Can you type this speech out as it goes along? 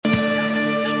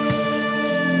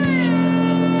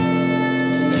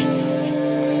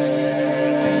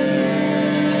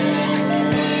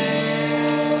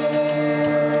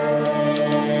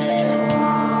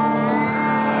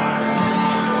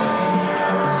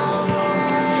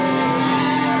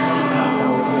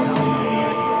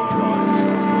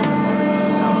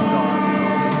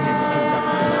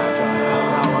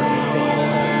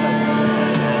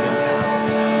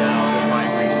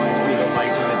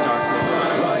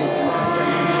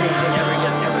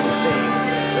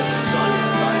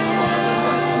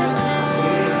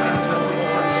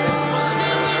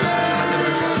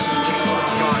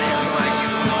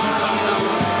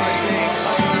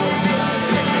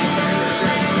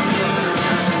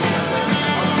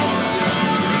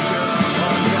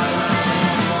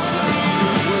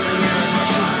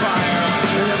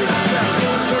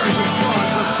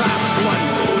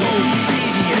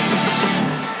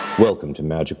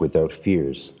Magic Without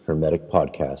Fears Hermetic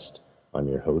Podcast. I'm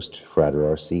your host, Frater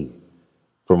RC.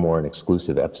 For more and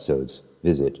exclusive episodes,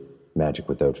 visit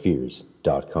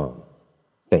magicwithoutfears.com.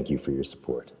 Thank you for your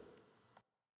support.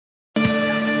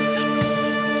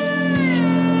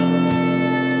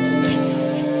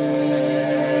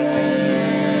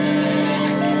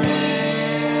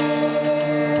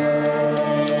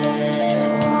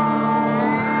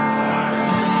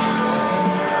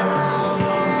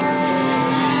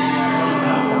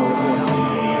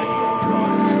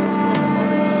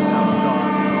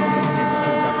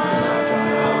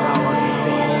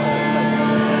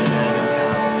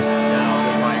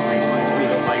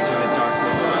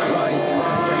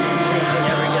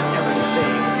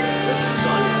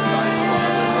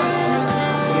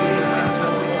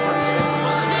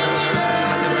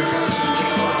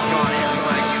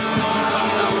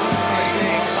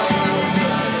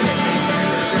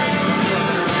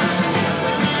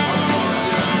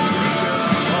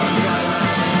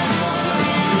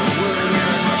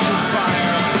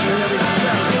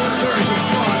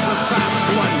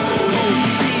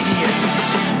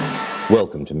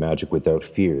 Welcome to Magic Without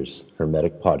Fears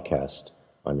Hermetic Podcast.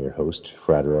 I'm your host,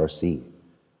 Frater RC.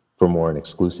 For more and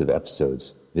exclusive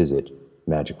episodes, visit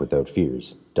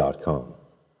magicwithoutfears.com.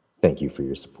 Thank you for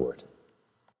your support.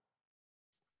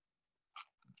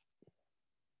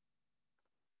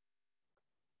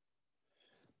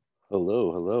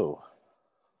 Hello.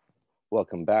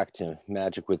 Welcome back to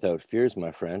Magic Without Fears,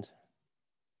 my friend.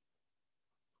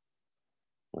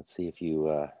 Let's see if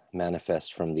you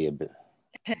manifest from the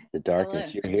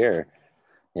darkness. Hello. You're here.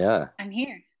 Yeah. I'm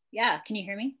here. Yeah. Can you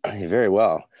hear me? Very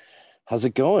well. How's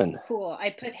it going? Cool. I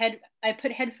put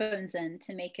headphones in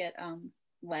to make it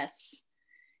less,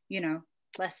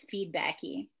 less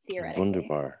feedbacky theoretically.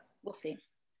 Wunderbar. We'll see.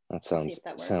 That We'll see if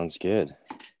that works. sounds good.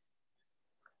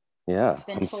 Yeah. I've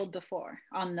been told before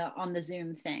on the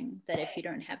Zoom thing that if you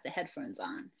don't have the headphones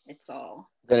on, it's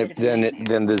all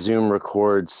Then the Zoom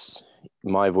records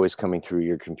my voice coming through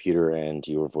your computer and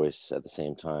your voice at the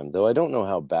same time. Though I don't know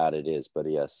how bad it is, but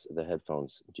yes, the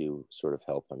headphones do sort of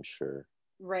help, I'm sure.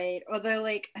 Right. Although,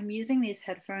 I'm using these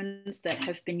headphones that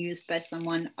have been used by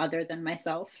someone other than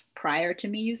myself prior to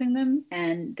me using them,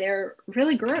 and they're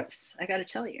really gross. I got to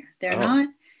tell you,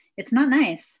 it's not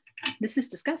nice. This is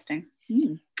disgusting.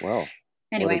 Wow.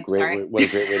 Anyway, sorry. What a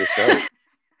great way to start.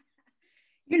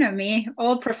 You know me,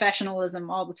 old professionalism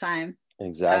all the time.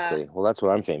 Exactly. Well, that's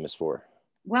what I'm famous for.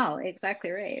 Well,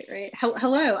 exactly right.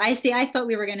 Hello. I thought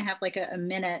we were going to have a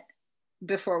minute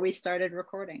before we started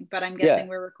recording, but I'm guessing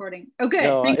we're recording. Oh, good.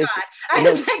 No, thank God. I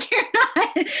was like, you're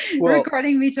not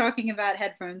recording me talking about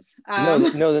headphones.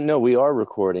 No, we are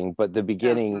recording, but the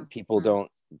beginning, people don't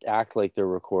act like they're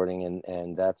recording,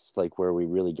 and that's where we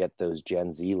really get those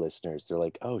Gen Z listeners. They're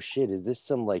like, oh shit, is this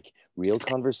some real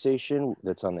conversation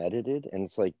that's unedited? And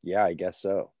it's yeah, I guess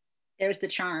so. There's the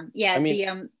charm. Yeah, I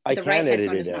mean, the right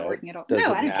headphone is not working at all. Does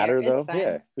no, it I don't matter care. though? It's fine.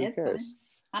 Yeah, who it's cares? Fine.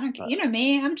 I don't care. You know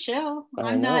me, I'm chill.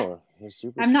 I'm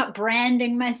not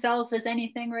branding myself as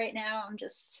anything right now. I'm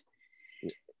just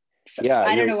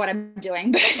I don't know what I'm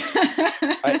doing.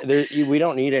 We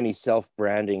don't need any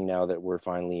self-branding now that we're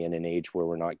finally in an age where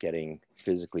we're not getting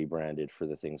physically branded for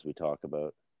the things we talk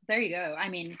about. There you go. I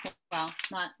mean, well,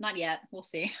 not yet. We'll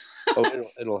see.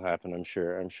 It'll happen. I'm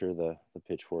sure the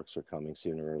pitchforks are coming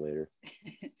sooner or later.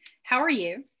 How are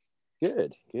you?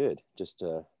 Good. Just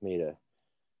made a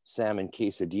salmon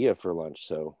quesadilla for lunch,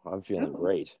 so I'm feeling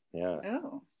great. Yeah.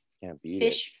 Oh. Can't beat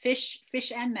it.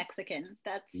 Fish and Mexican.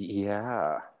 That's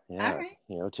yeah. All right.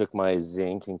 Took my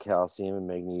zinc and calcium and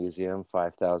magnesium,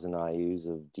 5,000 IUs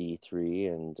of D3,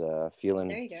 and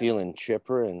feeling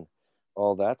chipper and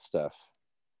all that stuff.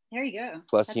 There you go.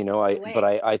 Plus,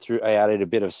 I added a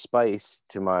bit of spice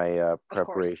to my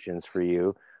preparations for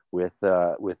you with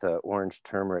orange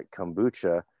turmeric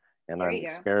kombucha, and I'm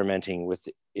experimenting with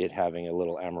it having a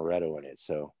little amaretto in it.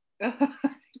 So,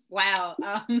 wow,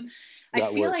 I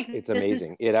feel works. It's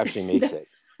amazing. It actually makes it.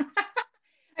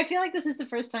 I feel like this is the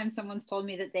first time someone's told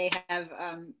me that they have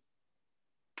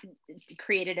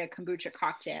created a kombucha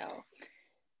cocktail.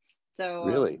 So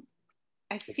really,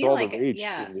 I feel it's all the rage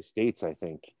in the States, I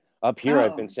think. Up here,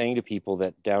 I've been saying to people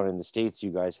that down in the States, you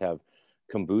guys have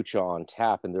kombucha on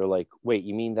tap, and they're like, wait,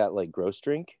 you mean that gross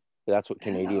drink? That's what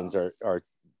Canadians are.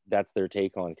 That's their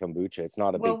take on kombucha. It's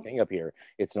not a big thing up here.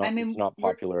 It's not. It's not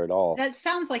popular at all. That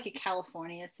sounds like a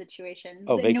California situation.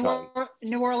 Oh, big time.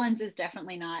 New Orleans is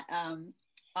definitely not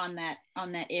on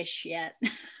that ish yet.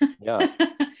 Yeah.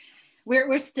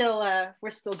 we're still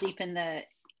deep in the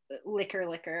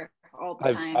liquor all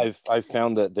the time. I've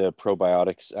found that the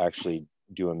probiotics actually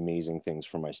do amazing things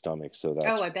for my stomach. So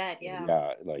that's, oh, I bet. Yeah.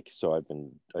 yeah, like, so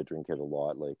I drink it a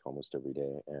lot, like almost every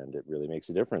day, and it really makes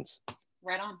a difference.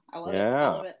 Right on. I love it. I Yeah.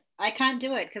 love it. I can't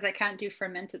do it because I can't do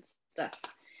fermented stuff.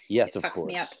 Yes, It of fucks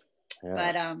me up. course. Yeah.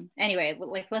 But anyway,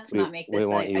 like, let's We, not make we this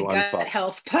want a you gut unfucked.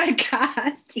 health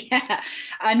podcast. Yeah.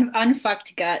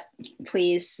 Unfucked gut,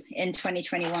 please, in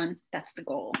 2021. That's the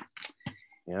goal.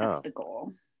 Yeah. That's the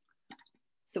goal.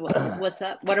 So what's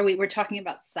up? What are we're talking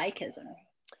about psychism,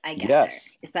 I gather.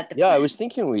 Yes. Is that the Yeah, plan? I was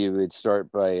thinking we would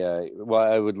start by well,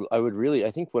 I would really,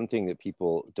 I think one thing that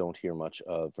people don't hear much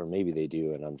of, or maybe they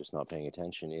do and I'm just not paying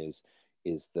attention,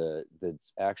 is the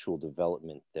actual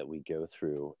development that we go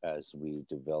through as we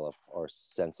develop our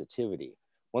sensitivity.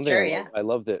 One thing Sure, I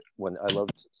love that when I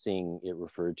loved seeing it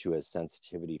referred to as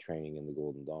sensitivity training in the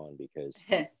Golden Dawn, because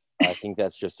I think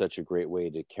that's just such a great way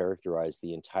to characterize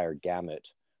the entire gamut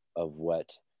of what,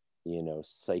 you know,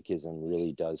 psychism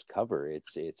really does cover.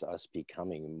 It's us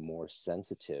becoming more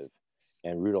sensitive.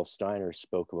 And Rudolf Steiner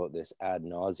spoke about this ad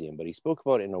nauseum, but he spoke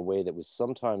about it in a way that was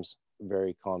sometimes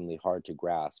very commonly hard to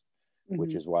grasp,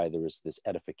 which is why there was this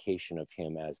edification of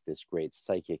him as this great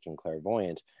psychic and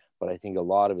clairvoyant. But I think a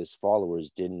lot of his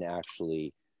followers didn't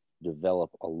actually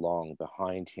develop along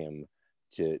behind him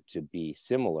to be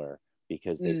similar,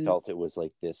 because they felt it was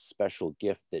like this special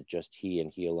gift that just he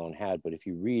and he alone had. But if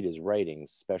you read his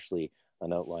writings, especially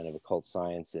an outline of occult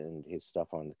science and his stuff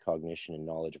on cognition and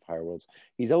knowledge of higher worlds,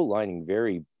 he's outlining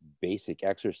very basic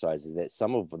exercises that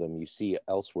some of them you see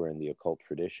elsewhere in the occult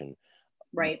tradition.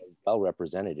 Right. Well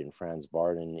represented in Franz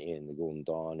Barden, in the Golden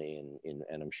Dawn,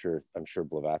 and I'm sure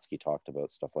Blavatsky talked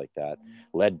about stuff like that.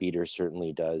 Leadbeater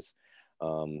certainly does.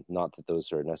 Not that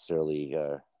those are necessarily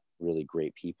really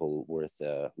great people worth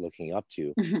looking up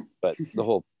to, but the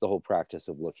whole practice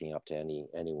of looking up to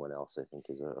anyone else, I think,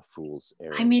 is a fool's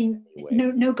errand. I mean,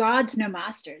 no gods, no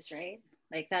masters, right?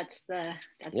 Like that's the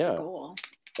goal.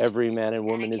 Every man and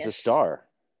woman is a star,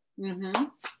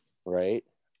 right?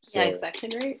 So, yeah,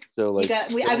 exactly right. So like,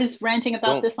 I was ranting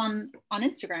about this on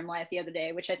Instagram Live the other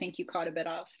day, which I think you caught a bit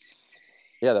of.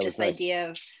 Yeah, that just was nice. Idea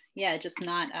of just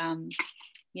not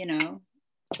you know.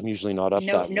 I'm usually not up.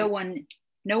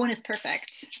 No one is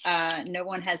perfect. No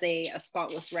one has a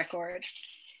spotless record.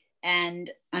 And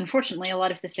unfortunately, a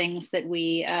lot of the things that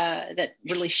we that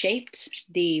really shaped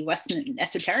the Western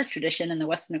esoteric tradition and the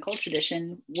Western occult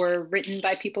tradition were written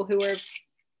by people who were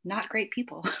not great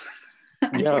people,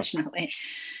 unfortunately. Yeah.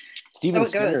 Stephen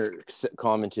Skinner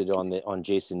commented on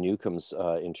Jason Newcomb's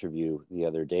interview the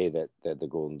other day that the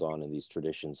Golden Dawn and these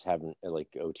traditions haven't, like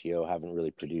OTO, haven't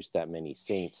really produced that many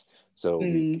saints. So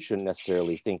we shouldn't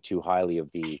necessarily think too highly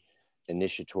of the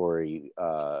initiatory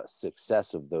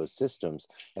success of those systems.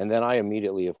 And then I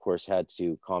immediately, of course, had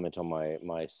to comment on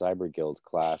my Cyber Guild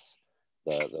class,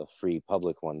 the free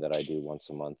public one that I do once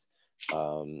a month,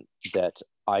 that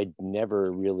I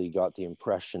never really got the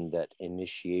impression that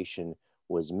initiation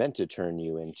was meant to turn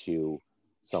you into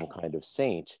some kind of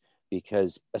saint,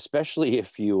 because especially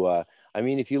if you, I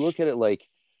mean, if you look at it like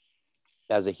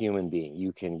as a human being,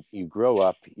 you grow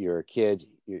up, you're a kid,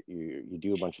 you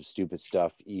do a bunch of stupid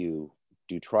stuff, you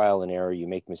do trial and error, you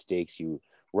make mistakes, you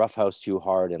roughhouse too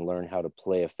hard and learn how to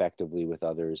play effectively with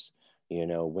others, you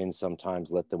know, win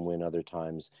sometimes, let them win other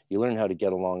times. You learn how to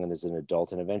get along as an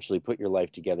adult and eventually put your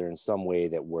life together in some way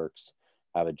that works,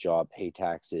 have a job, pay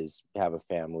taxes, have a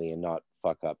family, and not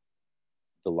fuck up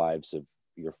the lives of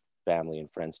your family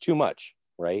and friends too much,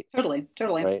 right? Totally.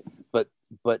 Right.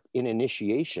 But in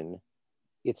initiation,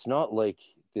 it's not like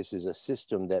this is a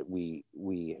system that we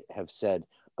have said,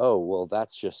 oh, well,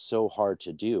 that's just so hard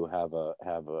to do, have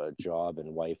a job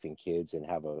and wife and kids and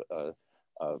have a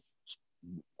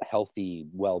healthy,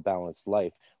 well-balanced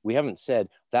life. We haven't said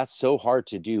that's so hard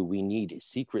to do, we need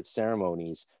secret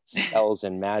ceremonies, spells,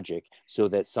 and magic so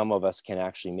that some of us can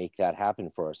actually make that happen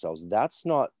for ourselves. That's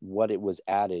not what it was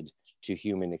added to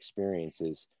human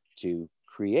experiences to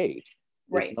create.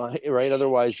 Right. Not, right.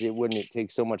 Otherwise, it wouldn't take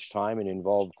so much time and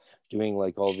involve doing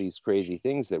like all these crazy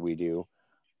things that we do,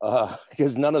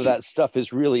 because none of that stuff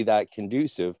is really that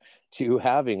conducive to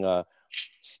having a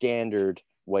standard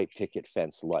white picket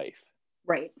fence life.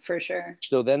 Right, for sure.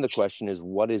 So then the question is,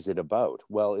 what is it about?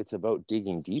 Well, it's about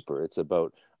digging deeper. It's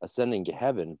about ascending to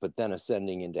heaven, but then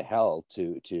ascending into hell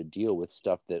to deal with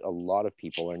stuff that a lot of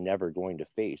people are never going to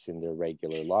face in their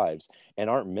regular lives and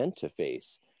aren't meant to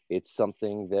face. It's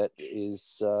something that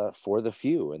is for the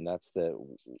few, and that's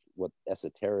what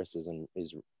esotericism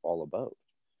is all about.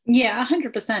 Yeah,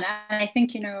 100%. And I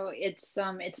think,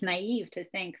 it's naive to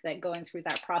think that going through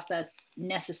that process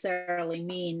necessarily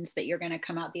means that you're going to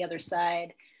come out the other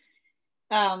side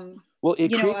Well,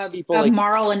 it you know, creates people a like,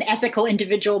 moral and ethical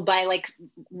individual by like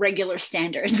regular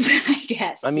standards, I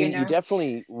guess. I mean, you you know?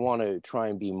 definitely want to try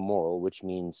and be moral, which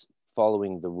means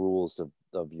following the rules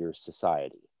of your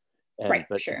society. And Right,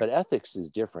 sure. but ethics is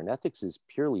different. Ethics is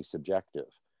purely subjective.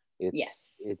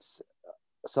 Yes. It's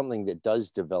something that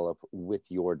does develop with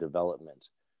your development.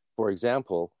 For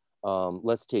example,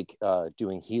 let's take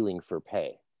doing healing for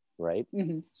pay, right?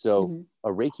 Mm-hmm. So Mm-hmm.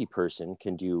 a Reiki person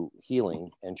can do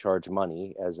healing and charge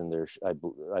money, as in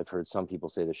I've heard some people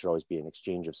say there should always be an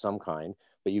exchange of some kind,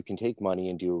 but you can take money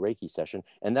and do a Reiki session,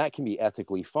 and that can be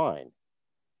ethically fine.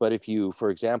 But if you,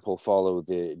 for example, follow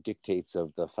the dictates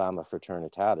of the Fama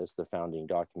Fraternitatis, the founding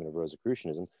document of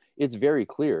Rosicrucianism, it's very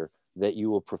clear that you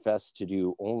will profess to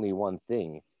do only one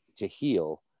thing, to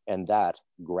heal, and that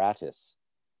gratis.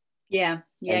 Yeah.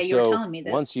 Yeah. And You were so telling me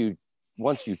this.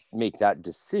 once you make that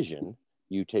decision,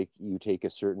 you take a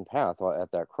certain path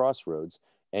at that crossroads,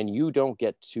 and you don't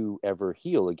get to ever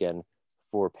heal again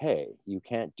for pay. You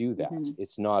can't do that. Mm-hmm.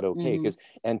 It's not okay. Mm-hmm. Because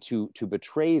and to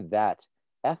betray that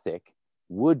ethic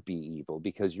would be evil,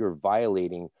 because you're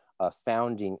violating a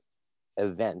founding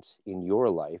event in your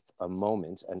life, a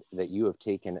moment and that you have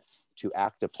taken to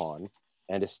act upon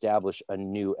and establish a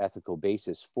new ethical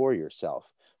basis for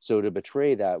yourself. So to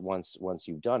betray that once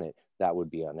you've done it, that would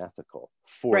be unethical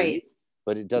for you. Right.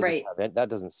 But it doesn't Right. have, that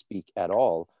doesn't speak at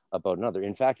all about another.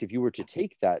 In fact, if you were to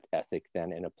take that ethic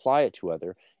then and apply it to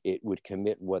other, it would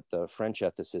commit what the French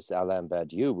ethicist Alain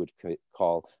Badiou would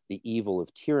call the evil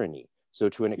of tyranny. So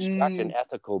to extract an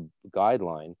ethical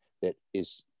guideline that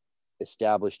is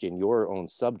established in your own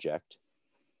subject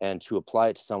and to apply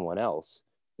it to someone else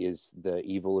is the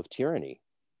evil of tyranny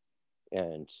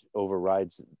and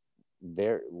overrides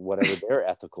their whatever their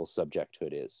ethical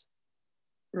subjecthood is.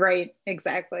 Right.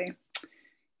 Exactly.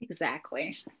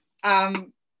 Exactly.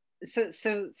 Um,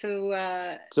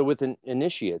 So with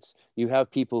initiates, you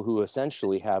have people who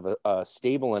essentially have a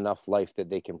stable enough life that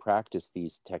they can practice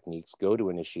these techniques, go to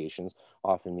initiations,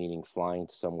 often meaning flying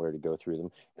to somewhere to go through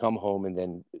them, come home and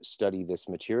then study this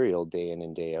material day in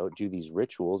and day out, do these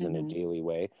rituals in a daily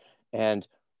way. And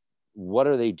what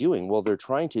are they doing? Well, they're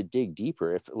trying to dig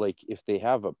deeper. If they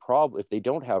have a problem, if they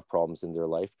don't have problems in their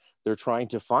life, they're trying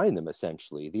to find them.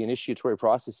 Essentially, the initiatory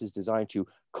process is designed to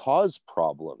cause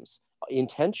problems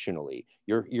intentionally.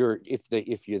 If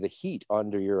you're the heat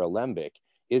under your alembic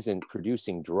isn't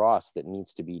producing dross that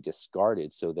needs to be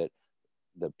discarded so that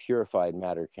the purified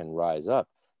matter can rise up,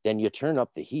 then you turn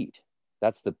up the heat.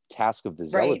 That's the task of the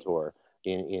right. zealator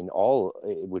in all,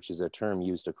 which is a term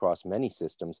used across many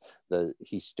systems.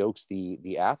 He stokes the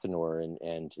athanor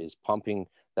and is pumping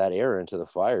that air into the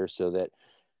fire so that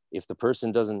if the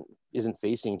person isn't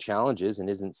facing challenges and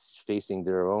isn't facing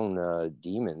their own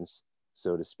demons,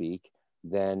 so to speak,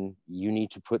 then you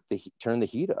need to turn the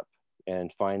heat up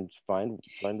and find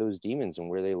those demons and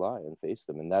where they lie and face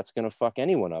them, and that's going to fuck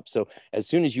anyone up. So as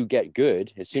soon as you get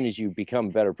good, as soon as you become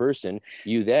a better person,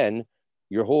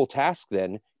 your whole task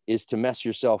then is to mess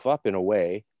yourself up in a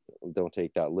way, don't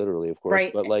take that literally of course,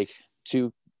 Right. but like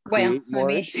to Well, create more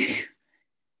issues.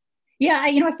 Yeah,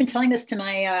 I've been telling this to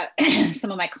my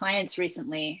some of my clients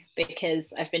recently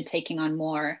because I've been taking on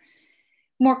more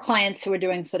clients who are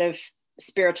doing sort of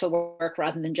spiritual work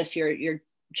rather than just your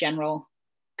general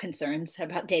concerns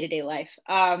about day-to-day life.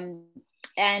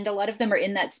 And a lot of them are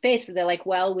in that space where they're like,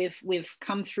 well, we've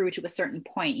come through to a certain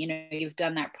point. You've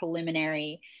done that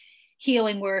preliminary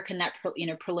healing work and that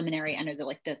preliminary, I know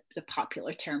the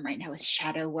popular term right now is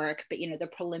shadow work, but the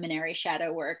preliminary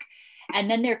shadow work. And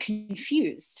then they're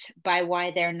confused by why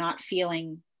they're not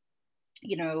feeling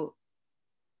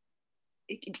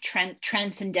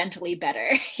transcendentally better.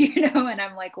 And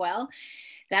I'm like, well,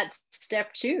 that's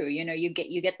step 2. You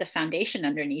get the foundation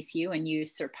underneath you and you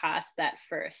surpass that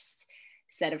first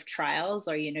set of trials,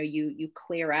 or you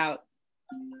clear out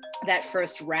that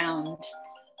first round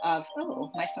of,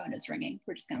 oh, my phone is ringing,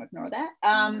 we're just going to ignore that.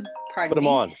 Pardon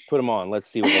me. Put them on, let's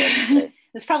see what they have to say.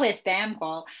 It's probably a spam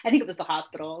call. I think it was the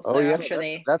hospital, so I'm sure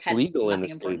that's had legal in the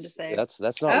important States. to say.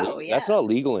 That's not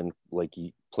legal in like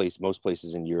most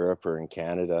places in Europe or in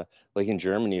Canada. Like in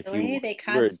Germany, if really? They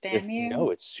can't spam you? No,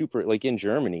 it's super, like in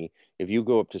Germany, if you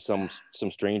go up to some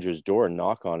stranger's door and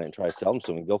knock on it and try to sell them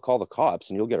something, they'll call the cops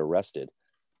and you'll get arrested.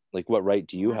 Like, what right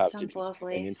do you have to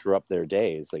and interrupt their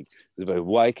day? It's like,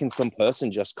 why can some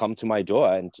person just come to my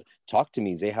door and talk to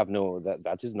me? They have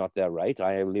that is not their right.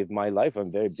 I live my life.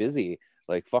 I'm very busy.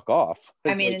 Like, fuck off.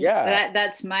 It's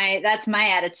that's my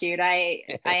attitude. I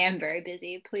am very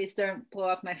busy. Please don't blow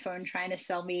up my phone trying to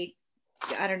sell me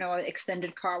I don't know,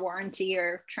 extended car warranty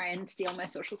or try and steal my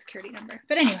social security number.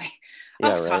 But anyway, Yeah,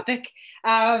 off right. topic.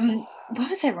 What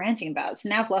was I ranting about? So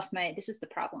now I've lost my, this is the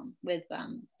problem with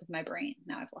my brain.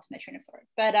 Now I've lost my train of thought.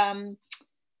 But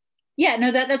yeah,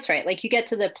 no, that's right. Like you get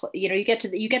to the, you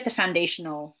get the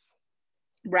foundational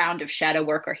round of shadow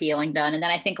work or healing done. And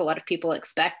then I think a lot of people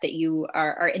expect that you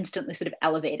are instantly sort of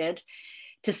elevated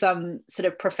to some sort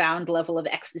of profound level of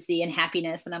ecstasy and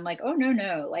happiness. And I'm like, oh,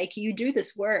 no, like you do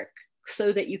this work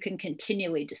so that you can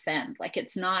continually descend. Like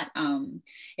it's not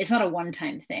a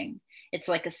one-time thing. It's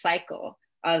like a cycle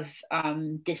of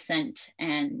descent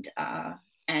and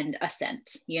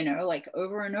ascent, like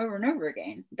over and over and over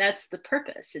again. That's the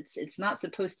purpose. It's not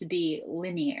supposed to be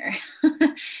linear.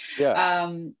 Yeah.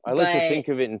 I like to think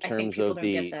of it in terms of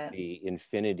the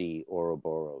infinity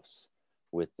Ouroboros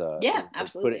with yeah,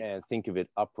 absolutely. And think of it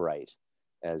upright,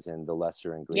 as in the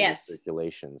lesser and greater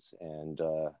circulations. And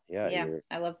yeah,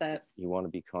 I love that. You want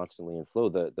to be constantly in flow.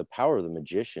 The power of the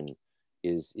magician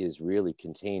is really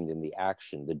contained in the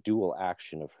action, the dual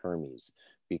action of Hermes,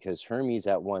 because Hermes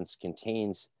at once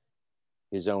contains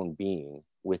his own being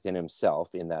within himself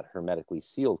in that hermetically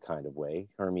sealed kind of way.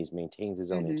 Hermes maintains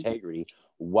his own integrity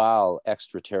while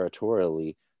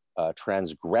extraterritorially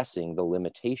transgressing the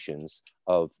limitations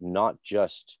of not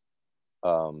just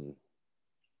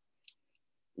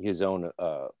his own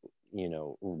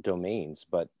domains,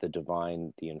 but the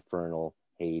divine, the infernal,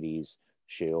 Hades,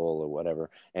 Sheol, or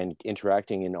whatever, and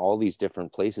interacting in all these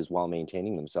different places while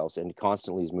maintaining themselves, and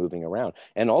constantly is moving around,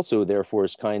 and also therefore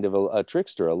is kind of a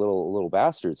trickster, a little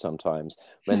bastard sometimes.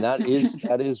 And that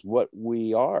is what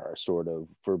we are, sort of,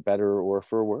 for better or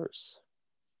for worse.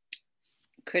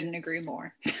 Couldn't agree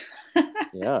more.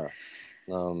 Yeah.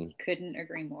 Couldn't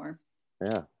agree more.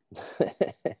 Yeah.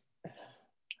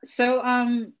 So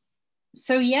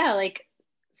yeah, like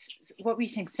what were you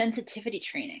saying? Sensitivity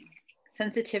training.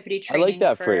 I like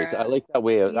that phrase. I like that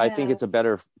way. Yeah. I think it's a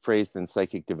better phrase than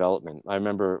psychic development. I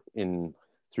remember in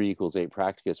 3=8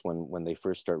 Practicus when they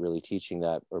first start really teaching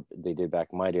that, or they did back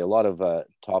in my day, a lot of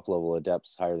top level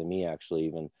adepts higher than me actually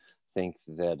even think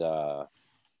that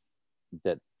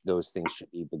that those things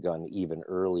should be begun even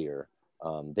earlier.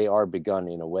 They are begun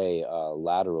in a way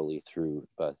laterally through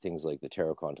things like the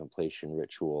tarot contemplation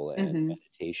ritual and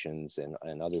meditations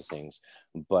and other things,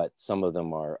 but some of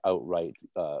them are outright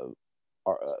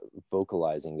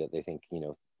vocalizing that they think,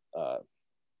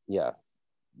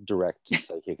 direct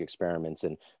psychic experiments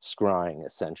and scrying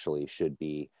essentially should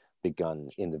be begun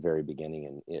in the very beginning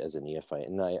and as a neophyte.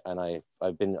 And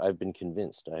I've been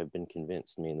convinced. I have been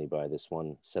convinced mainly by this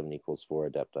one 7=4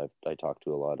 adept I talked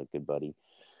to a lot, a good buddy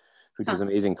who does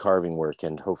amazing carving work,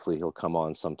 and hopefully he'll come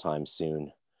on sometime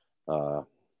soon.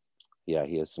 Yeah,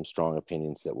 he has some strong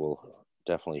opinions that will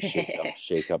definitely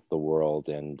shake up the world,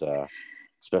 and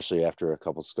especially after a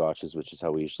couple scotches, which is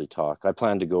how we usually talk. I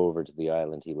plan to go over to the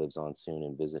island he lives on soon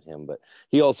and visit him, but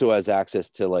he also has access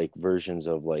to like versions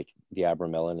of like the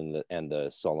Abramelin and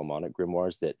the Solomonic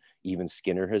grimoires that even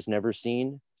Skinner has never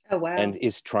seen. Oh, wow. And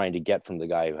is trying to get from the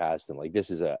guy who has them. Like, this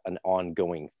is an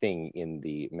ongoing thing in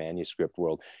the manuscript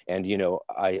world. And,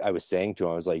 I was saying to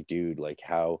him, I was like, dude, like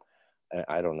how,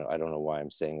 I don't know why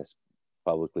I'm saying this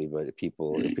publicly, but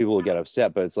people will get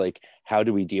upset, but it's like, how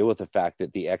do we deal with the fact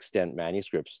that the extant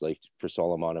manuscripts, like for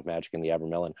Solomon of Magic and the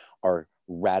Abramelin, are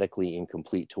radically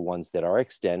incomplete to ones that are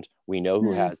extant? We know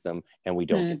who has them, and we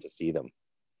don't get to see them.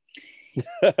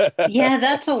 Yeah,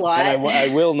 that's a lot. And I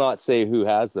will not say who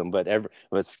has them, but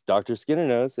Dr. Skinner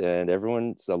knows, and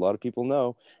a lot of people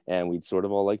know, and we'd sort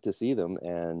of all like to see them.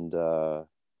 And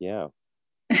yeah.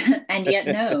 And yet,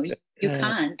 no, you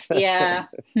can't. Yeah.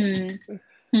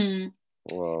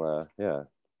 Well, yeah.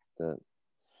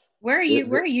 Where are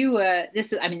you?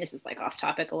 This is like off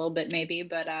topic a little bit maybe,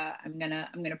 but I'm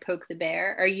gonna poke the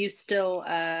bear. Are you still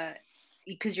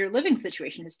because your living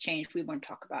situation has changed. We won't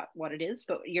talk about what it is,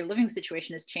 but your living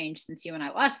situation has changed since you and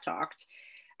I last talked.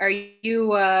 Are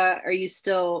you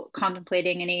still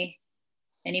contemplating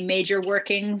any major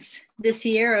workings this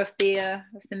year of the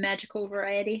magical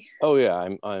variety? Oh yeah,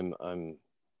 I'm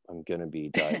gonna be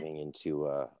diving into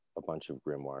a bunch of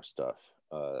grimoire stuff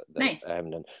that nice. I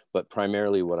haven't done, but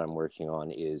primarily what I'm working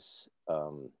on is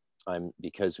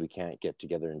because we can't get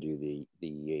together and do the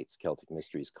Yates Celtic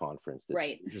Mysteries conference.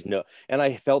 And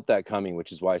I felt that coming,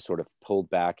 which is why I sort of pulled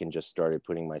back and just started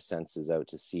putting my senses out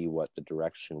to see what the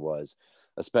direction was.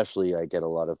 Especially, I get a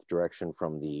lot of direction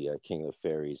from the King of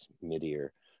Fairies, Midir,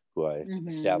 who I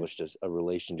established a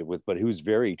relationship with, but who's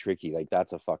very tricky. Like,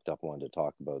 that's a fucked up one to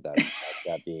talk about,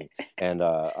 that being. And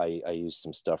I used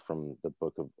some stuff from the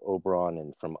Book of Oberon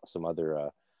and from some other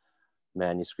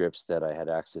manuscripts that I had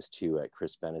access to at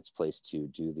Chris Bennett's place to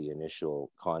do the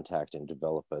initial contact and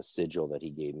develop a sigil that he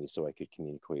gave me so I could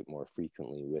communicate more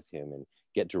frequently with him and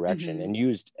get direction, and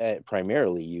used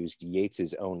primarily used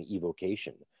Yeats's own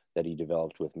evocation that he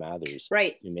developed with Mathers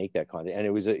right to make that content.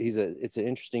 And it's an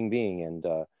interesting being, and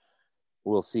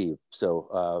we'll see.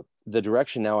 So the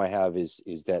direction now I have is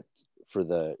that for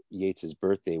the Yeats's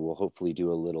birthday, we'll hopefully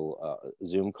do a little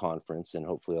Zoom conference, and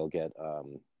hopefully I'll get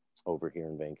over here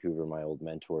in Vancouver, my old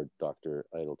mentor, Dr.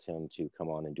 Idle Tim, to come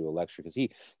on and do a lecture, because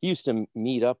he used to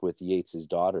meet up with Yeats's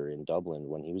daughter in Dublin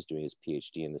when he was doing his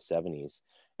PhD in the 70s.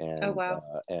 And, oh wow.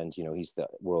 And you know, he's the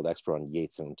world expert on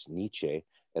Yeats and Nietzsche,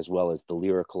 as well as the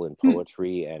lyrical and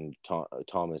poetry, and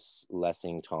Thomas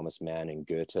Lessing, Thomas Mann, and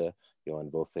Goethe.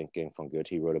 Johann Wolfgang von Goethe.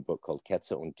 He wrote a book called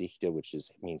Ketzer und Dichter, which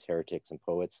means heretics and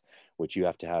poets, which you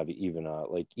have to have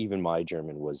even my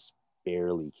German was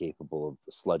barely capable of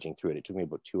sludging through it. It took me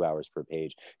about 2 hours per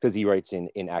page, because he writes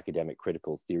in academic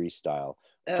critical theory style.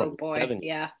 Oh boy,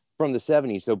 yeah. From the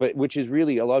 70s. So, but which is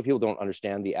really, a lot of people don't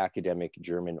understand the academic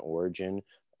German origin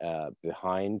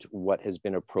behind what has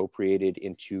been appropriated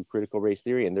into critical race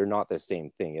theory, and they're not the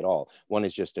same thing at all. One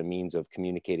is just a means of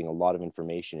communicating a lot of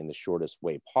information in the shortest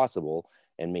way possible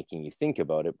and making you think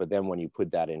about it. But then when you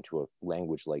put that into a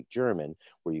language like German,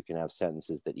 where you can have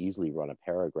sentences that easily run a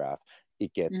paragraph,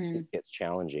 it gets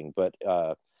challenging. But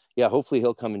yeah, hopefully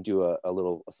he'll come and do a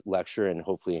little lecture, and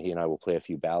hopefully he and I will play a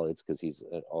few ballads, because he's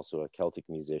also a Celtic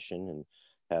musician and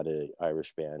had an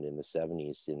Irish band in the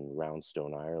 70s in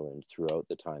Roundstone, Ireland, throughout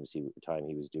the time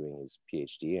he was doing his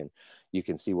PhD. And you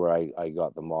can see where I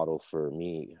got the model for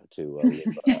me to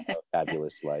live a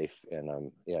fabulous life. And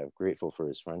I'm grateful for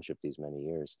his friendship these many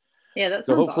years. Yeah, that's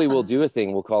so hopefully awesome. we'll do a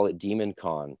thing. We'll call it Demon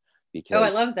Con. Because, I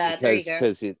love that.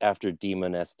 Because after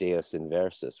Demon est Deus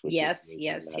inversus, which is the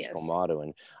magical motto.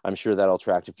 And I'm sure that'll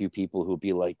attract a few people who'll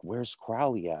be like, where's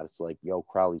Crowley at? It's like, yo,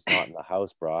 Crowley's not in the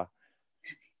house, brah.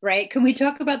 Right. Can we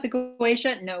talk about the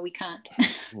Goetia? No, we can't.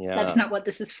 Yeah. That's not what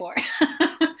this is for.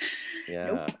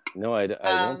 Yeah. Nope. No, I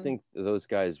don't think those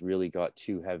guys really got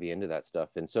too heavy into that stuff.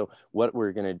 And so what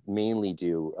we're going to mainly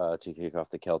do to kick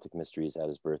off the Celtic Mysteries at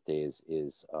his birthday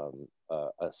is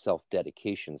a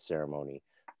self-dedication ceremony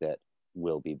that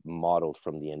will be modeled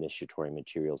from the initiatory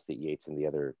materials that Yeats and the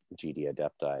other GD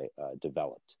Adepti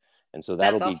developed. And so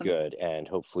that'll be good, and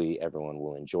hopefully everyone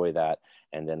will enjoy that.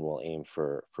 And then we'll aim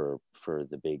for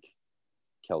the big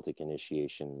Celtic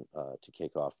initiation to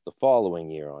kick off the following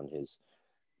year on his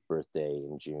birthday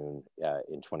in June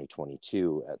in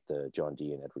 2022 at the John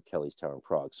Dee and Edward Kelly's Tower in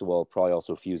Prague. So we'll probably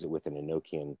also fuse it with an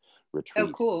Enochian retreat.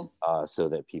 Oh, cool. So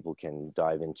that people can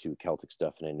dive into Celtic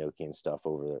stuff and Enochian stuff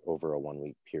over a 1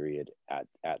 week period at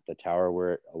the tower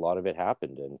where a lot of it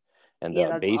happened. And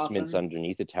the basements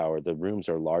underneath the tower, the rooms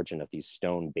are large enough, these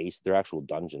stone they're actual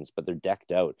dungeons, but they're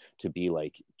decked out to be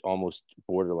like almost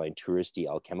borderline touristy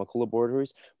alchemical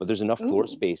laboratories. But there's enough floor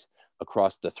space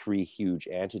across the 3 huge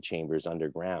antechambers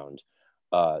underground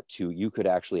you could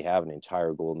actually have an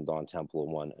entire Golden Dawn temple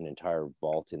in one, an entire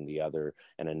vault in the other,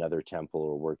 and another temple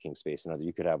or working space in another.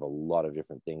 You could have a lot of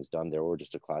different things done there, or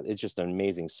just a class. It's just an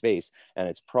amazing space, and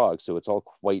it's Prague, so it's all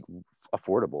quite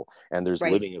affordable. And there's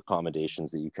living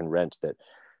accommodations that you can rent that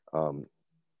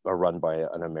are run by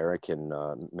an American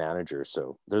manager.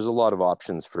 So there's a lot of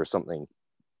options for something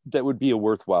that would be a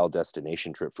worthwhile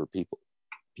destination trip for people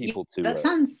to that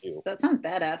sounds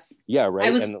badass. Yeah,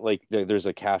 right. And like there's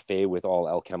a cafe with all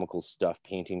alchemical stuff,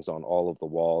 paintings on all of the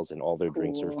walls, and all their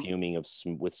drinks are fuming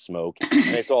with smoke, and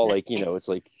it's all like, it's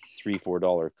like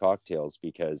 $3-4 cocktails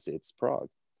because it's Prague.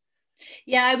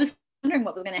 Yeah, I was wondering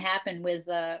what was going to happen with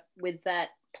that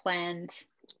planned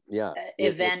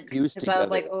event, because I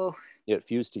was like, it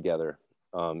fused together.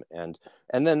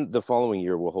 And then the following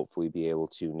year, we'll hopefully be able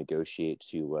to negotiate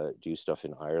to do stuff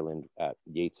in Ireland at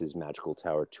Yeats's Magical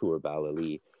Tower Tour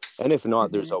Balali. And if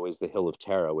not, there's always the Hill of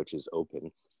Tara, which is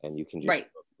open, and you can just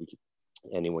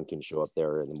anyone can show up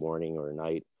there in the morning or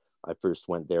night. I first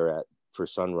went there for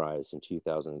sunrise in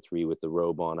 2003 with the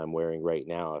robe on I'm wearing right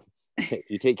now. If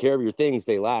you take care of your things,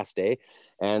 they last, eh?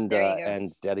 And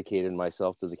dedicated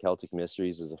myself to the Celtic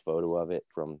Mysteries as a photo of it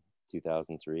from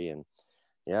 2003. And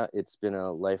yeah, it's been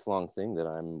a lifelong thing that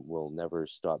will never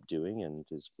stop doing, and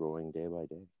is growing day by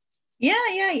day. Yeah.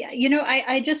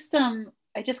 I just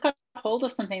got hold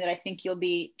of something that I think you'll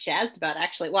be jazzed about,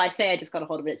 actually. Well, I say I just got a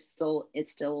hold of it.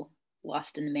 It's still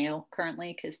lost in the mail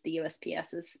currently because the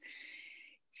USPS is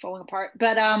falling apart.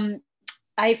 But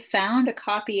I found a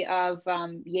copy of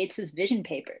Yeats's vision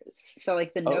papers. So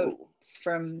like the notes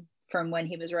from when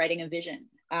he was writing a vision.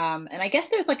 And I guess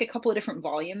there's like a couple of different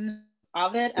volumes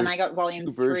of it, and I got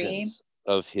volume 3.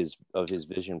 of his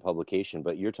Vision publication,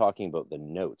 but you're talking about the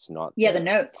notes, not the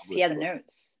notes. Yeah, the book.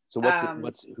 notes. So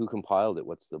what's who compiled it?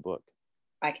 What's the book?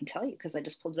 I can tell you because I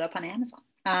just pulled it up on Amazon.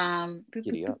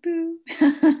 Giddy up.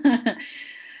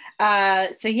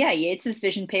 So yeah, Yeats's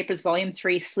Vision Papers, Volume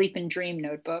 3, Sleep and Dream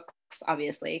Notebooks,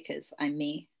 obviously, because I'm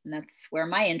me, and that's where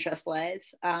my interest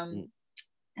lies. And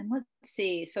let's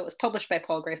see. So it was published by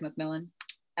Palgrave Macmillan.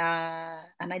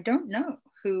 And I don't know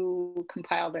who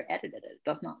compiled or edited it. It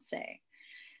does not say.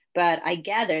 But I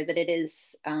gather that it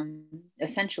is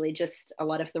essentially just a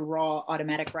lot of the raw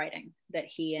automatic writing that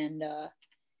he and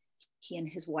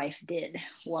his wife did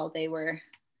while they were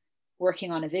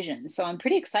working on a vision. So I'm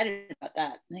pretty excited about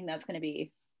that. I think that's going to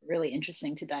be really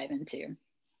interesting to dive into.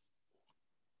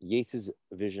 Yeats's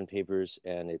Vision Papers,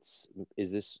 and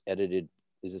is this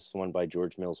one by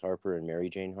George Mills Harper and Mary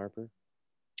Jane Harper?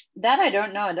 That I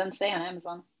don't know. It doesn't say on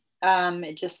Amazon.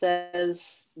 It just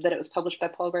says that it was published by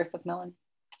Palgrave Macmillan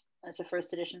as a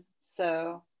first edition.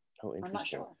 So I'm not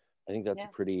sure. I think that's a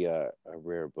pretty a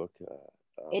rare book.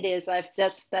 It is.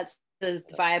 That's the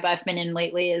vibe I've been in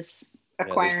lately, is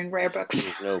acquiring rare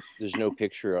books. There's no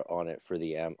picture on it for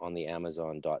on the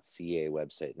Amazon.ca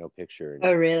website. No picture.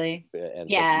 Oh really? And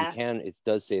yeah, it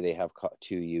does say they have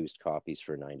 2 used copies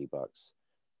for $90.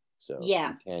 So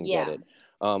you can get it.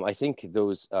 I think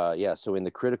those so in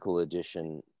the critical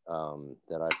edition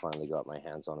that I finally got my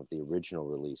hands on of the original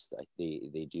release,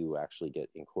 they do actually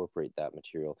incorporate that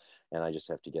material, and I just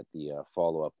have to get the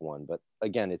follow-up one. But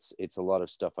again, it's a lot of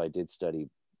stuff I did study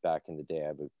back in the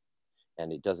day,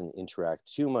 and it doesn't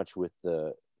interact too much with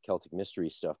the Celtic mystery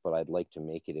stuff, but I'd like to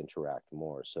make it interact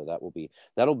more. So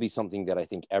that'll be something that I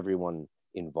think everyone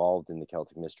involved in the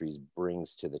Celtic mysteries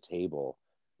brings to the table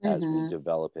as we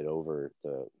develop it over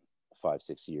the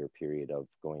 5-6 year period of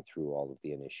going through all of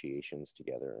the initiations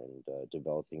together and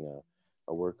developing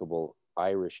a workable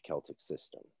Irish Celtic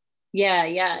system. Yeah,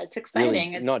 it's exciting.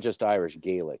 Really, it's not just Irish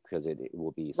Gaelic, because it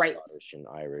will be Scottish and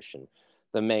Irish, and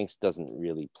the Manx doesn't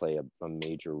really play a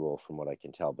major role from what I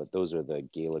can tell, but those are the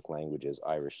Gaelic languages: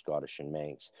 Irish, Scottish, and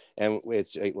Manx. And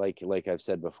it's like I've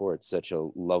said before, it's such a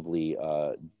lovely,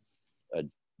 a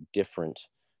different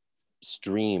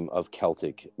stream of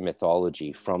Celtic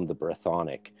mythology from the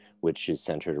Brythonic, which is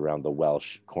centered around the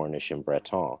Welsh, Cornish, and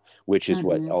Breton, which is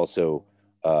what also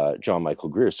John Michael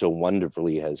Greer so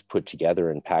wonderfully has put together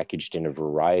and packaged in a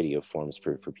variety of forms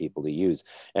for people to use.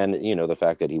 And the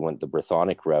fact that he went the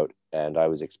Brythonic route, and I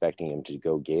was expecting him to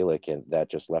go Gaelic, and that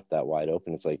just left that wide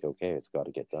open. It's like, okay, it's got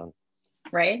to get done.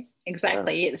 Right,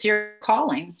 exactly. It's your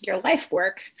calling, your life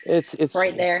work. It's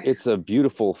right there. It's a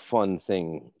beautiful, fun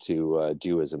thing to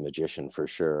do as a magician, for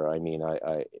sure. I mean,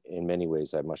 I in many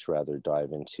ways I'd much rather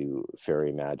dive into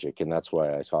fairy magic, and that's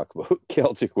why I talk about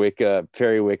Celtic Wicca,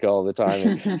 fairy Wicca all the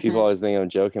time. And people always think I'm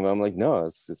joking, but I'm like, no,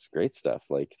 it's great stuff.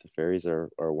 Like, the fairies are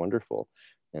wonderful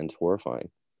and horrifying.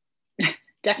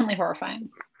 Definitely horrifying.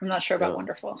 I'm not sure about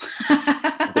wonderful.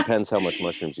 It depends how much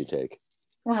mushrooms you take.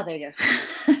 Well, there you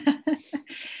go.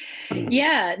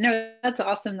 Yeah, no, that's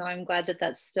awesome though. I'm glad that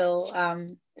that's still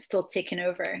taken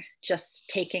over, just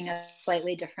taking a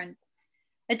slightly different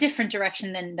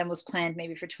direction than was planned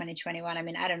maybe for 2021. I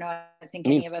mean, I don't know. I think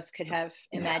any of us could have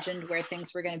imagined where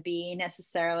things were going to be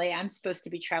necessarily. I'm supposed to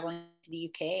be traveling to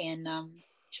the UK in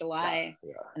July,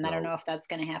 and I don't know if that's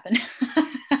going to happen.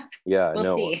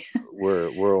 We'll see.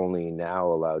 We're only now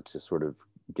allowed to sort of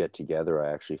get together.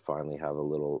 I actually finally have a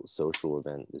little social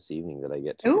event this evening that I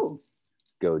get to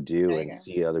go do and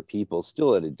see other people,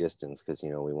 still at a distance, because we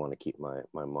want to keep my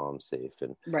mom safe,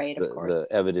 and of course the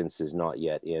evidence is not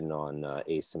yet in on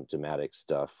asymptomatic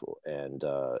stuff and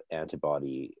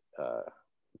antibody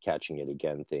catching it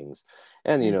again things,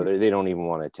 and they don't even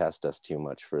want to test us too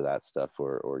much for that stuff,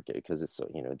 or because it's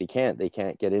they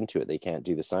can't get into it, they can't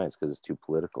do the science because it's too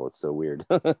political. It's so weird.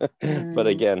 But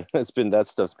again, that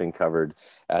stuff's been covered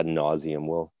ad nauseum.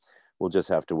 We'll just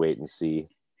have to wait and see.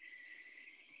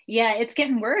 Yeah, it's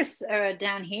getting worse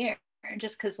down here,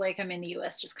 just because I'm in the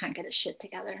US, just can't get its shit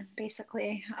together,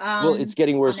 basically. Well, it's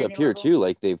getting worse up here too.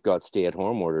 Like, they've got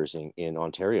stay-at-home orders in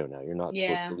Ontario now. You're not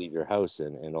supposed to leave your house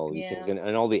and all these things.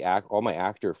 And all my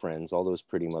actor friends, all those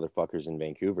pretty motherfuckers in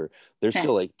Vancouver, they're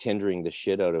still like Tindering the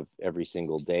shit out of every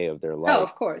single day of their life. Oh,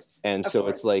 of course. And so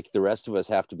it's like the rest of us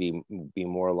have to be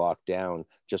more locked down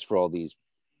just for all these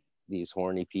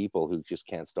horny people who just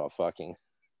can't stop fucking.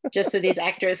 just so these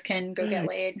actors can go get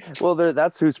laid. Well,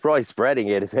 that's who's probably spreading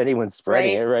it. If anyone's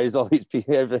spreading Right. it, right? Is all these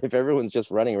people. If everyone's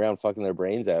just running around fucking their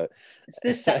brains out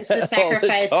It's the all the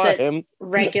sacrifice that time.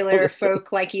 regular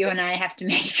folk like you and I have to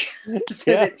make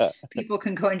so Yeah. that people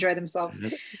can go enjoy themselves.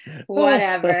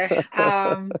 Whatever.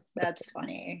 That's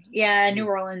funny. Yeah, New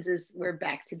Orleans we're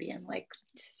back to being like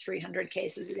 300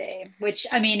 cases a day, which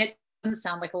I mean, it doesn't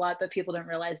sound like a lot, but people don't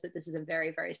realize that this is a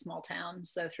very, very small town.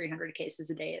 So 300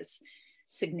 cases a day is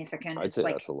significant. I'd it's say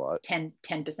like that's a lot.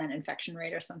 10% infection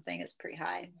rate or something. It's pretty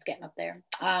high. It's getting up there.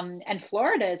 And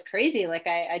Florida is crazy. Like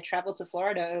I traveled to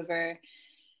Florida over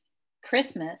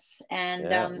Christmas, and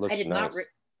Yeah, it I looks did nice. not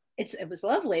it was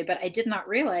lovely, but I did not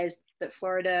realize that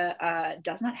Florida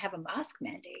does not have a mask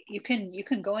mandate. You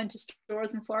can go into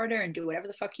stores in Florida and do whatever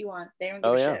the fuck you want. They don't give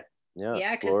Oh a yeah. shit. Yeah,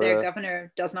 Yeah, because their Florida.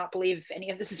 governor does not believe any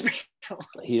of this is real.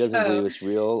 He doesn't So believe it's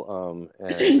real.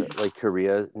 And like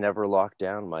Korea never locked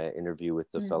down. My interview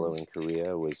with the fellow in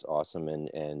Korea was awesome,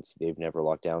 and they've never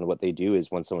locked down. What they do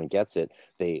is when someone gets it,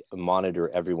 they monitor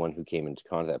everyone who came into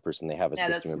contact with that person. They have a yeah,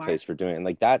 that's system in smart. place for doing it, and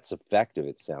like that's effective.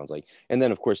 It sounds like. And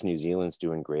then of course New Zealand's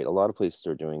doing great. A lot of places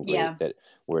are doing great Yeah. that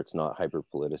where it's not hyper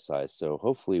politicized. So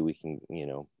hopefully we can,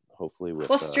 hopefully with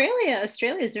Well, Australia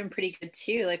is doing pretty good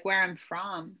too. Like where I'm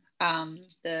from,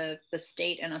 the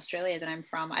state in Australia that I'm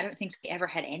from, I don't think they ever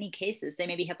had any cases. They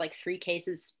maybe had like 3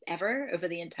 cases ever over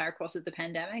the entire course of the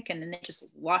pandemic, and then they just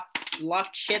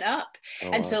locked shit up.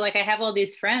 And so like I have all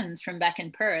these friends from back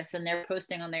in Perth, and they're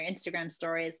posting on their Instagram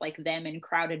stories like them in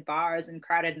crowded bars and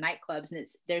crowded nightclubs, and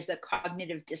there's a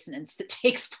cognitive dissonance that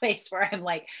takes place where I'm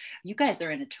like, you guys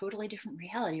are in a totally different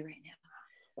reality right now.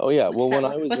 Oh yeah. Well,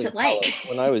 What's it like?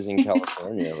 When I was in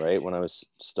California, right, when I was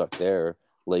stuck there,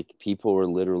 like people were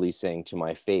literally saying to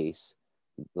my face,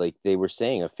 like they were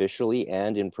saying officially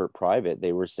and in private,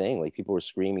 they were saying like people were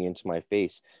screaming into my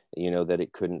face, that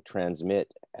it couldn't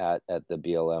transmit at the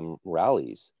BLM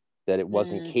rallies, that it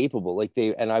wasn't capable. Like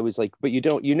and I was like, but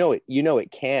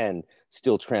it can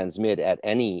still transmit at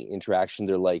any interaction.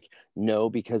 They're like,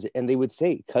 no, and they would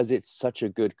say, because it's such a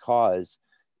good cause,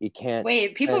 it can't.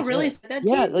 Wait, people really said that to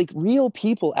Yeah, you? like real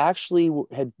people actually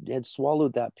had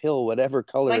swallowed that pill, whatever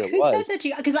color Like it who said was. that to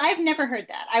you? Because I've never heard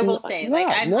that. I will say, like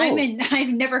Yeah, no. I've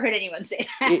never heard anyone say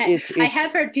that. It's I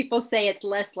have heard people say it's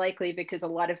less likely because a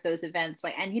lot of those events,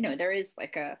 like, and there is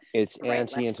like it's a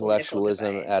right-left political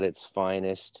anti-intellectualism divide. at its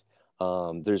finest.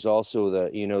 There's also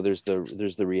there's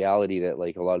the reality that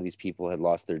like a lot of these people had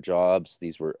lost their jobs.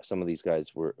 Some of these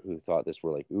guys who thought this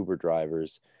were like Uber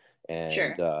drivers, and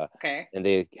Sure. Okay. and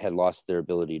they had lost their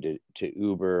ability to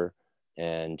Uber.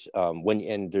 And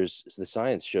there's the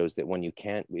science shows that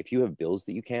if you have bills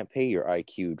that you can't pay, your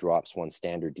IQ drops 1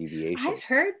 standard deviation. I've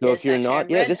heard So this if you're actually. not,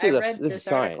 yeah, this read is this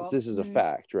science. article. This is a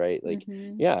fact, right? Like,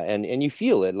 Mm-hmm. yeah, and you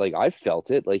feel it. Like I've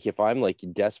felt it. Like if I'm like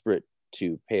desperate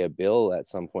to pay a bill at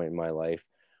some point in my life,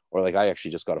 or like I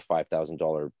actually just got a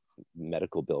 $5,000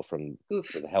 medical bill from the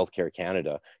Healthcare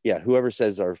Canada. Yeah, whoever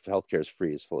says our healthcare is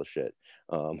free is full of shit.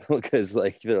 Because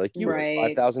like they're like, you have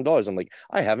 $5,000. I'm like,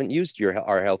 I haven't used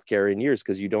our healthcare in years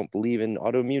because you don't believe in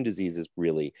autoimmune diseases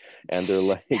really. And they're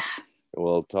like,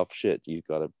 well, tough shit. You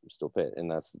gotta still pay it, and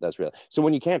that's real. So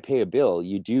when you can't pay a bill,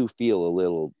 you do feel a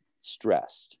little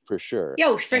stressed for sure.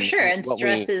 Yo, for sure. And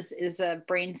stress is a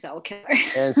brain cell killer.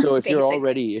 And so if you're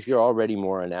already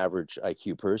more an average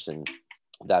IQ person,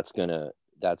 that's gonna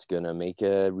make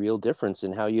a real difference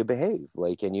in how you behave.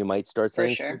 Like, and you might start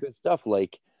saying stupid stuff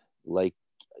like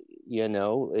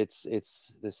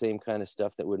it's the same kind of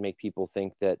stuff that would make people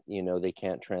think that they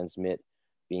can't transmit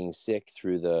being sick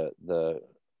through the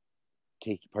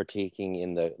partaking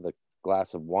in the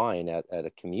glass of wine at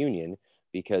a communion,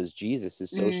 because Jesus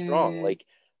is so strong. Like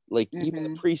even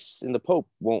the priests and the Pope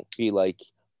won't be like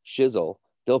shizzle.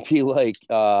 They'll be like,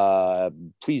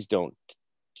 please don't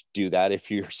do that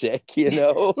if you're sick,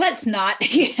 Let's not.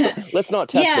 Let's not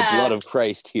test the blood of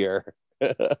Christ here.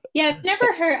 Yeah, I've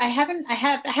never heard. I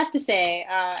have to say,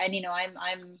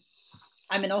 and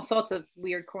I'm in all sorts of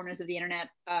weird corners of the internet,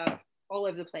 all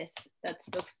over the place. That's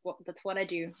what I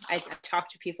do. I talk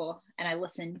to people and I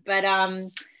listen, but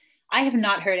I have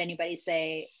not heard anybody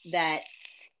say that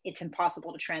it's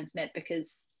impossible to transmit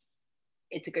because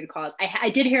it's a good cause. I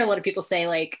did hear a lot of people say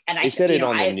like, and they said it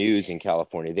on the news in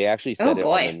California. They actually said it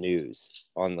on the news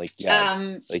on like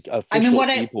official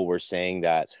people were saying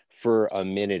that for a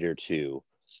minute or two.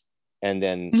 And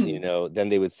then, then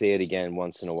they would say it again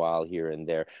once in a while here and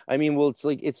there. I mean, well, it's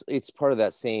like, it's part of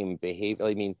that same behavior.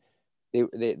 I mean,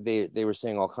 they were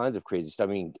saying all kinds of crazy stuff.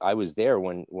 I mean, I was there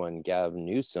when Gavin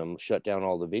Newsom shut down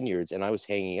all the vineyards, and I was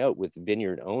hanging out with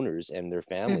vineyard owners and their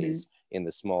families in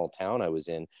the small town I was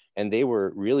in, and they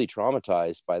were really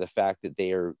traumatized by the fact that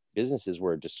their businesses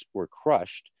were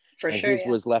crushed, and sure, his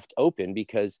was left open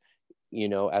because, you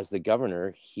know, as the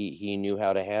governor, he knew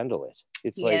how to handle it.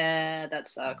 It's yeah, that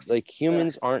sucks. Like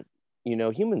humans aren't, you know,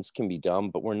 humans can be dumb,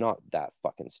 but we're not that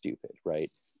fucking stupid,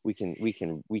 right? We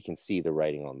can see the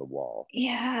writing on the wall.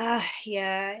 Yeah,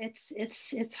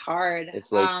 it's hard.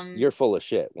 It's like you're full of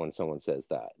shit when someone says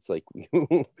that. It's like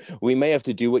we may have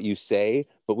to do what you say,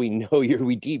 but we know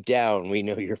we deep down we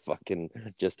know you're fucking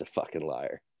just a fucking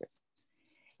liar.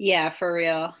 Yeah, for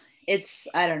real. It's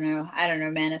I don't know,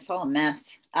 man. It's all a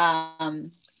mess.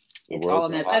 It's all a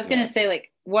mess. I was gonna say,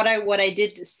 like, what I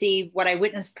did see, what I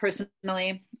witnessed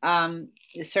personally,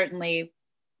 is certainly,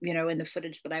 you know, in the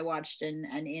footage that I watched and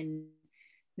in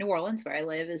New Orleans, where I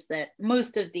live, is that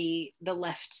most of the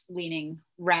left-leaning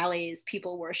rallies,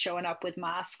 people were showing up with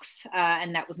masks,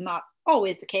 and that was not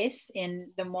always the case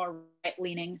in the more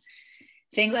right-leaning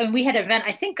things. I mean, we had an event.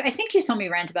 I think you saw me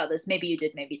rant about this. Maybe you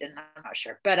did, maybe you didn't. I'm not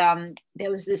sure. But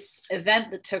there was this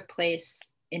event that took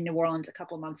place in New Orleans a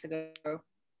couple of months ago, a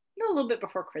little bit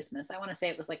before Christmas. I want to say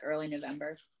it was like early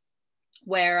November,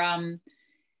 where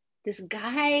this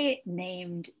guy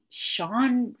named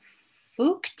Sean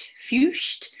Fucht.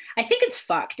 I think it's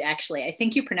Fucked, actually. I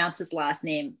think you pronounce his last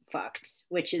name Fucked,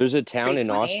 which is there's a town in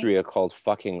funny. Austria called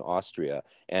fucking Austria,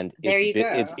 and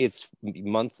it's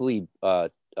monthly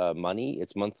money,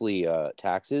 it's monthly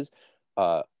taxes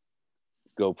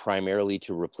go primarily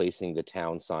to replacing the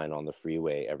town sign on the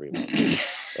freeway every month.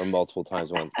 Or multiple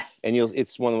times one, and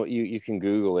it's one you can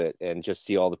Google it and just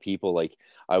see all the people. Like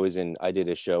I did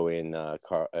a show in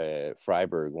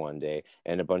Freiburg one day,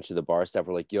 and a bunch of the bar staff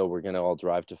were like, yo, we're gonna all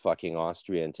drive to fucking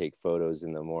Austria and take photos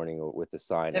in the morning with the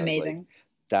sign. Amazing. I was like,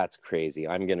 that's crazy.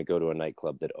 I'm gonna go to a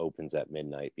nightclub that opens at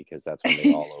midnight because that's when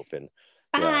they all open.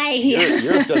 Bye. Yeah.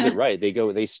 Europe does it right.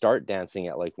 They start dancing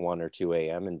at like 1 or 2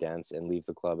 a.m. and dance and leave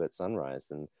the club at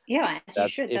sunrise. And yeah,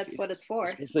 that's what it's for.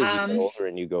 Especially as you get older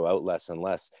and you go out less and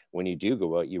less. When you do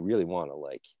go out, you really want to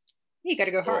like. You got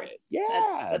to go hard.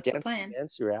 Yeah, that's the plan.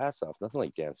 Dance your ass off. Nothing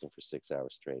like dancing for 6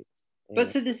 hours straight. But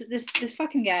so this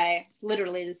fucking guy,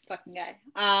 literally this fucking guy.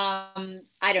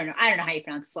 I don't know how you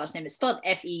pronounce his last name. It's spelled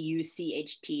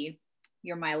Feucht.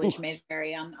 Your mileage may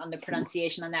vary on the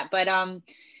pronunciation on that, but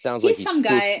sounds like he's some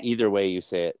guy. Either way you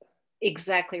say it.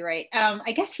 Exactly right.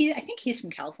 I think he's from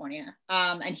California.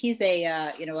 And he's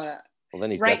a well,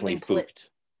 then he's definitely fooked.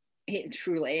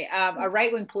 Truly, a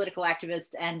right-wing political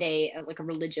activist and a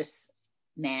religious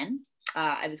man.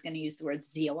 I was going to use the word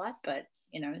zealot, but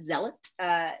zealot.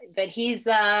 But he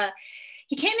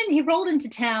came in, he rolled into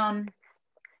town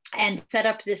and set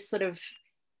up this sort of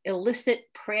illicit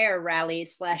prayer rally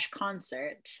 /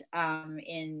 concert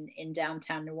in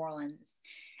downtown New Orleans.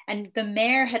 And the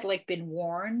mayor had like been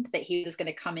warned that he was going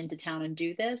to come into town and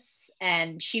do this.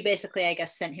 And she basically, I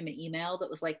guess, sent him an email that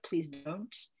was like, please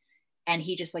don't. And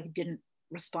he just like didn't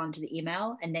respond to the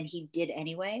email, and then he did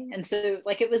anyway. And so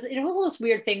like it was this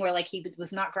weird thing where like he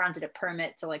was not granted a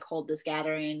permit to like hold this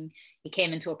gathering. He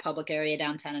came into a public area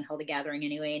downtown and held a gathering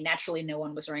anyway. Naturally, no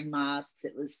one was wearing masks.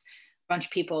 It was a bunch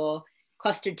of people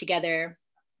clustered together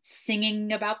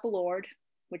singing about the Lord,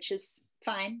 which is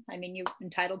fine. I mean, you're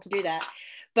entitled to do that.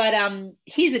 But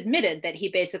he's admitted that he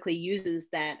basically uses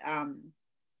that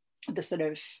the sort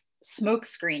of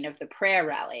smokescreen of the prayer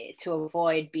rally to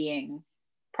avoid being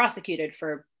prosecuted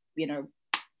for,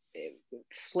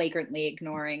 flagrantly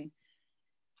ignoring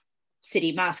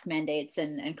city mask mandates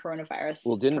and coronavirus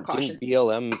precautions. Didn't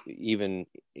BLM even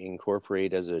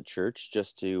incorporate as a church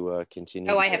just to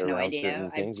continue? Oh, I have no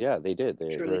idea. Things? Yeah, they did.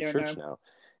 They're a church now,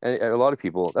 and a lot of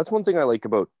people. That's one thing I like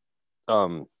about.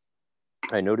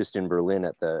 I noticed in Berlin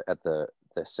at the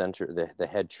center, the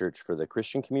head church for the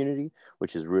Christian community,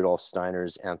 which is Rudolf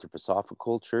Steiner's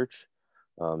Anthroposophical Church,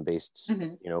 based,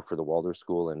 for the Waldorf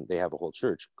School, and they have a whole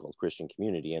church called Christian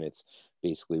Community, and it's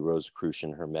basically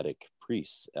Rosicrucian Hermetic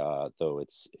priests. Though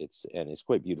it's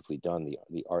quite beautifully done.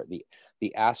 The art,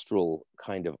 the astral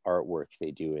kind of artwork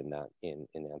they do in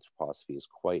anthroposophy is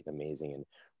quite amazing and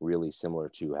really similar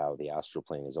to how the astral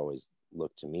plane has always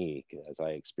looked to me, as I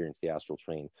experienced the astral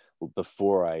plane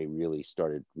before I really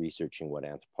started researching what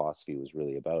anthroposophy was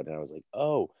really about. And I was like,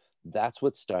 oh, that's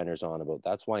what Steiner's on about.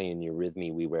 That's why in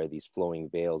Eurythmy we wear these flowing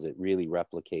veils. It really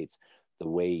replicates the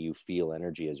way you feel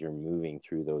energy as you're moving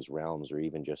through those realms, or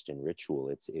even just in ritual.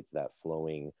 It's that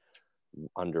flowing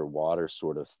underwater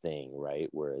sort of thing, right?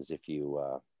 Whereas if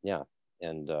you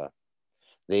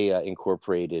they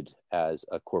incorporated as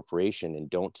a corporation and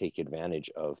don't take advantage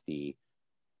of the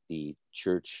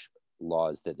church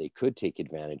laws that they could take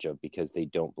advantage of, because they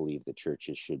don't believe the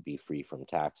churches should be free from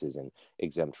taxes and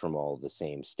exempt from all the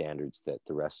same standards that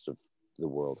the rest of the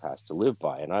world has to live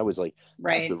by. And I was like,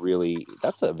 Right.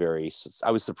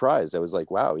 I was surprised. I was like,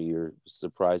 wow, you're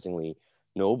surprisingly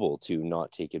noble to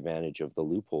not take advantage of the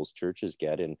loopholes churches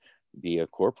get and be a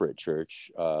corporate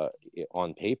church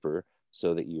on paper,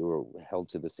 so that you are held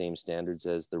to the same standards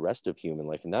as the rest of human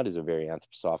life. And that is a very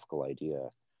anthroposophical idea.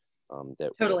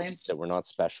 That Totally. that we're not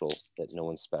special, that no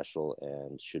one's special,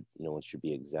 and no one should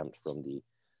be exempt from the,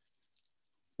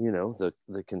 you know,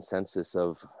 the consensus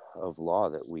of law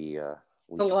that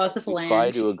The laws of the we try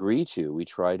land. to agree to. We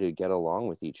try to get along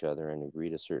with each other and agree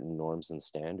to certain norms and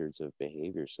standards of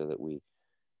behavior, so that we,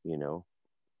 you know,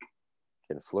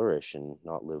 can flourish and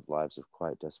not live lives of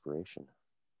quiet desperation,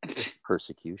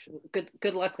 persecution.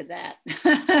 Good luck with that.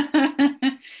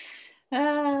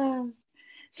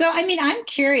 So, I mean, I'm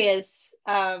curious,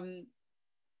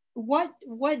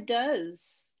 what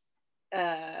does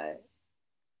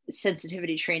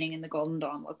sensitivity training in the Golden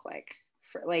Dawn look like?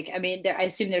 For, like, I mean, I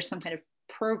assume there's some kind of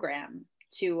program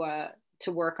to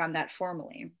work on that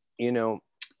formally. You know,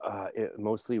 it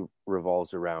mostly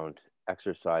revolves around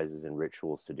exercises and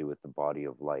rituals to do with the body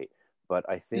of light. But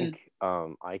I think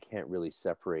I can't really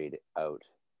separate out.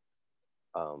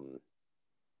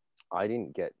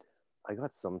 I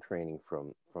got some training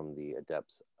from the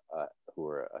adepts who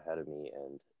were ahead of me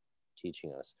and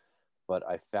teaching us, but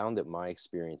I found that my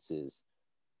experiences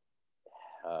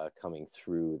coming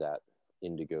through that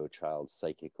indigo child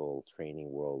psychical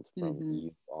training world from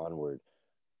youth onward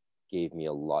gave me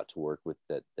a lot to work with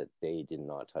that they did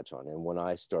not touch on. And when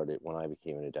I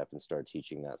became an adept and started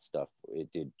teaching that stuff,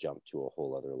 it did jump to a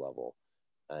whole other level.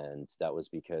 And that was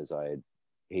because I had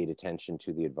paid attention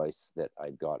to the advice that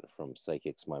I'd gotten from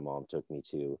psychics my mom took me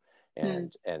to,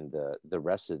 and the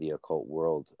rest of the occult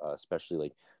world, especially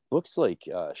like books like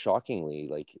shockingly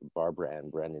like Barbara Ann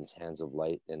Brennan's Hands of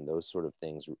Light and those sort of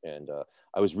things. And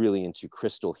I was really into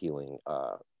crystal healing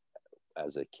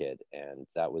as a kid, and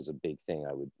that was a big thing.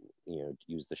 I would, you know,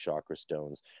 use the chakra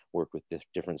stones, work with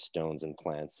different stones and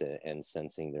plants, and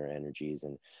sensing their energies,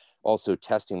 and also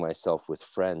testing myself with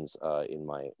friends in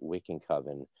my Wiccan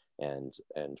coven, and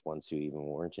ones who even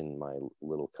weren't in my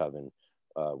little coven.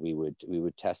 We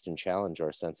would test and challenge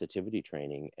our sensitivity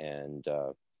training, and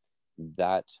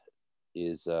that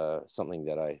is something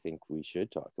that I think we should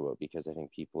talk about, because I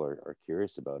think people are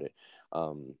curious about it.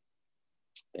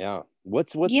 Yeah.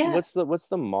 What's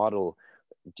the model?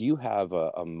 Do you have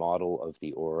a model of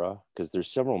the aura? Because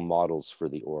there's several models for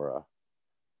the aura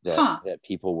that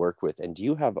people work with. And do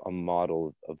you have a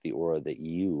model of the aura that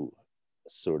you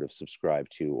sort of subscribe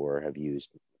to or have used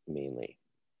mainly?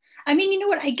 I mean, you know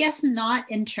what? I guess not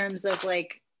in terms of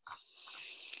like,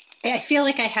 I feel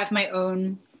like I have my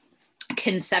own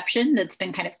conception that's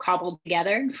been kind of cobbled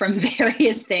together from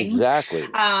various things. Exactly.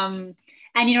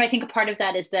 And, you know, I think a part of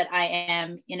that is that I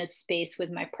am in a space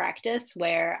with my practice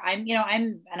where I'm,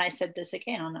 and I said this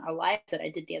again on a live that I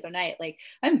did the other night, like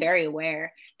I'm very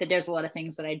aware that there's a lot of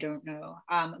things that I don't know.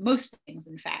 Most things,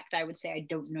 in fact, I would say I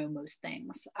don't know most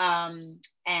things.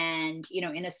 And, you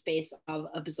know, in a space of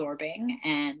absorbing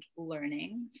and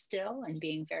learning still, and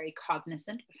being very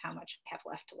cognizant of how much I have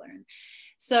left to learn.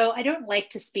 So I don't like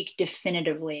to speak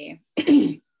definitively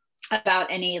about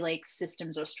any like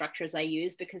systems or structures I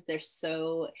use, because they're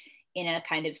so in a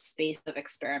kind of space of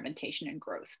experimentation and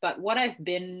growth. But what I've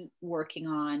been working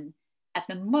on at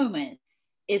the moment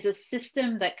is a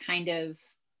system that kind of,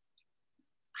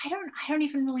 I don't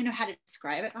even really know how to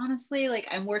describe it, honestly. Like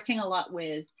I'm working a lot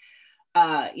with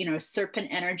serpent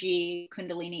energy,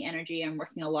 kundalini energy. I'm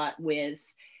working a lot with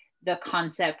the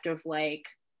concept of like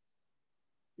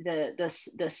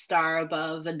the star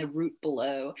above and the root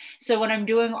below. So when I'm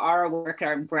doing aura work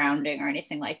or I'm grounding or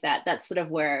anything like that, that's sort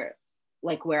of where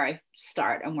I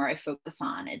start and where I focus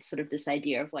on. It's sort of this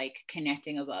idea of like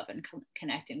connecting above and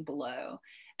connecting below,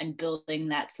 and building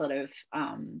that sort of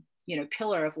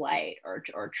pillar of light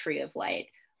or tree of light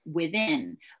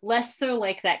within, less so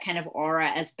like that kind of aura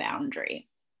as boundary.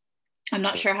 I'm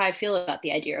not sure how I feel about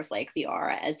the idea of like the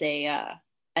aura as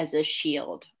a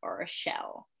shield or a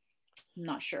shell. I'm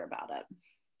not sure about it.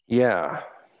 Yeah.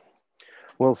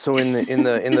 Well, so in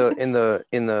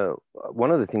the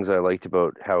one of the things I liked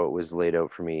about how it was laid out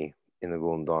for me in the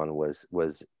Golden Dawn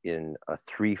was in a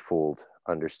threefold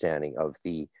understanding of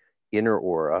the inner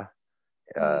aura,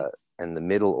 and the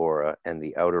middle aura and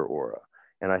the outer aura.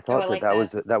 And I thought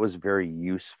that was a very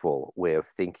useful way of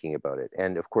thinking about it.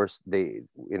 And of course, in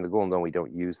the Golden Dawn, we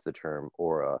don't use the term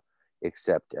aura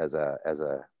except as a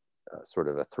sort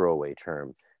of a throwaway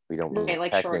term. We don't mean right,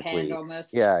 like shorthand technically.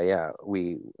 almost. Yeah.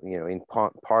 We, in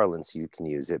parlance, you can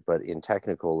use it, but in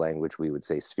technical language, we would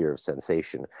say sphere of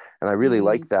sensation. And I really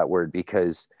like that word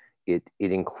because it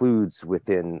includes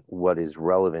within what is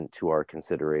relevant to our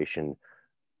consideration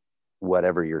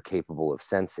whatever you're capable of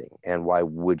sensing. And why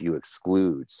would you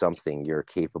exclude something you're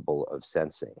capable of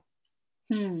sensing?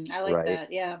 I like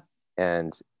that. Yeah.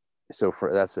 And so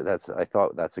that's I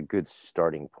thought that's a good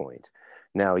starting point.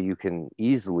 Now you can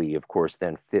easily, of course,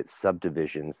 then fit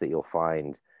subdivisions that you'll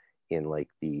find in like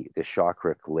the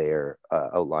chakric layer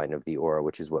outline of the aura,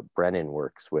 which is what Brennan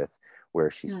works with,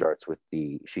 where she starts with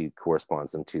she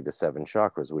corresponds them to the 7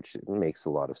 chakras, which makes a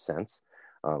lot of sense.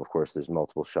 Of course, there's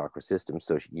multiple chakra systems,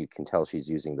 so you can tell she's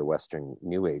using the Western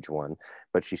New Age one,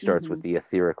 but she starts with the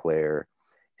etheric layer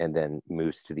and then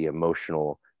moves to the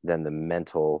emotional, then the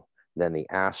mental, then the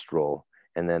astral,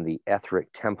 and then the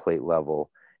etheric template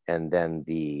level, and then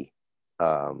the,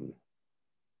 I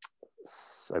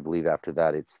believe after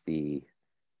that, it's the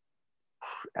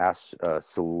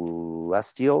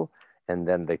celestial, and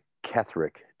then the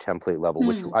Ketheric template level,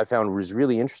 which I found was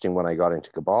really interesting when I got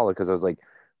into Kabbalah, because I was like,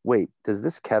 wait, does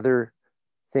this Kether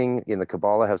thing in the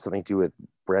Kabbalah have something to do with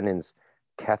Brennan's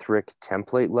Ketheric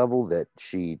template level that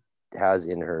she has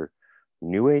in her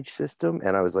New Age system?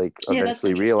 And I was like,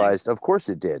 eventually realized, of course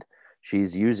it did.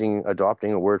 She's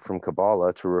adopting a word from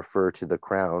Kabbalah to refer to the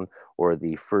crown or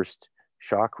the first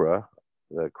chakra,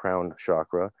 the crown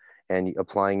chakra, and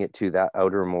applying it to that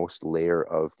outermost layer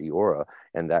of the aura.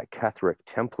 And that Ketheric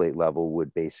template level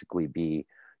would basically be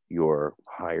your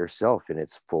higher self in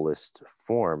its fullest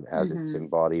form as it's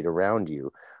embodied around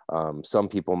you. Some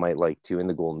people might like to, in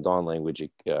the Golden Dawn language,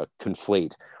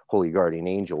 conflate Holy Guardian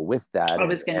Angel with that. I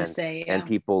was going to say, yeah. And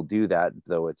people do that,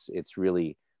 though it's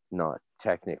really not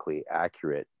technically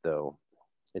accurate, though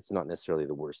it's not necessarily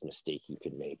the worst mistake you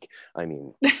can make. I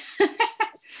mean,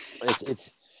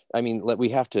 we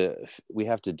have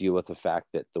to deal with the fact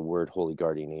that the word Holy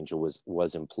Guardian Angel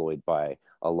was employed by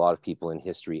a lot of people in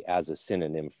history as a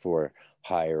synonym for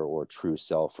higher or true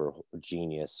self or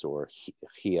genius or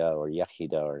Hia or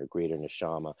Yehida or greater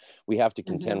Neshama. We have to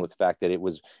contend with the fact that it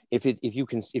was, if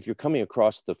you're coming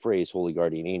across the phrase Holy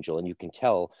Guardian Angel and you can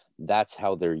tell that's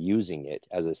how they're using it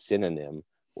as a synonym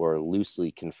or a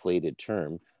loosely conflated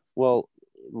term, well,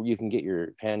 you can get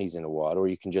your panties in a wad, or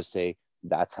you can just say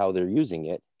that's how they're using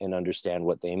it and understand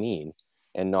what they mean,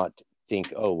 and not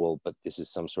think, oh, well, but this is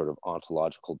some sort of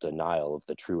ontological denial of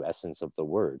the true essence of the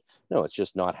word. No, it's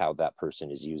just not how that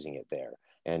person is using it there.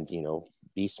 And,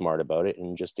 be smart about it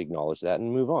and just acknowledge that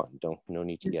and move on. No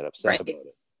need to get upset about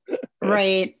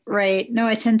it. Right. No,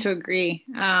 I tend to agree.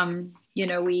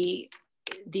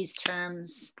 These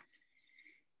terms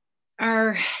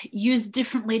are used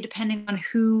differently depending on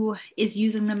who is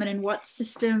using them and in what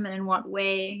system and in what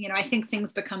way. I think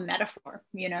things become metaphor,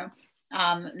 and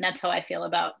that's how I feel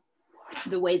about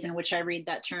the ways in which I read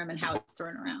that term and how it's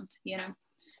thrown around,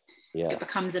 Yes. It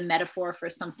becomes a metaphor for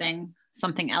something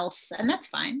else, and that's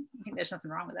fine. I think there's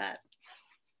nothing wrong with that.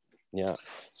 Yeah.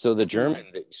 So the German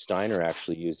that Steiner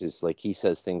actually uses, like he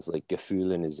says things like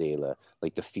Gefühlene Seele,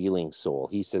 like the feeling soul.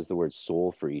 He says the word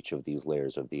soul for each of these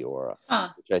layers of the aura,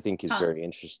 which I think is very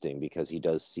interesting, because he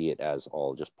does see it as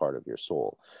all just part of your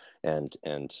soul. And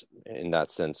in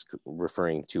that sense,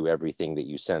 referring to everything that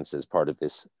you sense as part of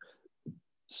this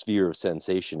sphere of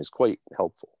sensation is quite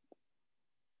helpful.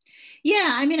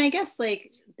 Yeah. I mean, I guess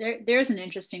like there's an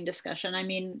interesting discussion. I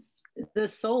mean, the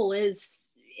soul is,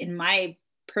 in my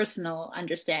personal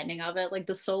understanding of it, like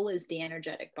the soul is the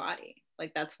energetic body.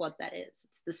 Like that's what that is.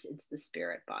 It's the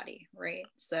spirit body, right?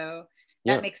 So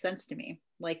that makes sense to me,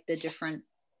 like the different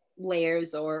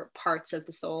layers or parts of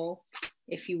the soul,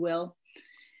 if you will.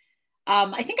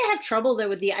 I think I have trouble though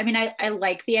with I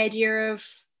like the idea of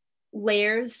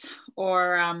layers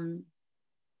or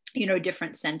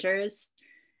different centers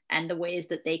and the ways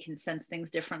that they can sense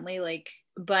things differently,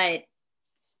 but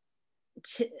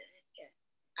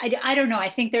I don't know. I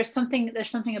think there's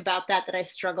something about that I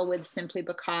struggle with, simply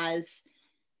because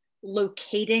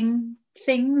locating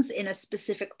things in a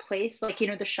specific place, like,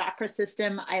 the chakra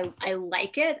system, I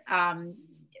like it,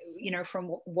 from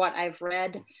what I've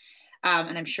read.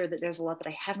 And I'm sure that there's a lot that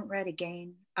I haven't read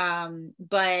again.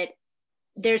 But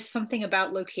there's something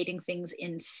about locating things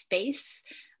in space,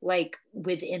 like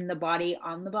within the body,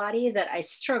 on the body, that I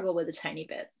struggle with a tiny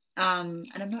bit.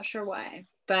 And I'm not sure why,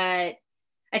 but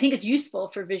I think it's useful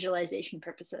for visualization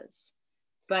purposes,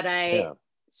 but I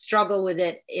struggle with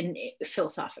it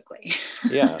philosophically.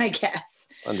 Yeah, I guess.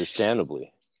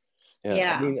 Understandably.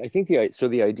 Yeah, I mean, I think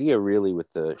the idea really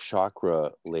with the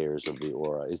chakra layers of the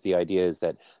aura is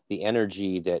that the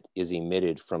energy that is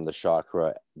emitted from the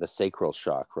chakra, the sacral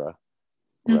chakra,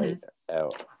 right,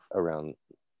 around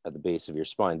at the base of your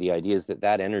spine, the idea is that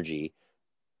that energy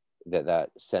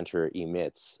that center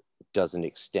emits doesn't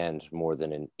extend more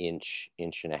than an inch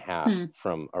and a half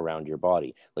from around your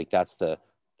body. Like that's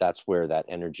where that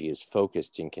energy is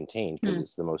focused and contained, because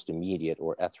it's the most immediate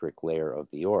or etheric layer of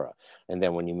the aura. And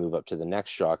then when you move up to the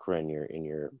next chakra in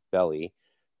your belly,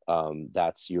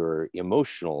 that's your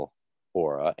emotional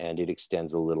aura, and it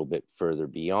extends a little bit further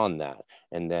beyond that.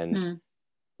 And then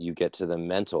you get to the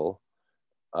mental,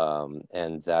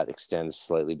 and that extends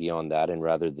slightly beyond that. And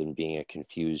rather than being a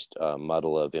confused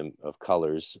muddle of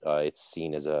colors, it's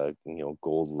seen as a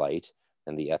gold light,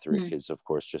 and the etheric is of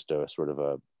course just a sort of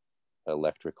a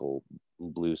electrical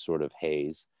blue sort of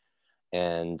haze.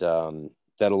 And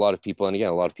that a lot of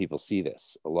people see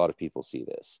this.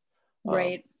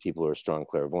 Right. People who are strong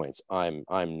clairvoyants. I'm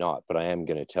not, but I am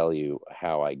going to tell you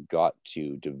how I got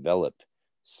to develop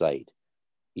sight,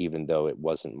 even though it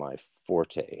wasn't my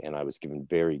forte, and I was given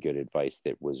very good advice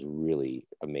that was really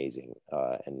amazing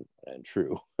and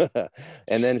true.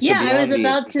 And then I was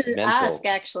about to ask,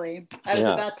 actually. I was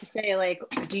Yeah. about to say, like,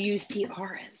 do you see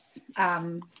auras?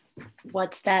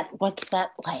 What's that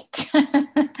like?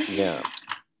 Yeah.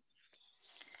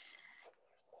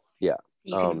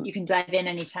 You can dive in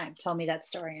anytime. Tell me that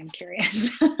story. I'm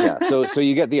curious. Yeah. So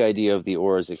you get the idea of the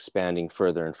auras expanding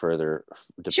further and further,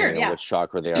 depending on which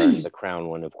chakra they are. And the crown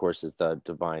one, of course, is the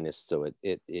divinest. So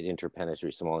it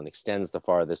interpenetrates them all and extends the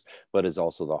farthest, but is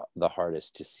also the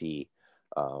hardest to see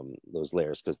those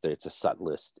layers, because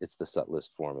it's the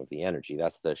subtlest form of the energy.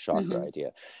 That's the chakra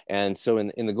idea. And so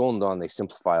in the Golden Dawn, they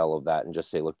simplify all of that and just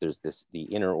say, look, there's the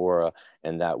inner aura,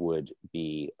 and that would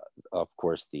be, of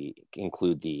course,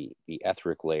 include the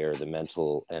etheric layer, the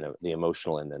mental, and the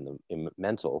emotional, and then the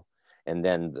mental. And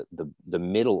then the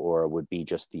middle aura would be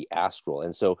just the astral.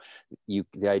 And so the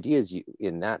idea is,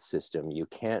 in that system, you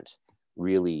can't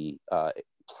really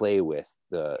play with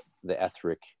the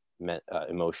etheric,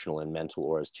 emotional, and mental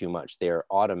auras too much. They're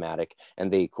automatic,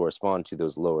 and they correspond to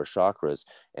those lower chakras,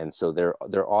 and so they're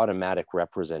automatic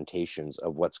representations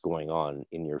of what's going on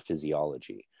in your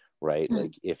physiology, right?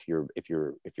 Like if you're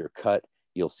cut,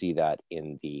 you'll see that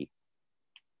in the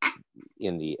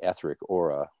etheric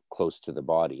aura close to the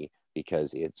body,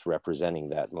 because it's representing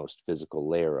that most physical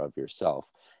layer of yourself.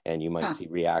 And you might see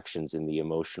reactions in the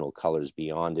emotional colors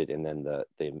beyond it, and then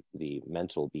the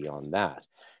mental beyond that.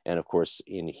 And of course,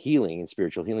 in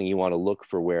spiritual healing, you want to look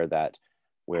for where that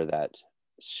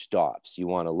stops. You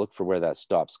want to look for where that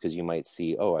stops, because you might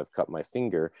see, oh, I've cut my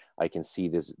finger. I can see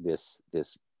this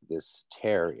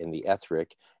tear in the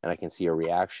etheric, and I can see a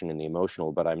reaction in the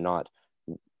emotional, but I'm not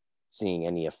seeing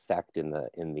any effect in the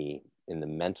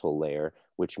mental layer,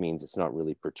 which means it's not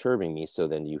really perturbing me. So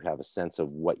then you have a sense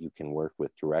of what you can work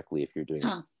with directly if you're doing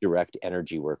direct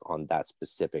energy work on that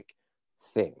specific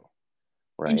thing,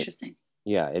 right? Interesting.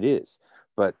 Yeah, it is.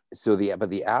 But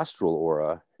the astral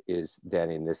aura is then,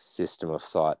 in this system of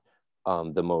thought,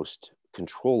 the most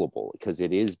controllable, because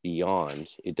it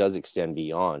does extend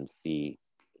beyond the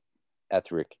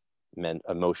etheric,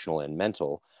 emotional, and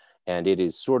mental. And it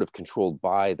is sort of controlled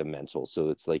by the mental. So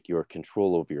it's like your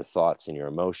control over your thoughts and your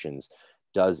emotions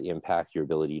does impact your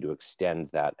ability to extend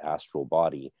that astral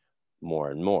body more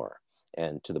and more.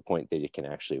 And to the point that it can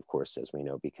actually, of course, as we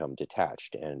know, become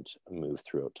detached and move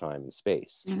throughout time and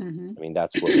space. I mean,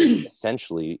 that's what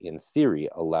essentially, in theory,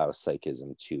 allows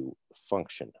psychism to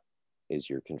function, is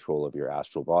your control of your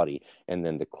astral body, and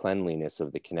then the cleanliness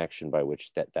of the connection by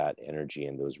which that energy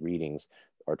and those readings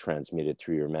are transmitted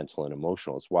through your mental and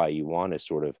emotional. It's why you want to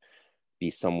sort of be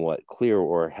somewhat clear,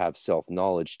 or have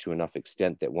self-knowledge to enough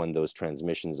extent, that when those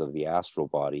transmissions of the astral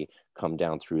body come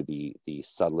down through the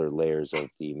subtler layers of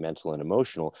the mental and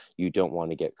emotional, you don't want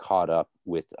to get caught up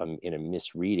with in a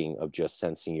misreading of just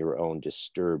sensing your own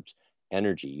disturbed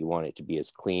energy. You want it to be as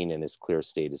clean and as clear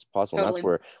state as possible. Totally.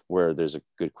 And that's where there's a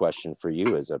good question for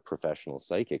you as a professional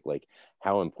psychic. Like,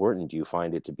 how important do you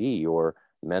find it to be your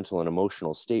mental and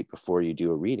emotional state before you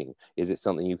do a reading? Is it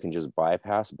something you can just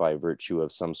bypass by virtue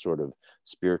of some sort of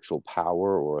spiritual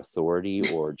power or authority,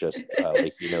 or just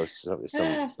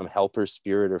some helper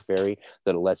spirit or fairy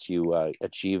that lets you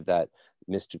achieve that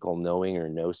mystical knowing or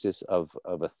gnosis of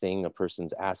a thing a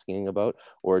person's asking about?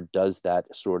 Or does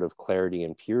that sort of clarity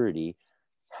and purity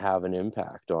have an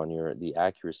impact on the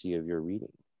accuracy of your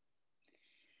reading?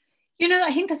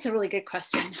 I think that's a really good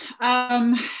question.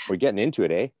 We're getting into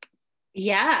it, eh?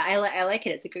 Yeah, I like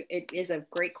it. It is a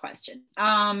great question.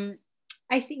 I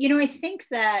think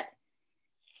that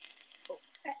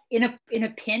in a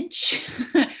pinch,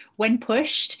 when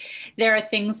pushed, there are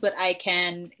things that I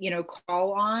can,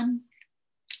 call on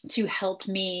to help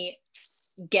me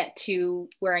get to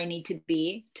where I need to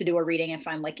be to do a reading if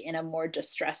I'm like in a more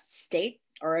distressed state,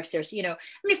 or if there's,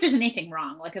 if there's anything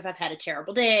wrong, like if I've had a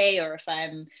terrible day, or if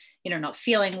I'm, not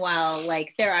feeling well,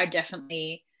 like there are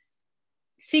definitely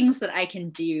things that I can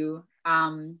do,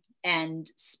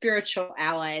 and spiritual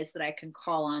allies that I can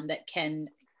call on that can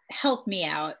help me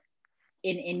out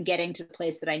in getting to the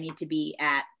place that I need to be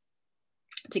at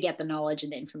to get the knowledge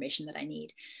and the information that I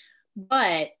need.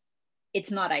 But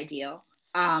it's not ideal.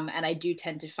 And I do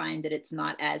tend to find that it's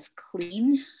not as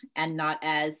clean, and not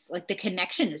as, like, the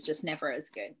connection is just never as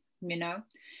good,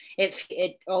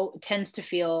 it tends to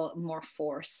feel more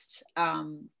forced,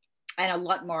 and a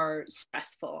lot more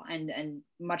stressful, and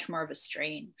much more of a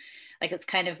strain. Like, it's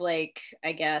kind of like,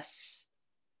 I guess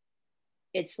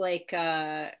it's like,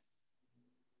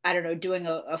 I don't know, doing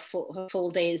a full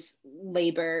day's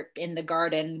labor in the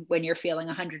garden when you're feeling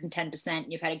 110%,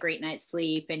 you've had a great night's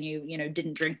sleep, and you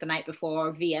didn't drink the night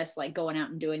before, vs like going out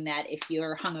and doing that if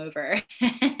you're hungover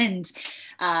and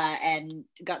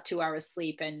got 2 hours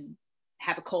sleep and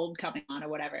have a cold coming on or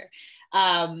whatever.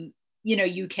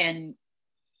 You can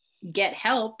get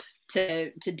help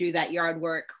to do that yard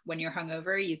work when you're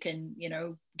hungover. You can,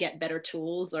 get better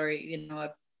tools, or,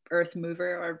 a earth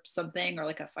mover or something, or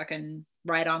like a fucking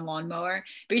ride-on lawnmower,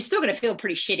 but you're still going to feel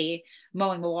pretty shitty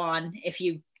mowing the lawn if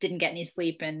you didn't get any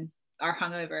sleep and are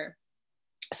hungover.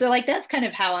 So like, that's kind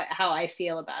of how I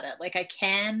feel about it. Like, I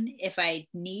can, if I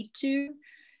need to,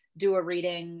 do a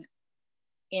reading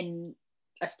in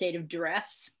a state of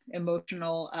duress,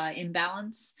 emotional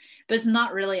imbalance, but it's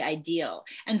not really ideal.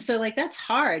 And so like, that's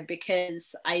hard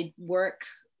because I work,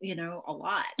 a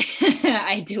lot.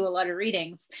 I do a lot of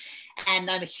readings, and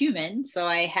I'm a human. So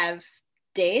I have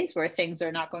days where things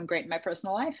are not going great in my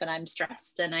personal life, and I'm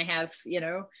stressed, and I have,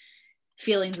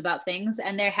 feelings about things.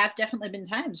 And there have definitely been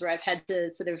times where I've had to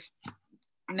sort of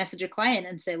message a client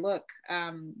and say, look,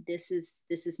 this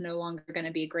is no longer going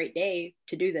to be a great day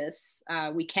to do this.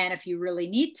 We can, if you really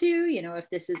need to, if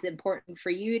this is important for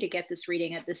you to get this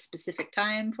reading at this specific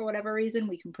time for whatever reason,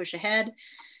 we can push ahead.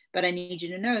 But I need you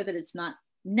to know that it's not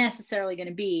necessarily going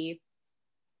to be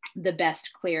the best,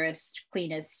 cleanest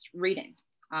reading.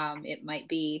 It might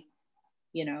be,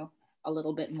 a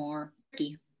little bit more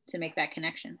tricky to make that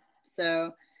connection.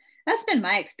 So that's been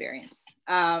my experience.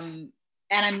 And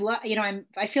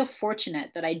I feel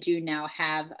fortunate that I do now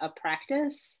have a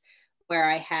practice where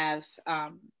I have,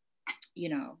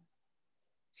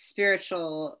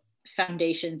 spiritual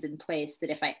foundations in place that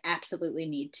if I absolutely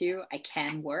need to, I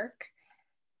can work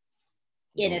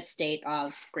in a state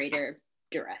of greater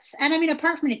duress. And I mean,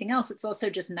 apart from anything else, it's also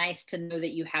just nice to know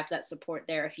that you have that support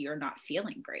there if you're not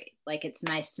feeling great. Like, it's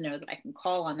nice to know that I can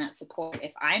call on that support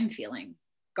if I'm feeling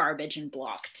garbage and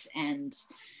blocked and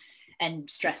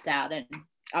stressed out and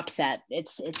upset.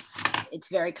 It's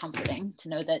very comforting to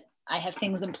know that I have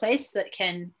things in place that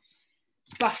can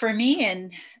buffer me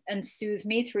and soothe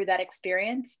me through that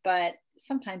experience. But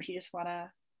sometimes you just want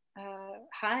to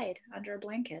hide under a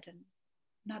blanket and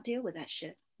not deal with that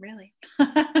shit, really.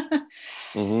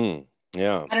 Mm-hmm.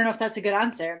 Yeah. I don't know if that's a good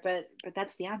answer, but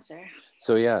that's the answer.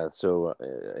 So yeah, so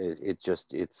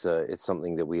it's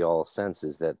something that we all sense,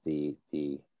 is that the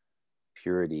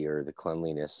purity or the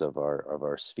cleanliness of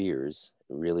our spheres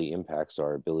really impacts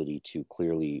our ability to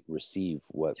clearly receive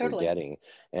what we're getting.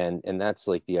 And that's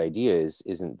like, the idea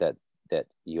isn't that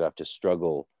you have to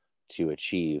struggle to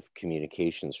achieve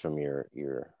communications from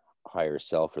your higher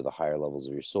self or the higher levels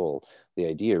of your soul. The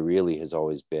idea really has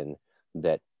always been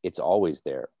that it's always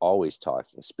there, always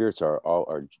talking. Spirits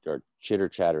are chitter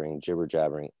chattering, jibber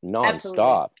jabbering nonstop.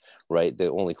 Absolutely. Right?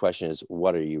 The only question is,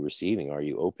 what are you receiving? Are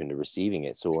you open to receiving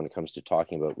it? So when it comes to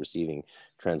talking about receiving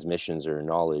transmissions or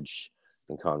knowledge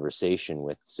in conversation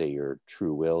with, say, your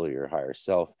true will or your higher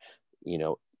self,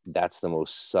 that's the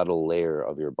most subtle layer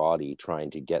of your body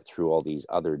trying to get through all these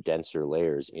other denser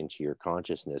layers into your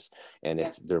consciousness. And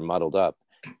if they're muddled up,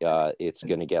 it's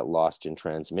going to get lost in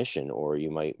transmission, or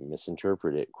you might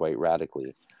misinterpret it quite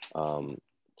radically,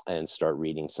 and start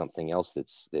reading something else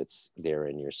that's there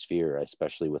in your sphere,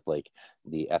 especially with like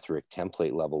the etheric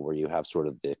template level, where you have sort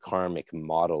of the karmic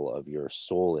model of your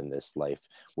soul in this life,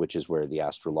 which is where the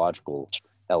astrological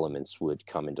elements would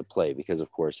come into play. Because of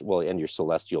course, well, and your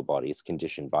celestial body, it's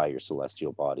conditioned by your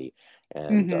celestial body,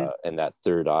 and and that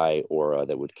third eye aura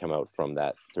that would come out from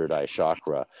that third eye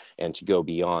chakra. And to go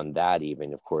beyond that,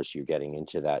 even, of course, you're getting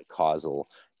into that causal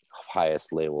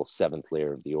highest level, seventh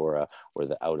layer of the aura, or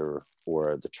the outer,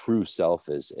 or the true self,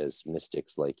 as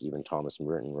mystics like even Thomas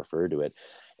Merton refer to it.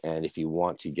 And if you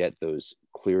want to get those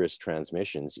clearest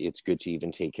transmissions, it's good to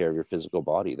even take care of your physical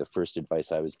body. The first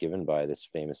advice I was given by this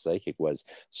famous psychic was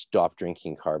stop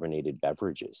drinking carbonated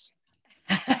beverages.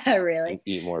 Really?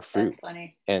 Eat more fruit. That's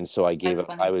funny. And so I gave That's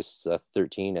up. funny. I was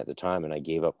 13 at the time, and I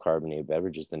gave up carbonated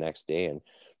beverages the next day and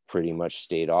pretty much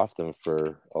stayed off them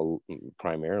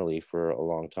primarily for a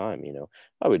long time. You know,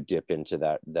 I would dip into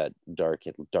that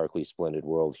darkly splendid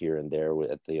world here and there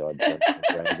at the odd Dungeons and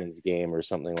Dragons game or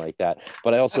something like that.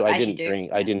 But I also I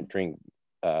didn't drink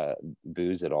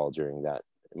booze at all during that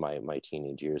my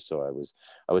teenage years. So I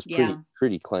was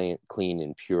pretty clean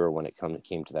and pure when it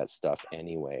came to that stuff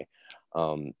anyway.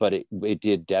 But it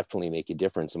did definitely make a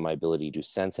difference in my ability to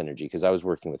sense energy, because I was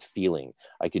working with feeling.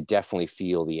 I could definitely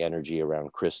feel the energy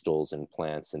around crystals and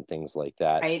plants and things like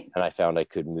that. Right. And I found I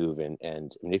could move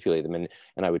and manipulate them. And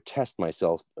I would test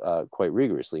myself quite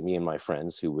rigorously. Me and my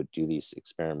friends who would do these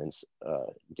experiments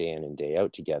day in and day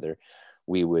out together,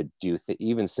 we would do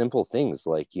even simple things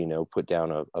like, you know, put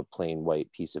down a plain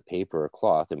white piece of paper or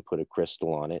cloth and put a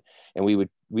crystal on it. And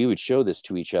we would show this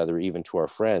to each other, even to our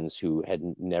friends who had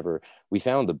never. We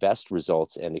found the best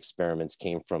results and experiments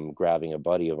came from grabbing a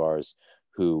buddy of ours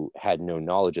who had no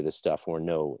knowledge of this stuff or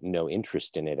no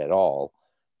interest in it at all.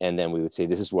 And then we would say,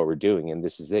 this is what we're doing, and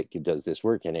this is it. Does this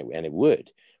work? And it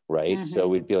would. Right. Mm-hmm. So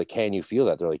we'd be like, can you feel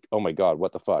that? They're like, oh my God,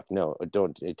 what the fuck? No,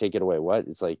 don't take it away. What?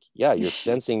 It's like, yeah, you're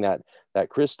sensing that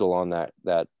crystal on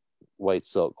that white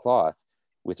silk cloth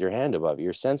with your hand above it.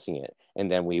 You're sensing it.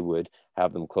 And then we would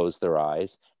have them close their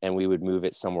eyes and we would move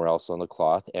it somewhere else on the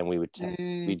cloth. And we would,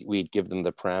 we'd give them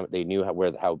the they knew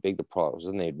how big the problem was,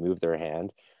 and they'd move their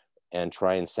hand and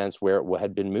try and sense where it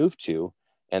had been moved to.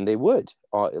 And they would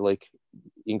like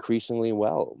increasingly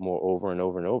well, more over and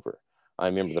over and over. I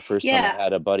remember the first time I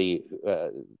had a buddy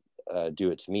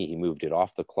do it to me. He moved it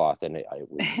off the cloth, and it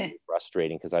was really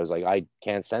frustrating because I was like, I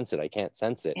can't sense it.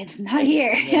 It's not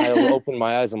here. And I opened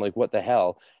my eyes. I'm like, what the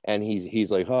hell? And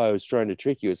he's like, oh, I was trying to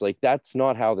trick you. It's like, that's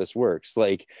not how this works.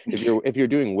 Like if you're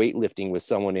doing weightlifting with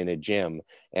someone in a gym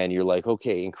and you're like,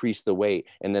 okay, increase the weight,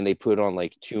 and then they put on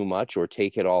like too much or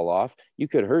take it all off, you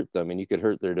could hurt them and you could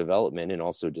hurt their development and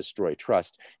also destroy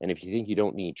trust. And if you think you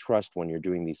don't need trust when you're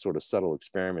doing these sort of subtle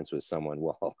experiments with someone,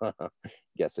 well,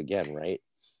 guess again, right?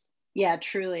 Yeah,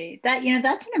 truly. That, you know,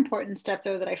 that's an important step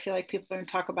though that I feel like people don't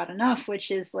talk about enough,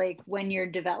 which is like when you're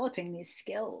developing these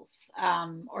skills,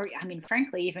 or I mean,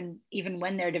 frankly, even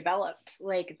when they're developed,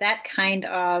 like that kind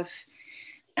of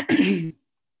you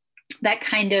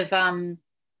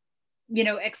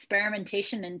know,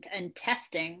 experimentation and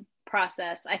testing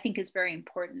process, I think is very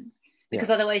important, because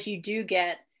otherwise you do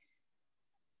get,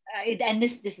 and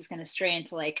this is going to stray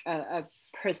into like a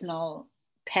personal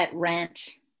pet rant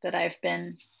that I've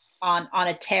been on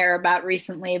a tear about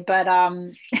recently, but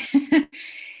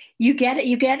you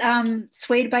get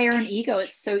swayed by your own ego.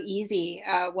 It's so easy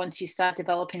once you start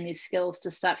developing these skills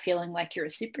to start feeling like you're a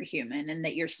superhuman and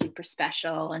that you're super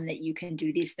special and that you can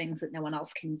do these things that no one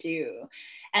else can do.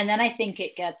 And then I think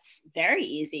it gets very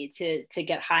easy to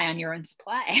get high on your own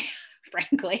supply,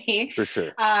 frankly. For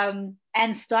sure.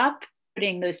 And stop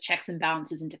putting those checks and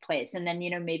balances into place. And then,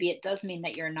 you know, maybe it does mean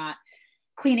that you're not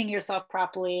cleaning yourself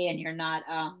properly and you're not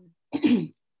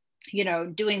you know,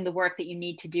 doing the work that you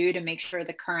need to do to make sure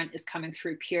the current is coming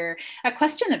through pure. A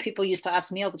question that people used to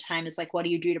ask me all the time is like, what do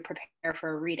you do to prepare for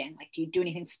a reading? Like, do you do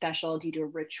anything special? Do you do a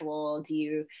ritual? Do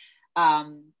you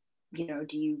you know,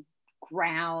 do you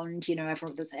ground? You know,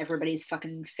 that's everybody's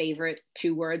fucking favorite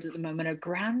 2 words at the moment are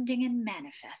grounding and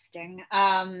manifesting.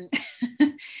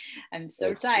 I'm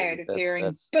so tired of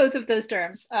hearing both of those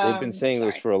terms. They've been saying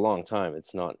those for a long time.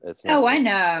 It's not. Oh, I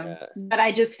know. But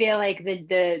I just feel like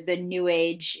the new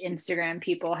age Instagram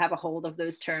people have a hold of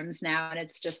those terms now, and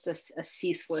it's just a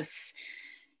ceaseless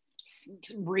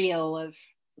reel of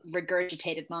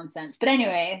regurgitated nonsense. But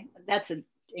anyway, that's a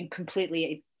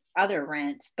completely other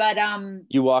rant. But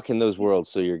you walk in those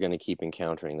worlds, so you're going to keep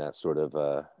encountering that sort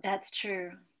of that's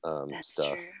true. That's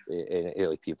stuff.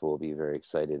 Like people will be very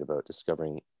excited about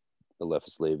discovering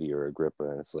Eliphas Levi or Agrippa,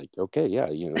 and it's like, okay, yeah,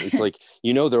 you know, it's like,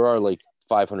 you know, there are like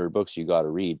 500 books you got to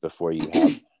read before you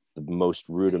have the most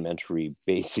rudimentary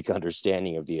basic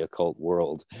understanding of the occult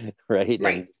world, right?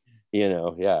 And you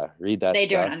know, read that they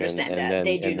stuff. Don't understand that. Then,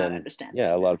 they do not understand.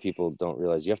 Yeah, a lot of people don't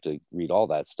realize you have to read all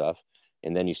that stuff.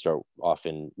 And then you start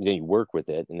then you work with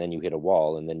it, and then you hit a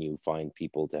wall, and then you find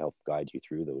people to help guide you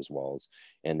through those walls.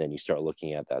 And then you start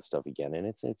looking at that stuff again. And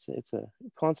it's a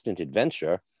constant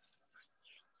adventure.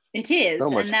 It is. So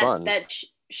much fun. That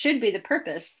should be the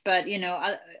purpose. But, you know,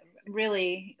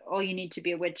 really all you need to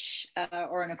be a witch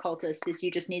or an occultist is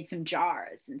you just need some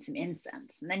jars and some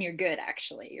incense, and then you're good.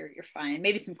 Actually, you're fine.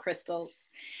 Maybe some crystals.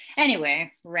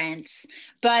 Anyway, rants.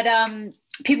 But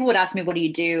people would ask me, what do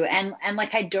you do? And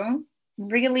like, I don't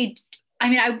really, I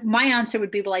mean, my answer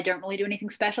would be, well, I don't really do anything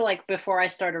special. Like, before I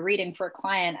start a reading for a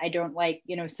client, I don't, like,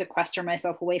 you know, sequester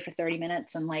myself away for 30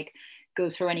 minutes and like go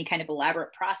through any kind of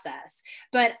elaborate process.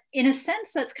 But in a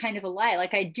sense, that's kind of a lie.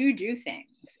 Like, I do things.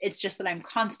 It's just that I'm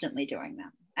constantly doing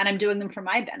them, and I'm doing them for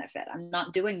my benefit. I'm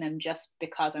not doing them just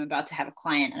because I'm about to have a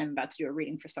client and I'm about to do a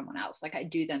reading for someone else. Like, I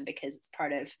do them because it's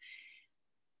part of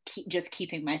just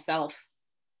keeping myself,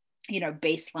 you know,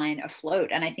 baseline afloat.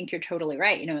 And I think you're totally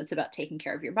right. You know, it's about taking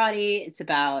care of your body. It's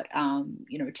about,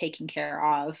 you know, taking care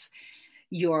of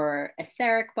your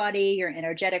etheric body, your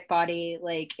energetic body.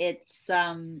 Like, it's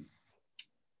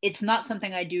not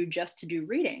something I do just to do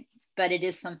readings, but it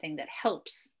is something that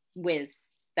helps with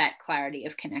that clarity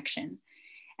of connection.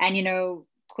 And, you know,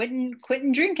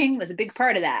 quitting drinking was a big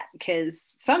part of that, because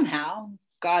somehow,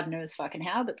 God knows fucking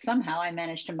how, but somehow I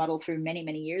managed to muddle through many,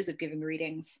 many years of giving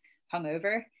readings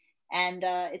hungover. And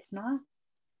it's not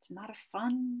a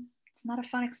fun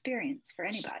experience for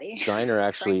anybody. Steiner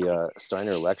actually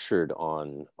Steiner lectured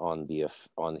on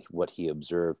what he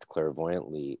observed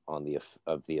clairvoyantly on the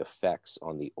effects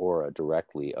on the aura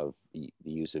directly of the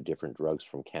use of different drugs,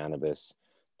 from cannabis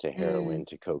to heroin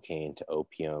to cocaine to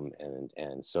opium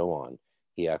and so on.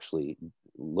 He actually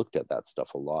looked at that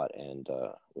stuff a lot, and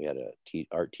we had a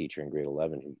art teacher in grade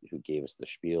 11 who gave us the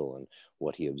spiel on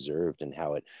what he observed, and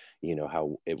how it, you know,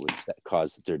 how it would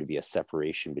cause there to be a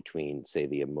separation between, say,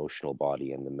 the emotional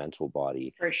body and the mental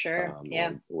body, for sure.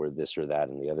 Yeah. or this or that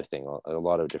and the other thing. A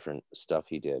lot of different stuff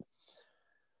he did.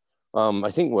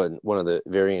 I think one of the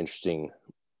very interesting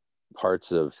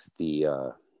parts of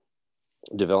the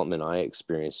development I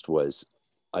experienced was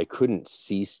I couldn't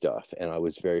see stuff, and I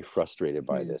was very frustrated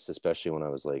by this, especially when I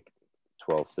was like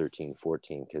 12, 13,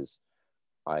 14, because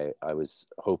I was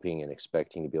hoping and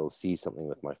expecting to be able to see something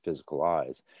with my physical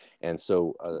eyes. And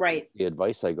so the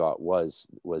advice I got was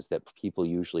that people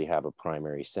usually have a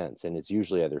primary sense, and it's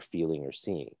usually either feeling or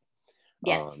seeing.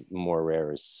 Yes. More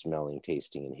rare is smelling,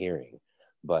 tasting, and hearing.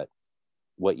 But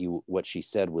what she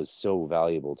said was so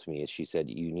valuable to me is, she said,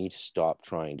 you need to stop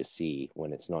trying to see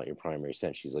when it's not your primary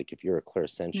sense. She's like, if you're a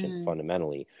clairsentient,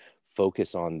 fundamentally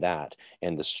focus on that,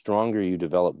 and the stronger you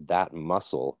develop that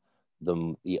muscle,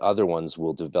 the other ones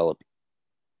will develop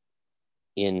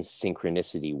in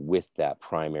synchronicity with that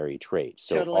primary trait.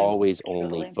 So always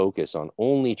only focus on,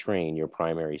 only train your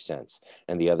primary sense,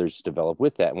 and the others develop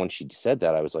with that. And when she said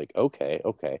that, I was like, okay.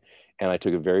 And I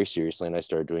took it very seriously, and I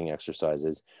started doing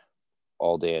exercises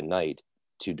all day and night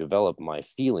to develop my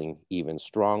feeling even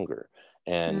stronger.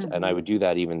 And I would do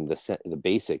that. Even the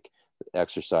basic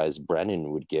exercise Brennan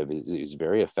would give is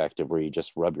very effective, where you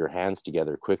just rub your hands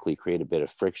together quickly, create a bit of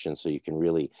friction so you can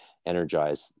really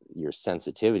energize your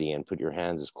sensitivity, and put your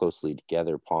hands as closely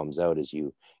together, palms out, as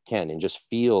you can, and just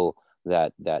feel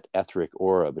that etheric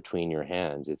aura between your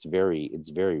hands. It's very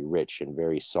rich and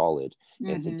very solid.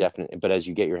 It's a definite, but as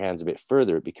you get your hands a bit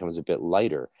further, it becomes a bit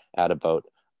lighter at about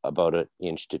an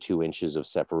inch to 2 inches of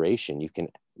separation. You can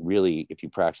really, if you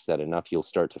practice that enough, you'll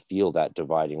start to feel that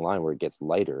dividing line where it gets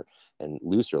lighter and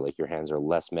looser, like your hands are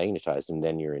less magnetized, and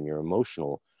then you're in your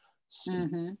emotional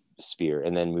sphere,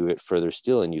 and then move it further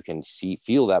still, and you can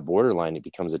feel that borderline. It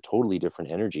becomes a totally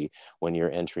different energy when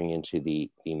you're entering into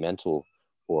the mental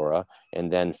aura,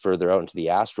 and then further out into the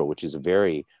astral, which is a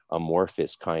very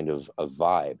amorphous kind of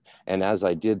vibe. And as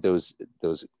I did those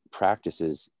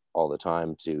practices all the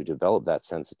time to develop that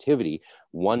sensitivity,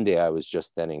 one day I was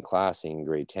just then in class in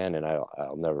grade 10, and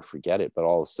I'll never forget it, but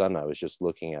all of a sudden I was just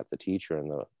looking at the teacher and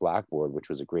the blackboard, which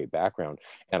was a great background,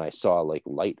 and I saw like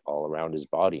light all around his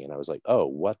body, and I was like, oh,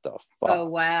 what the fuck? Oh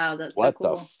wow, that's what so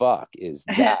cool. The fuck is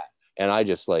that? And I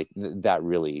just like that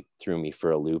really threw me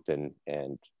for a loop, and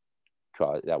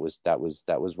that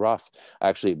was rough.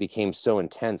 Actually, it became so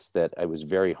intense that it was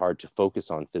very hard to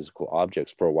focus on physical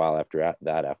objects for a while after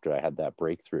I had that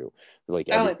breakthrough. Like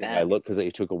everything I looked, because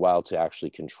it took a while to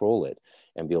actually control it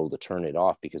and be able to turn it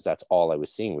off, because that's all I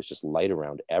was seeing was just light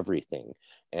around everything.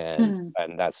 And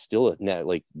that's still,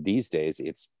 like, these days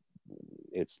it's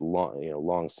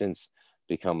long since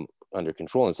become under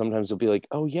control. And sometimes it'll be like,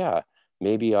 oh yeah,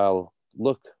 maybe I'll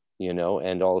look, and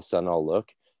all of a sudden I'll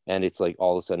look, and it's like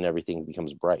all of a sudden everything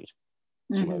becomes bright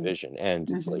to my vision, and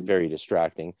it's like very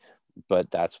distracting, but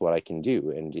that's what I can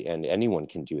do, and anyone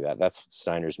can do that. That's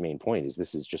Steiner's main point, is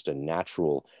this is just a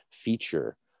natural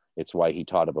feature. It's why he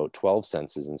taught about 12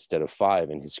 senses instead of 5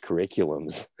 in his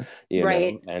curriculums, you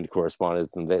Right. know, and corresponded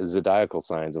with the zodiacal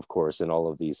signs, of course, and all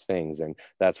of these things. And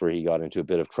that's where he got into a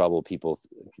bit of trouble, people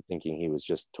thinking he was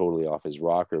just totally off his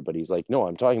rocker. But he's like, no,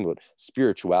 I'm talking about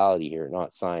spirituality here,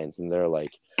 not science. And they're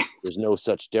like, there's no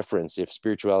such difference. If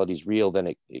spirituality is real, then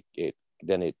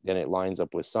it lines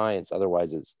up with science.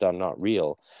 Otherwise, it's done not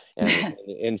real. And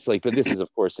it's like, but this is,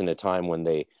 of course, in a time when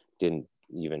they didn't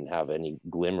even have any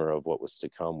glimmer of what was to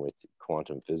come with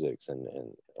quantum physics and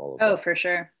all of that. Oh, for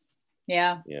sure.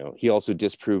 Yeah. You know, he also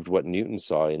disproved what Newton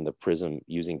saw in the prism,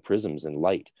 using prisms and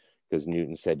light, because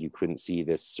Newton said you couldn't see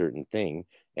this certain thing.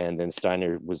 And then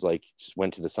Steiner was like,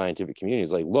 went to the scientific community.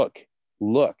 He's like,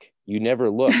 look, you never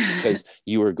looked because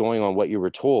you were going on what you were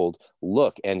told.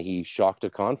 Look. And he shocked a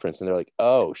conference and they're like,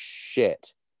 oh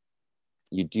shit,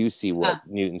 you do see what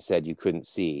Newton said you couldn't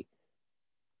see.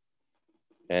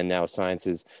 And now science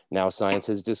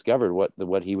has discovered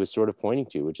what he was sort of pointing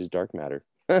to, which is dark matter.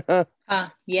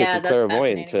 Yeah, took a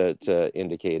clairvoyant to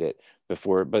indicate it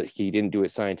before, but he didn't do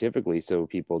it scientifically, so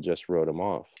people just wrote him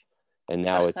off. And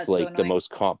now it's like so the most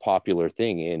popular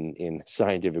thing in the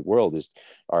scientific world is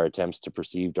our attempts to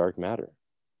perceive dark matter.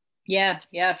 Yeah,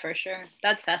 for sure.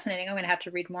 That's fascinating. I'm going to have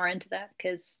to read more into that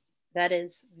because that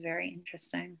is very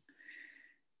interesting.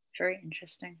 Very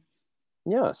interesting.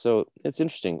 Yeah, so it's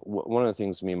interesting. One of the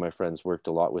things me and my friends worked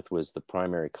a lot with was the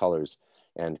primary colors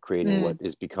and creating what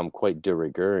has become quite de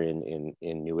rigueur in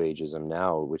New Ageism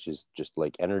now, which is just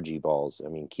like energy balls. I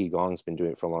mean, Qigong's been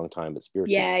doing it for a long time, but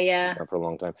spiritualism for a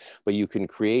long time. But you can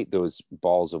create those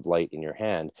balls of light in your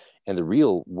hand, and the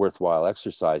real worthwhile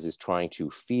exercise is trying to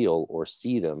feel or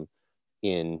see them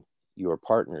in your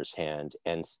partner's hand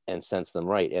and sense them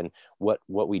right. And what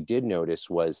we did notice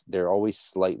was they're always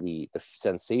slightly, the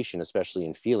sensation, especially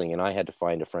in feeling, and I had to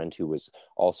find a friend who was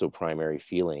also primary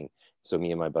feeling. So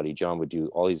me and my buddy John would do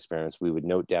all these experiments. We would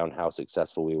note down how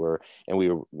successful we were, and we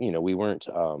were, you know, we weren't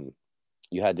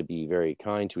you had to be very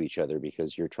kind to each other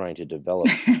because you're trying to develop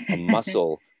a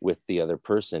muscle with the other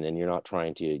person, and you're not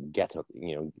trying to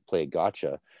play a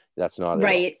gotcha. That's not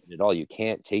right at all. You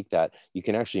can't take that. You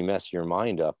can actually mess your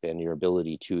mind up and your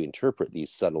ability to interpret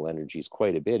these subtle energies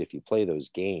quite a bit if you play those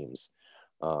games.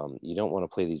 You don't want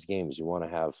to play these games. You want to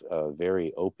have a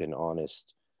very open,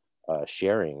 honest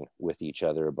sharing with each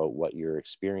other about what you're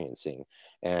experiencing.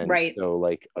 And so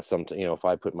like if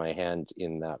I put my hand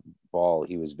in that ball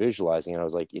he was visualizing, and I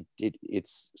was like,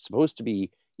 it's supposed to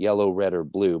be yellow, red, or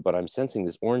blue, but I'm sensing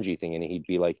this orangey thing. And he'd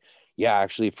be like, yeah,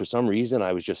 actually, for some reason,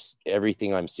 I was just,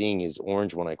 everything I'm seeing is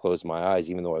orange when I close my eyes,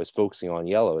 even though I was focusing on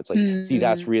yellow. It's like, see,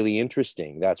 that's really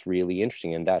interesting. That's really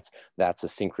interesting. And that's a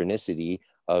synchronicity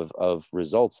of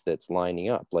results that's lining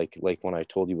up. Like when I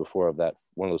told you before of that,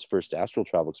 one of those first astral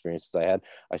travel experiences I had,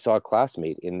 I saw a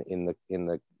classmate in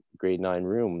the grade 9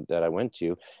 room that I went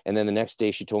to. And then the next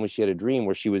day she told me she had a dream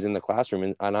where she was in the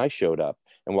classroom and I showed up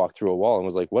and walked through a wall and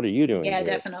was like, what are you doing here?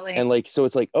 Definitely. And like, so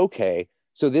it's like, okay,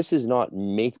 so this is not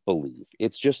make-believe.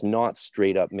 It's just not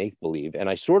straight up make-believe. And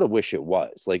I sort of wish it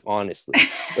was, like, honestly,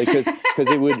 because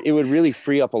it would really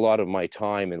free up a lot of my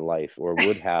time in life, or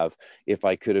would have, if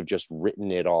I could have just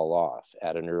written it all off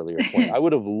at an earlier point. I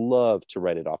would have loved to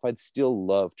write it off. I'd still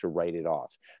love to write it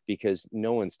off because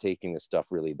no one's taking this stuff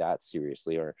really that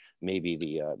seriously. Or maybe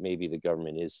the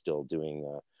government is still doing,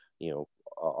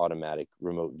 automatic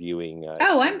remote viewing.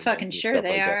 I'm fucking sure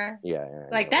they like are. Yeah.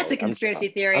 Like that's a conspiracy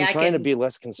theory. I'm trying to be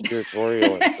less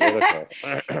conspiratorial and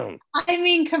political. I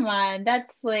mean, come on.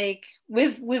 That's like,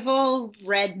 we've all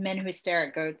read Men Who Stare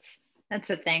at Goats.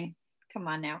 That's a thing. Come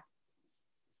on now.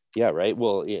 Yeah, right.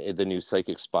 Well, the new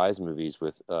Psychic Spies movies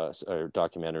with or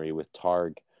documentary with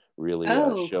Targ really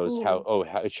shows cool.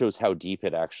 how it shows how deep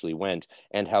it actually went,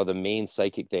 and how the main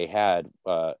psychic they had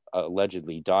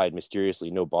allegedly died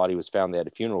mysteriously. No body was found. They had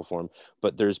a funeral for him,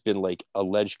 but there's been like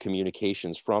alleged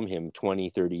communications from him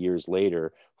 20-30 years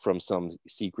later from some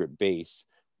secret base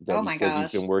that he says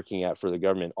he's been working at for the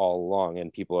government all along.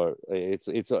 And people are,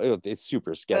 it's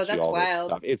super sketchy. All wild. This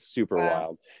stuff, it's super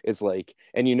wild. It's like,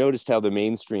 and you noticed how the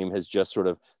mainstream has just sort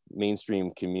of,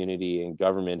 mainstream community and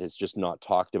government has just not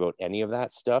talked about any of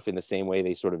that stuff in the same way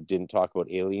they sort of didn't talk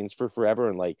about aliens for forever.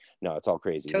 And like, no, it's all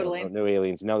crazy. Totally. No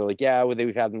aliens. Now they're like, yeah,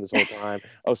 we've had them this whole time.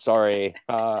 Oh, sorry.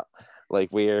 Like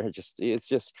it's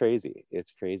just crazy.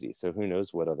 It's crazy. So who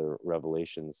knows what other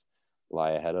revelations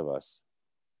lie ahead of us.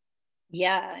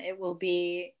 Yeah, it will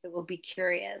be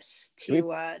curious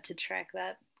to track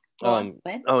that.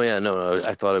 Oh yeah, no,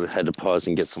 I thought I had to pause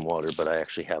and get some water, but I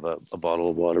actually have a bottle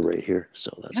of water right here,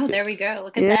 so that's good. There we go.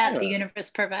 Look at that. The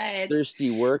universe provides. Thirsty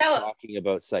work talking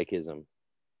about psychism.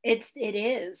 it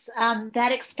is.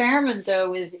 That experiment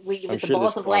though I'm with the sure this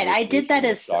balls of light, I did that conversation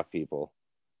will as shock people.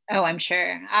 oh, I'm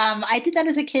sure. I did that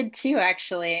as a kid too,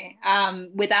 actually,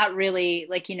 without really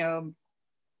like,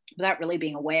 without really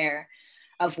being aware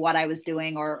of what I was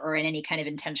doing or in any kind of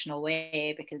intentional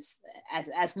way, because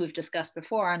as we've discussed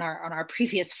before on our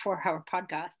previous 4 hour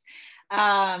podcast,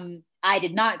 I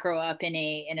did not grow up in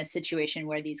a situation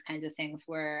where these kinds of things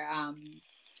were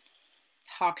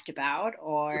talked about Your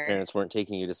or parents weren't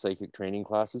taking you to psychic training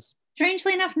classes?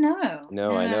 strangely enough, no,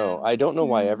 No, I know. no. I don't know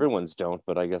why Mm. everyone's don't,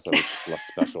 but I guess I was just less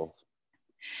special.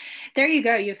 There you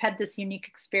go. You've had this unique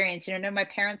experience. No, my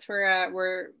parents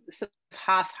were sort of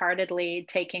half-heartedly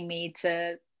taking me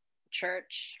to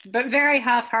church, but very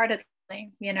half-heartedly.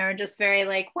 Just very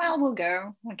like, well, we'll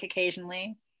go like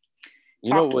occasionally.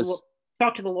 You know, Talk it to the was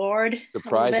talk to the Lord a little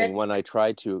surprising bit. when I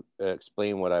tried to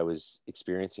explain what I was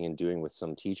experiencing and doing with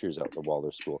some teachers at the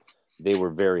Waldorf school. They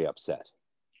were very upset.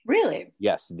 Really?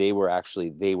 Yes, they were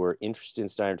interested in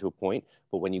Steiner to a point,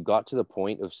 but when you got to the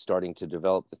point of starting to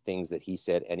develop the things that he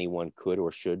said anyone could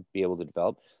or should be able to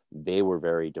develop, they were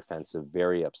very defensive,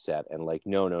 very upset, and like,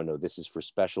 no, no, no, this is for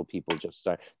special people. Just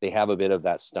Steiner. They have a bit of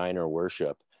that Steiner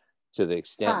worship to the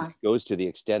extent Huh. it goes to the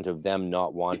extent of them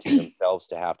not wanting themselves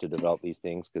to have to develop these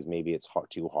things because maybe it's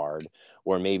too hard,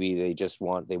 or maybe they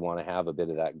want to have a bit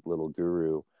of that little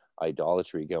guru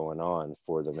idolatry going on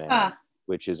for the man, Huh.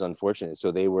 which is unfortunate.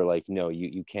 So they were like, no,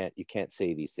 you can't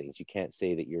say these things. You can't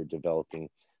say that you're developing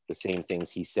the same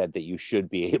things he said that you should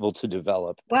be able to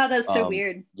develop. Wow, that's so Um,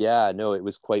 weird. yeah, no, it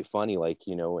was quite funny, like,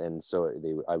 and so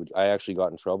I actually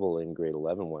got in trouble in grade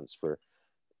 11 once for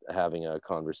having a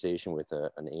conversation with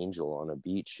an angel on a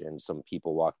beach, and some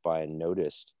people walked by and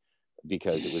noticed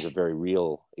because it was a very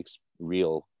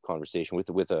real conversation with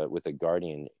a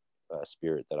guardian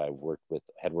spirit that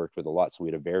had worked with a lot. So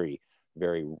we had a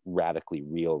very radically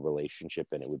real relationship,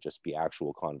 and it would just be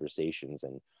actual conversations,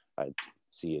 and I'd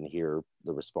see and hear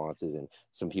the responses, and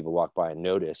some people walked by and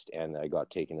noticed, and I got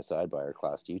taken aside by our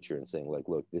class teacher and saying like,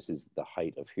 look, this is the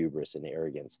height of hubris and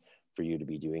arrogance for you to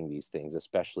be doing these things,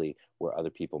 especially where other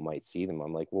people might see them.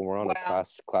 I'm like, well, we're on a Wow.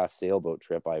 class sailboat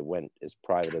trip. I went as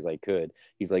private as I could.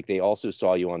 He's like, they also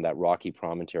saw you on that rocky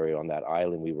promontory on that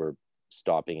island we were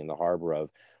stopping in the harbor of,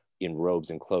 in robes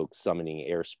and cloaks, summoning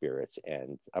air spirits.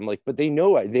 And I'm like, but they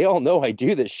all know I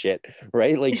do this shit,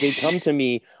 right? Like they come to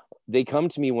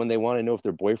me when they want to know if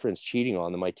their boyfriend's cheating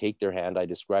on them. I take their hand, I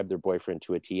describe their boyfriend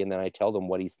to a T, and then I tell them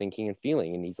what he's thinking and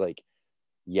feeling. And he's like,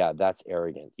 yeah, that's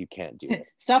arrogant. You can't do it.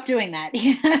 Stop doing that.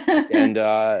 And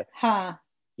Huh.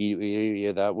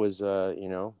 yeah, that was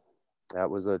that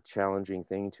was a challenging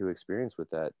thing to experience with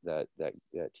that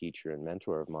teacher and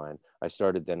mentor of mine. I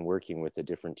started then working with a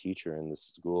different teacher in the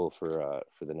school for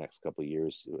the next couple of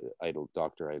years,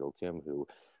 Dr. Idle Tim, who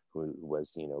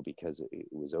was, because it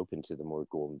was open to the more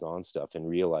Golden Dawn stuff, and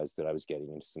realized that I was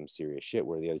getting into some serious shit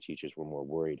where the other teachers were more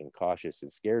worried and cautious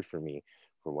and scared for me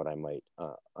for what I might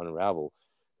unravel.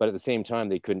 But at the same time,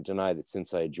 they couldn't deny that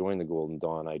since I had joined the Golden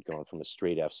Dawn, I'd gone from a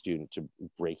straight F student to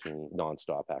breaking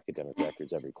nonstop academic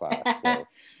records every class. So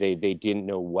they didn't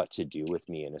know what to do with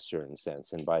me in a certain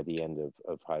sense. And by the end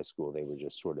of high school, they were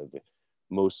just sort of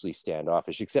mostly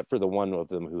standoffish, except for the one of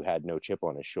them who had no chip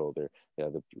on his shoulder,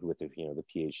 with the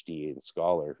PhD and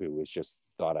scholar, who was just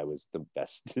thought I was the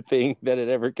best thing that had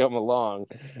ever come along.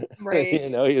 Right.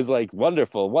 He was like,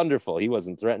 wonderful, wonderful. He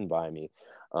wasn't threatened by me,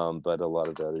 but a lot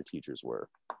of the other teachers were.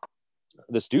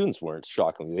 The students weren't,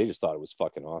 shockingly. They just thought it was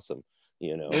fucking awesome.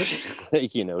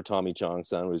 Like, Tommy Chong's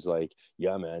son was like,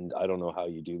 yeah, man, I don't know how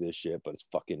you do this shit, but it's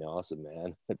fucking awesome,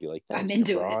 man. I'd be like, I'm thanks,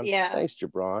 into it. Jabron. Yeah. Thanks,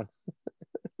 Jabron.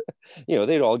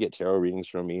 They'd all get tarot readings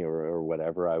from me or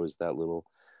whatever. I was that little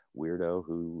weirdo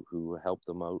who helped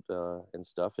them out and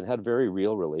stuff, and had very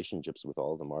real relationships with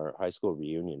all of them. Our high school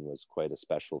reunion was quite a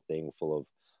special thing, full of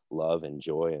love and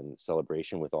joy and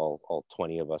celebration with all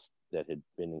 20 of us that had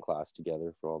been in class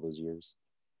together for all those years.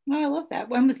 Oh, I love that.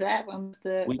 When was that? We When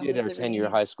did was our the 10-year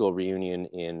reunion? high school reunion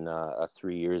in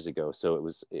 3 years ago, so it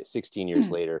was 16 years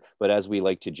Hmm. later. But as we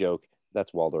like to joke,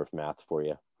 that's Waldorf math for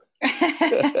you.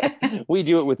 We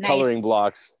do it with coloring Nice.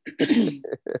 blocks.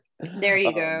 There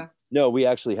you go. No, we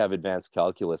actually have advanced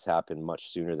calculus happen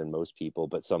much sooner than most people,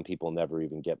 but some people never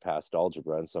even get past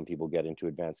algebra, and some people get into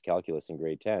advanced calculus in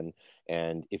grade 10.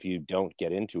 And if you don't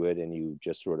get into it and you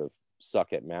just sort of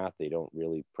suck at math, they don't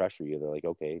really pressure you. They're like,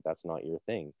 okay, that's not your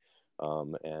thing.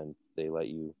 And they let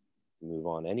you move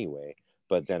on anyway.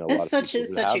 But then a lot It's of people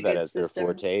who such a have that good as their system.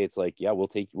 forte, it's like, yeah, we'll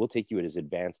take you as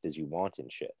advanced as you want and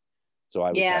shit. So I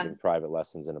was Yeah. having private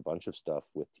lessons and a bunch of stuff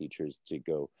with teachers to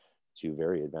go to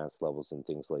very advanced levels in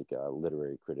things like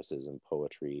literary criticism,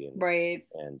 poetry, Right.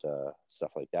 and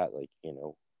stuff like that. Like,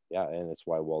 Yeah, and it's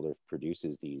why Waldorf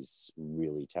produces these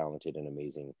really talented and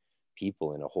amazing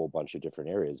people in a whole bunch of different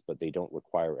areas, but they don't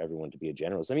require everyone to be a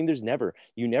generalist. I mean,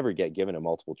 you never get given a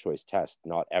multiple choice test,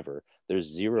 not ever. There's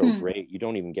zero grade. You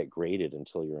don't even get graded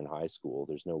until you're in high school.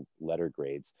 There's no letter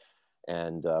grades.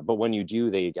 And but when you do,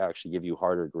 they actually give you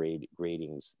harder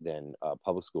gradings than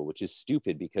public school, which is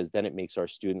stupid, because then it makes our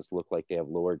students look like they have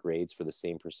lower grades for the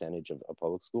same percentage of a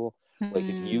public school. Like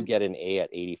if you get an A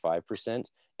at 85%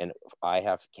 and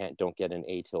don't get an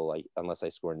A till unless I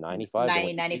score 95,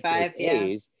 95, yeah.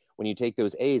 A's, when you take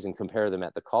those A's and compare them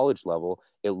at the college level,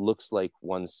 it looks like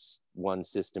one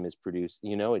system is produced,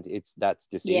 you know, that's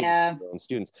disabling their own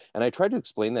students. And I tried to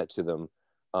explain that to them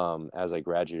as I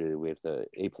graduated with an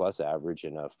A+ average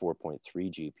and a 4.3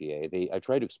 GPA. I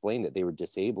tried to explain that they were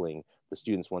disabling the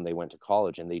students when they went to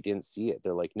college, and they didn't see it.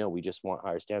 They're like, no, we just want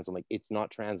higher standards. I'm like, it's not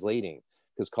translating,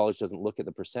 because college doesn't look at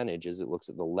the percentages, it looks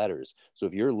at the letters. So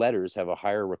if your letters have a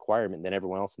higher requirement than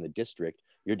everyone else in the district,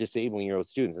 you're disabling your own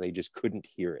students. And they just couldn't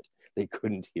hear it. They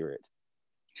couldn't hear it.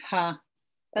 Huh.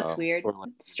 That's weird.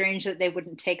 It's strange that they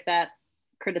wouldn't take that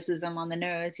criticism on the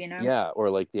nose, you know? Yeah, or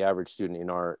like the average student in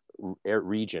our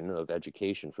region of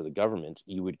education for the government,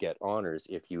 you would get honors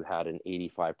if you had an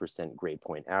 85% grade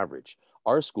point average.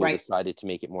 Our school decided to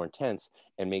make it more intense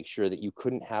and make sure that you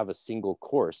couldn't have a single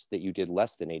course that you did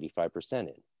less than 85%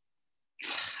 in.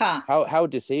 Huh. How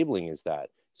disabling is that?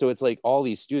 So it's like all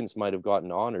these students might have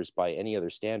gotten honors by any other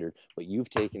standard, but you've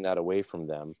taken that away from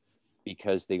them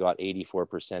because they got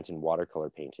 84% in watercolor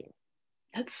painting.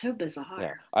 That's so bizarre.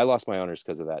 Yeah, I lost my honors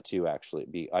because of that too.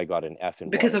 Actually, I got an F in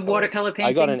because of watercolor painting.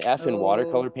 I got an F in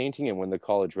watercolor painting, and when the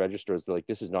college registrars, they're like,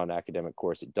 "This is not an academic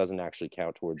course. It doesn't actually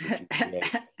count towards your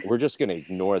GPA." We're just going to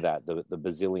ignore that. The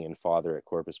bazillion father at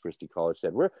Corpus Christi College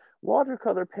said, "We're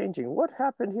watercolor painting. What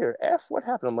happened here? F, what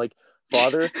happened?" I'm like,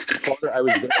 "Father,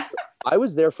 I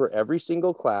was there for every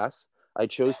single class. I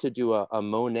chose to do a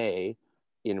Monet."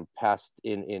 In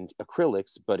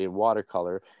acrylics, but in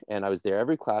watercolor, and I was there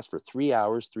every class for 3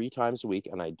 hours 3 times a week,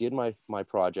 and I did my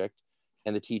project,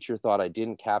 and the teacher thought I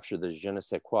didn't capture the je ne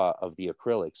sais quoi of the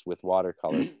acrylics with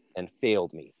watercolor and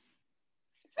failed me.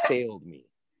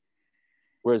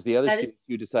 Whereas the other students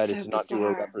who decided to not do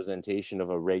a representation of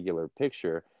a regular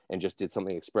picture and just did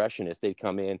something expressionist, they'd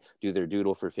come in, do their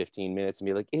doodle for 15 minutes and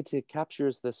be like, it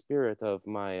captures the spirit of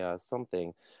my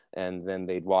something. And then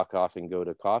they'd walk off and go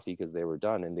to coffee because they were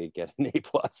done, and they'd get an A+.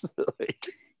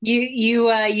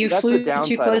 You flew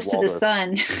too close to the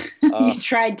sun. You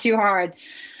tried too hard.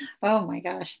 Oh my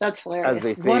gosh, that's hilarious. As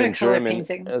they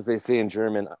say in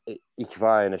German, ich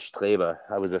war eine Streber.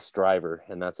 I was a striver,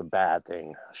 and that's a bad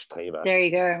thing. Streber. There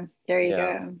you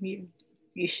go.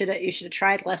 You should have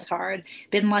tried less hard,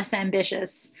 been less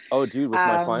ambitious. Oh, dude, with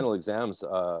my final exams,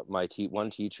 one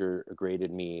teacher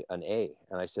graded me an A,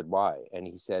 and I said, why? And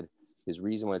he said, his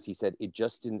reason was, he said, it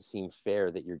just didn't seem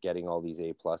fair that you're getting all these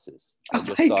A+. I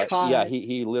just thought, God. Yeah,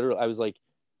 he literally, I was like,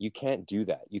 you can't do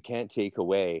that. You can't take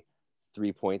away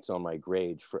 3 points on my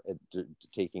grade for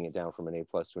taking it down from an A+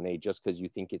 to an A just because you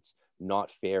think it's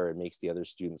not fair and makes the other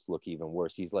students look even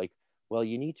worse. He's like, well,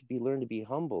 you need to learn to be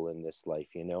humble in this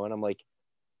life, you know? And I'm like,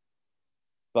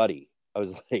 buddy, I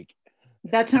was like,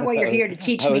 that's not what you're here to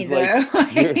teach me, though.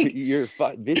 Like, you're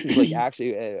this is like,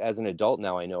 actually, as an adult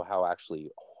now, I know how actually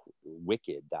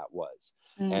wicked that was.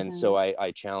 Mm-hmm. And so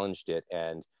I challenged it,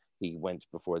 and he went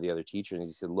before the other teacher and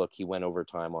he said, look, he went over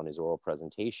time on his oral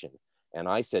presentation. And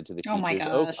I said to the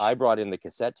teachers, I brought in the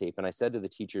cassette tape, and I said to the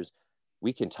teachers,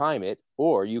 we can time it,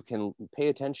 or you can pay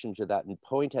attention to that and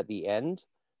point at the end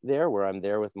there where I'm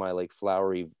there with my like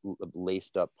flowery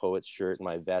laced up poet's shirt and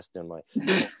my vest and my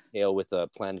tail with a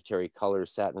planetary color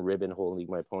satin ribbon holding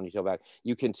my ponytail back.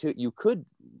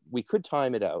 We could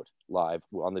time it out live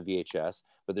on the VHS,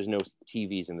 but there's no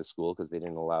TVs in the school because they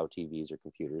didn't allow TVs or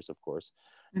computers, of course.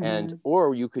 Mm-hmm.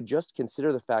 Or you could just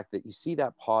consider the fact that you see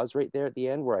that pause right there at the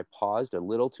end where I paused a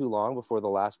little too long before the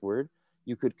last word.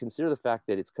 You could consider the fact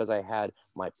that it's because I had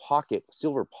my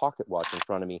silver pocket watch in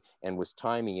front of me and was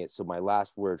timing it so my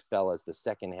last word fell as the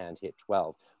second hand hit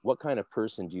 12. What kind of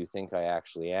person do you think I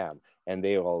actually am? And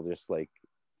they all just were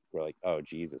like, oh,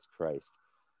 Jesus Christ.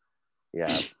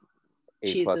 Yeah,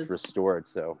 A+ restored.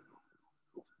 So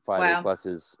 5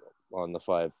 A+s on the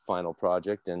 5 final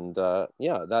project. And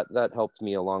that helped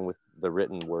me along with the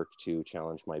written work to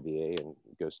challenge my BA and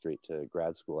go straight to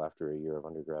grad school after a year of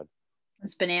undergrad.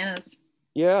 That's bananas.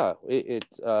 Yeah,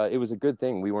 it was a good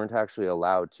thing. We weren't actually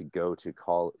allowed to go to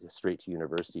straight to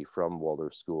university from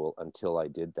Waldorf School until I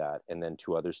did that. And then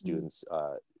 2 other students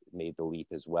made the leap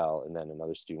as well. And then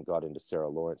another student got into Sarah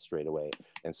Lawrence straight away.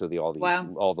 And so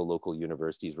all the local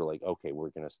universities were like, okay, we're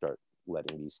going to start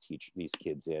letting these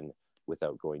kids in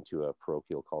without going to a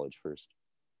parochial college first.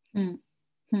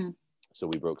 Mm-hmm. So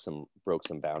we broke some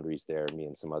boundaries there, me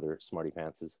and some other smarty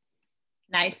pantses.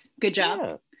 Nice. Good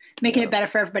job. Making it better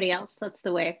for everybody else. That's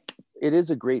the way. It is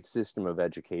a great system of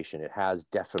education. It has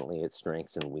definitely its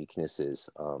strengths and weaknesses,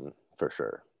 for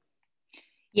sure.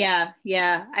 Yeah.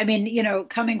 I mean, you know,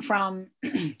 coming from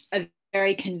a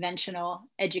very conventional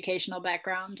educational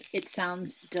background, it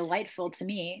sounds delightful to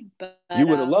me. But you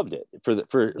would have loved it for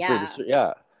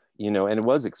the you know, and it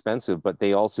was expensive, but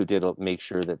they also did make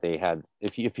sure that they had,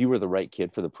 if you were the right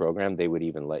kid for the program, they would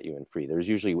even let you in free. There's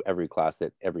usually every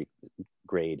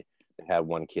grade that had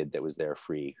one kid that was there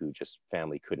free, who just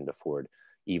family couldn't afford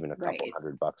even a couple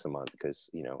 $100 a month, because,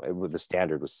 you know, the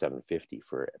standard was $750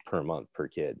 per month per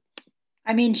kid.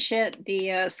 I mean, shit,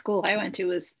 the school I went to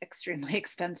was extremely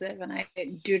expensive, and I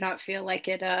do not feel like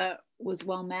it was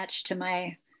well matched to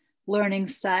my learning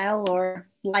style or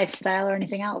lifestyle or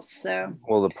anything else. So,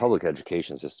 well, the public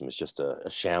education system is just a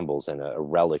shambles and a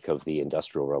relic of the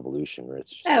Industrial Revolution, where it's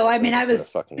just I mean, I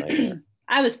was fucking nightmare.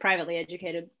 I was privately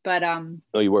educated, but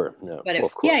oh, you were? No, but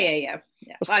of course. Yeah.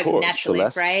 Of course, naturally,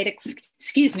 Celeste. right?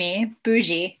 Excuse me,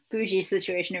 bougie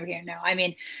situation over here. No, I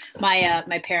mean,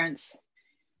 my parents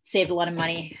saved a lot of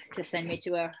money to send me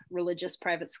to a religious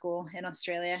private school in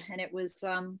Australia, and it was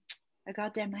a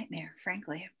goddamn nightmare,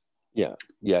 frankly. Yeah,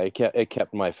 it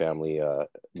kept my family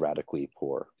radically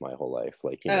poor my whole life.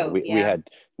 Like, you know, we had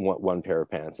one pair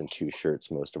of pants and 2 shirts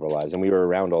most of our lives, and we were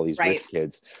around all these rich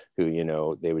kids who, you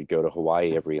know, they would go to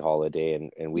Hawaii every holiday,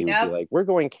 and we would be like, we're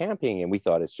going camping, and we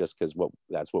thought it's just because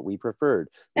that's what we preferred.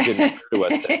 It didn't occur to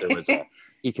us that there was an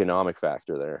economic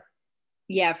factor there.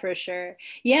 Yeah, for sure.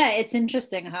 Yeah, it's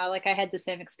interesting how, like, I had the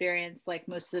same experience. Like,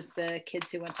 most of the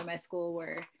kids who went to my school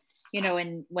were, you know,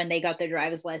 and when they got their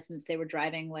driver's license, they were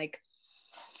driving like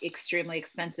extremely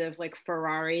expensive, like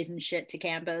Ferraris and shit to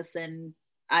campus. And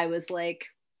I was like,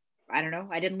 I don't know,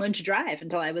 I didn't learn to drive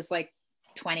until I was like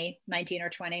 19 or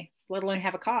 20, let alone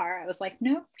have a car. I was like,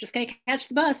 no, just gonna catch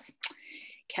the bus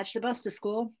to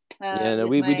school.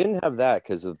 We didn't have that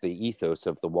because of the ethos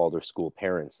of the Waldorf school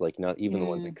parents. Like, not even the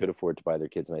ones that could afford to buy their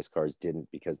kids nice cars didn't,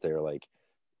 because they're like,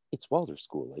 it's Waldorf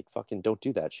school, like, fucking don't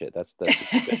do that shit. That's that's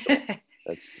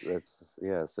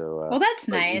yeah. So well, that's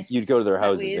nice. You'd go to their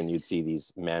houses and you'd see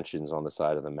these mansions on the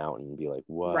side of the mountain and be like,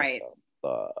 what the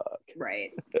fuck?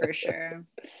 Right, for sure.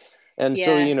 And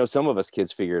so, you know, some of us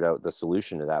kids figured out the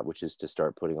solution to that, which is to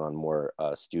start putting on more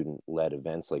student-led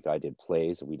events. Like, I did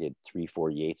plays. We did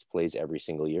 3-4 Yeats plays every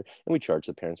single year, and we charged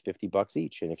the parents $50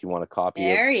 each. And if you want a copy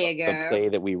of the play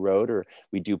that we wrote, or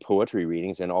we do poetry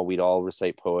readings, and we'd all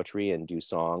recite poetry and do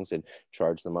songs and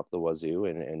charge them up the wazoo,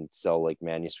 and sell like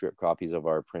manuscript copies of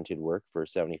our printed work for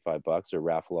 $75, or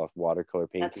raffle off watercolor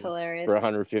paintings for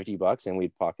 $150, and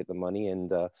we'd pocket the money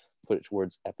and put it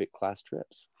towards epic class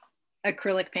trips.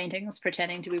 Acrylic paintings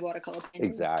pretending to be watercolor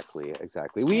paintings. Exactly.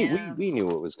 We knew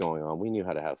what was going on. We knew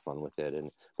how to have fun with it,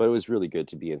 but it was really good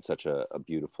to be in such a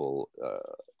beautiful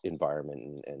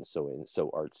environment, and so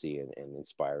artsy and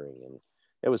inspiring, and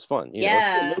it was fun. You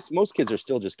know, most kids are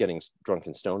still just getting drunk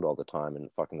and stoned all the time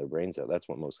and fucking their brains out. That's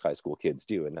what most high school kids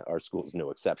do, and our school is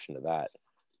no exception to that.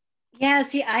 Yeah,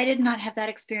 see, I did not have that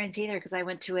experience either, because I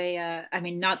went to I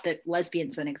mean, not that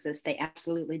lesbians don't exist, they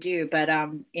absolutely do, but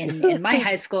in my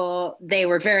high school, they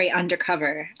were very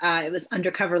undercover. It was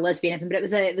undercover lesbianism, but it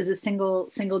was a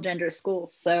single gender school,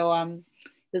 so it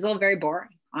was all very boring,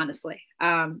 honestly.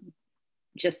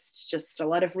 Just a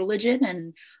lot of religion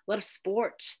and a lot of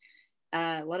sport,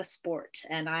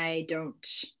 and I don't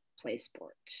play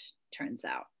sport. Turns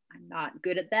out I'm not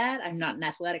good at that. I'm not an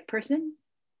athletic person.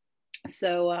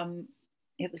 So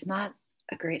it was not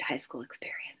a great high school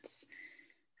experience.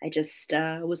 I just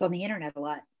was on the internet a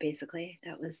lot, basically.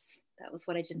 That was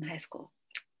what I did in high school.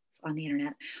 I was on the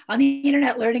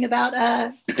internet learning about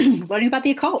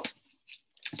the occult,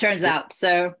 turns out.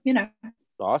 So, you know,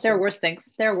 awesome. There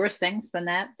are worse things than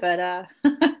that, but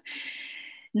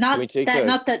not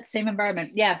that same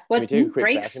environment. Yeah. What, can we take a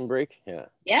quick bathroom break?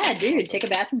 Yeah, dude, take a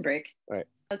bathroom break. All right.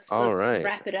 Let's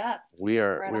wrap it up.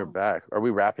 We're back. Are we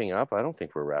wrapping up? I don't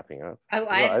think we're wrapping up. Oh,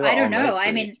 I don't know.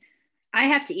 I mean, I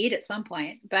have to eat at some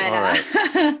point, but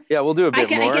yeah, we'll do a bit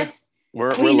more. I guess we're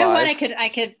know live.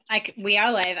 what we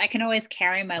are live. I can always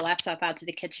carry my laptop out to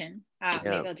the kitchen. Maybe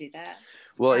I'll do that.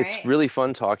 Well, it's really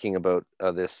fun talking about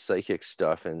this psychic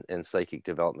stuff and psychic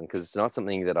development, because it's not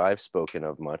something that I've spoken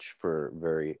of much for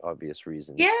very obvious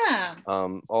reasons. Yeah.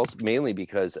 Also, mainly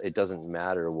because it doesn't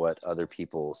matter what other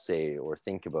people say or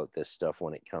think about this stuff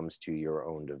when it comes to your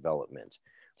own development.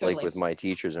 Totally. Like with my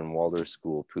teachers in Waldorf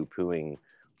school poo-pooing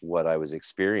what I was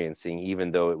experiencing,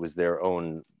 even though it was their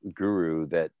own guru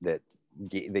that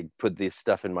they put this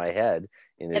stuff in my head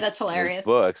in that's hilarious. his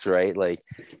books, right? Like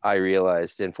I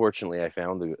realized, and fortunately I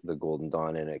found the Golden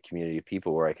Dawn in a community of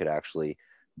people where I could actually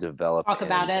develop talk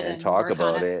about it and talk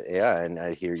about it. Yeah. And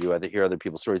I hear other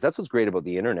people's stories. That's what's great about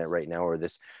the internet right now, or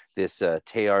this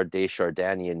Teilhard de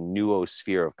Chardinian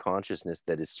noosphere of consciousness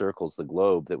that circles the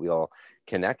globe that we all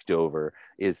connect over,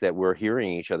 is that we're hearing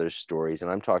each other's stories.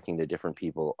 And I'm talking to different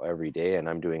people every day, and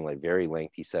I'm doing like very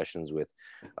lengthy sessions with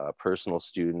personal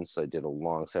students. I did a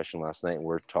long session last night, and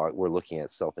we're looking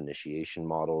at self-initiation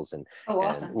models, and,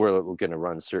 awesome. and we're going to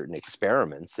run certain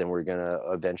experiments, and we're going to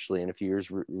eventually in a few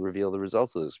years reveal the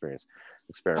results of those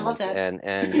experiments.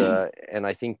 And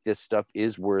I think this stuff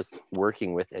is worth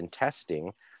working with and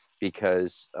testing,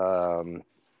 because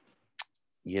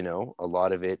you know, a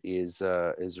lot of it is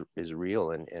real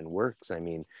and works. I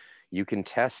mean, you can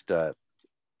test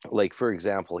like, for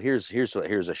example, here's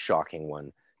a shocking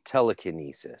one: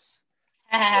 telekinesis.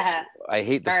 I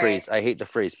hate the phrase. I hate the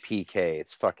phrase PK.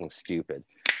 It's fucking stupid.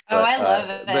 But, I love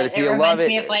it. But if it reminds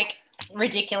me of like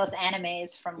ridiculous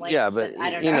animes from like, yeah, but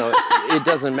I don't know. You know, it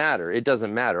doesn't matter. It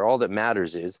doesn't matter. All that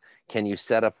matters is, can you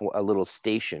set up a little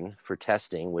station for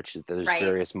testing, which is, there's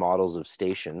various models of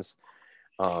stations.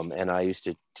 And I used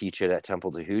to teach it at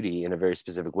Temple Tahuti in a very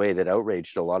specific way that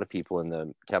outraged a lot of people in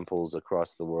the temples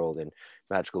across the world and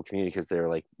magical community, because they're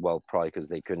like, well, probably because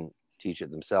they couldn't teach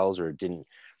it themselves or didn't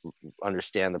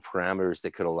understand the parameters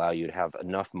that could allow you to have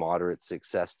enough moderate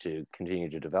success to continue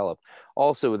to develop.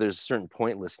 Also, there's a certain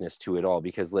pointlessness to it all,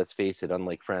 because let's face it,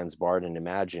 unlike Franz Barton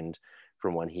imagined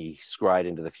from when he scryed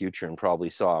into the future and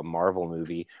probably saw a Marvel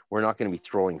movie, we're not going to be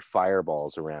throwing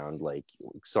fireballs around like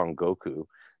Son Goku.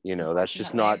 You know, that's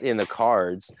just not in the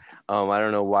cards. I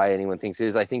don't know why anyone thinks it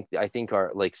is. I think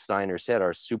our, like Steiner said,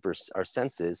 our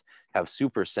senses have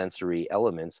super sensory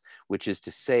elements, which is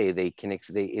to say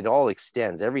it all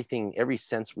extends. Everything, every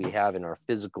sense we have in our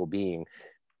physical being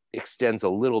extends a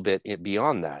little bit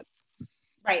beyond that.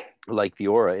 Right. Like the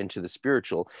aura into the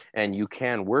spiritual. And you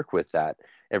can work with that.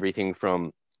 Everything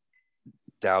from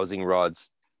dowsing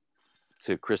rods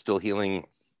to crystal healing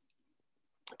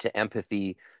to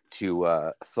empathy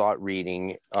to thought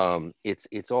reading.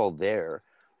 It's all there,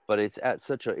 but it's at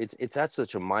such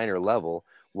a minor level.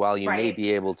 While you may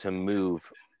be able to move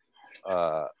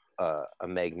a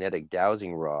magnetic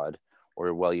dowsing rod,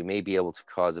 or while you may be able to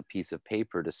cause a piece of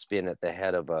paper to spin at the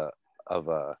head of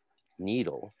a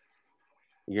needle,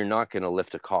 you're not going to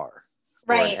lift a car,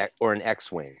 or an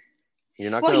X-wing. You're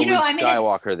not going to Luke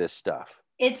Skywalker this stuff.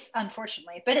 It's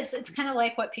unfortunately, but it's kind of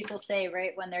like what people say,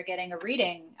 right? When they're getting a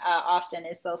reading, often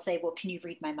is they'll say, well, can you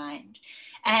read my mind?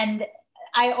 And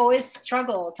I always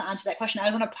struggle to answer that question. I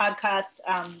was on a podcast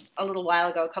a little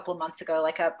while ago, a couple of months ago,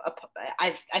 like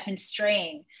I've been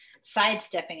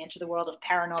sidestepping into the world of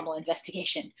paranormal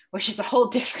investigation, which is a whole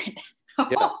different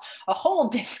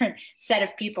set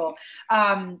of people.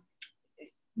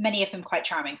 Many of them quite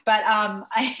charming, but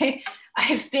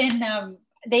I've been,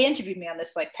 they interviewed me on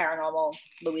this like paranormal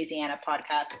Louisiana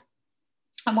podcast.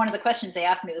 And one of the questions they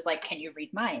asked me was like, can you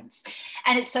read minds?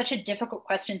 And it's such a difficult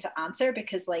question to answer,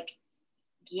 because like,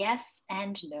 yes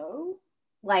and no.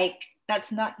 Like,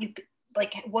 that's not, you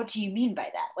like, what do you mean by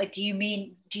that? Like, do you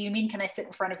mean, can I sit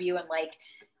in front of you and like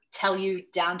tell you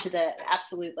down to the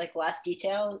absolute like last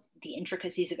detail, the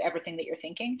intricacies of everything that you're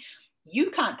thinking?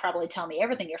 You can't probably tell me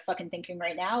everything you're fucking thinking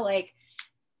right now. Like,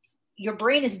 your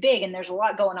brain is big and there's a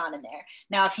lot going on in there.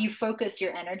 Now, if you focus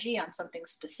your energy on something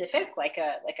specific, like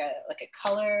a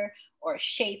color or a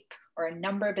shape or a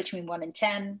number between 1 and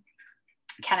 10,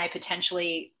 can I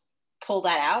potentially pull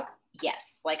that out?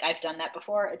 Yes. Like, I've done that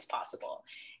before. It's possible.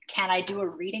 Can I do a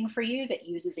reading for you that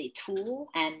uses a tool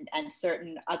and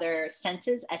certain other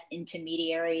senses as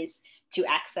intermediaries to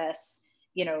access,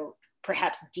 you know,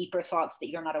 perhaps deeper thoughts that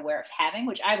you're not aware of having,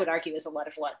 which I would argue is a lot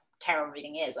of what tarot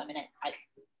reading is. I mean,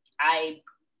 I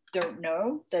don't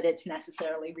know that it's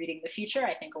necessarily reading the future.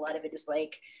 I think a lot of it is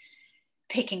like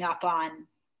picking up on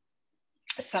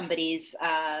somebody's,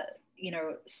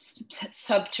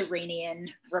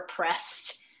 subterranean,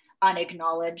 repressed,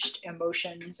 unacknowledged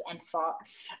emotions and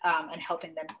thoughts, and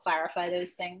helping them clarify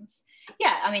those things.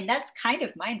 Yeah, I mean, that's kind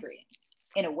of mind reading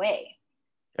in a way,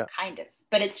 kind of.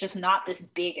 But it's just not this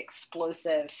big,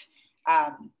 explosive,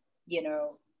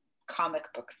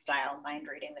 comic book style mind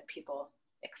reading that people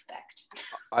expect.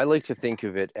 I like to think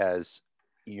of it as,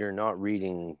 you're not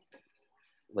reading,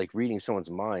 like reading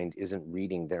someone's mind isn't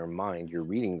reading their mind, you're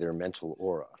reading their mental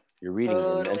aura, you're reading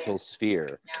their mental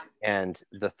sphere. And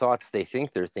the thoughts they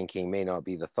think they're thinking may not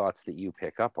be the thoughts that you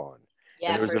pick up on.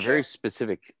 And there was a very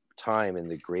specific time in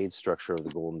the grade structure of the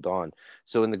Golden Dawn.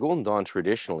 So in the Golden Dawn,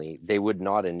 traditionally, they would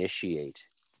not initiate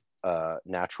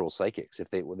natural psychics. If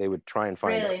they would try and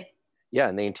find Really? yeah,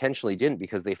 and they intentionally didn't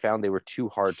because they found they were too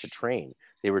hard to train.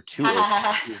 They were too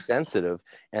sensitive,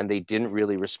 and they didn't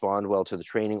really respond well to the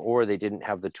training, or they didn't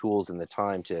have the tools and the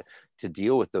time to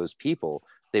deal with those people.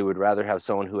 They would rather have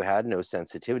someone who had no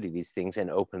sensitivity to these things and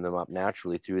open them up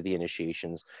naturally through the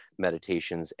initiations,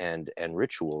 meditations, and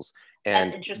rituals.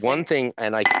 And one thing,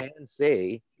 and I can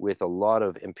say with a lot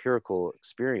of empirical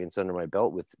experience under my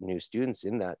belt with new students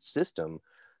in that system,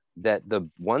 that the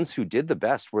ones who did the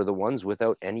best were the ones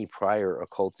without any prior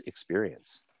occult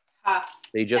experience.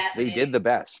 They did the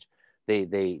best.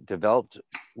 They developed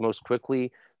most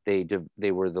quickly. They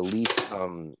were the least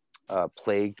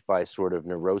plagued by sort of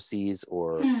neuroses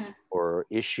or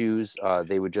issues.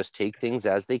 They would just take things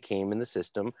as they came in the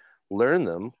system, learn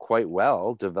them quite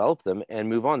well, develop them, and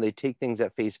move on. They take things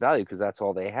at face value because that's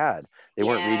all they had. They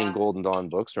weren't reading Golden Dawn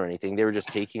books or anything. They were just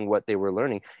taking what they were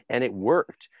learning, and it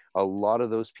worked. A lot of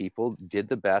those people did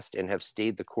the best and have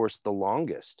stayed the course the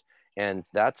longest. And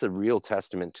that's a real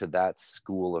testament to that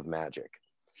school of magic.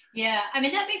 Yeah, I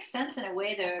mean, that makes sense in a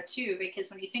way though, too, because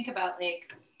when you think about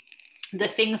like the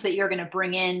things that you're going to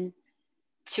bring in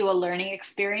to a learning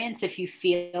experience, if you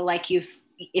feel like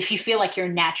you're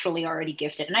naturally already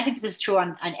gifted. And I think this is true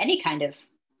on any kind of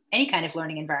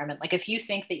learning environment. Like if you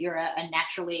think that you're a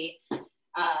naturally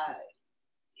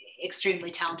extremely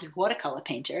talented watercolor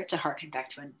painter, to harken back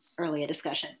to an earlier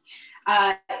discussion,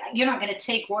 you're not going to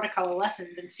take watercolor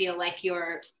lessons and feel like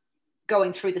you're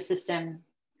going through the system,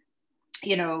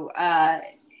 I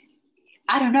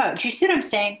don't know. Do you see what I'm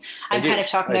saying? I'm kind of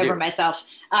talking over myself.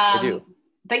 I do.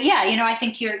 But yeah, I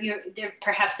think you're there.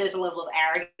 Perhaps there's a level of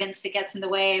arrogance that gets in the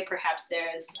way. Perhaps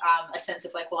there's a sense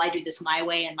of like, well, I do this my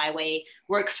way and my way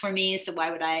works for me. So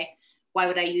why would I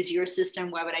use your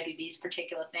system? Why would I do these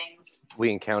particular things?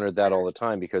 We encountered that all the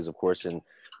time because, of course, in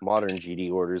modern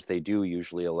GD orders, they do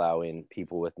usually allow in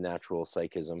people with natural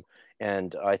psychism.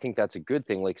 And I think that's a good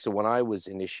thing. Like, so when I was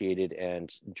initiated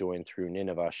and joined through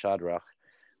Nineveh Shadrach,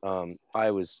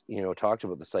 I was, talked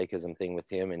about the psychism thing with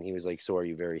him, and he was like, so are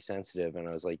you very sensitive? And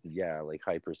I was like, yeah, like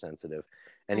hypersensitive.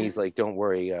 And he's like, don't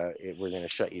worry, we're going to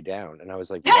shut you down. And I was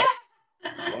like, what?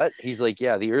 What? He's like,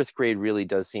 yeah, the Earth grade really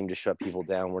does seem to shut people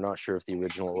down. We're not sure if the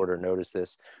original order noticed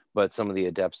this, but some of the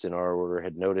adepts in our order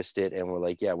had noticed it, and we're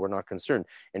like, yeah, we're not concerned.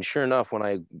 And sure enough, when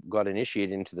I got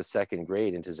initiated into the second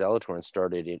grade, into Zelator, and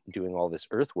started doing all this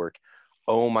Earth work,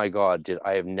 oh my God,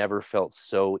 I have never felt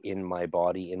so in my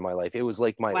body in my life. It was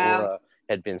like my aura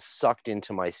had been sucked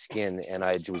into my skin, and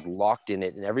I was locked in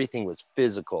it, and everything was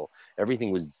physical. Everything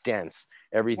was dense.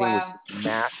 Everything was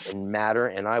mass and matter.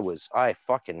 And I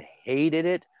fucking hated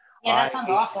it. Yeah, that sounds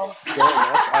awful. So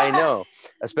much. I know,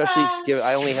 especially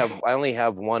I only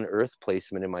have one Earth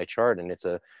placement in my chart, and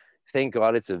thank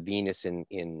God it's a Venus in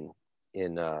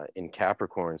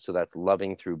Capricorn. So that's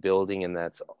loving through building, and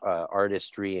that's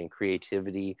artistry and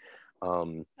creativity.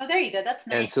 Oh, there you go. That's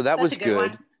nice. And so that was good.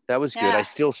 One. That was good. I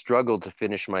still struggled to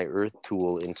finish my Earth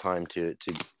tool in time to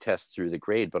test through the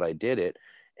grade, but I did it.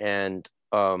 And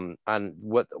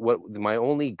what my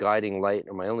only guiding light,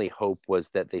 or my only hope, was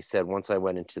that they said once I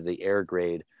went into the air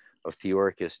grade of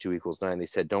Theoricus 2=9, they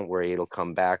said, don't worry, it'll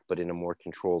come back, but in a more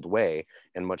controlled way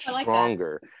and much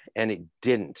stronger. And it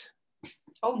didn't.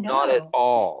 Oh no! Not at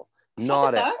all.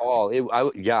 Not at all.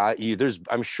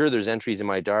 I'm sure there's entries in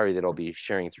my diary that I'll be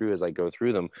sharing through as I go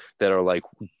through them that are like,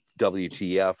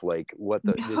 WTF, like what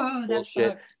the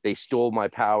bullshit. They stole my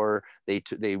power, they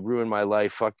ruined my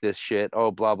life, fuck this shit, oh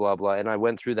blah blah blah. And I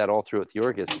went through that all throughout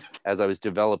Theoricus as I was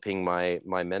developing my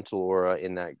mental aura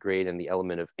in that grade, and the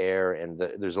element of air, and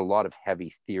there's a lot of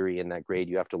heavy theory in that grade.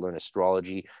 You have to learn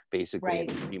astrology basically in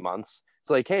 3 months. It's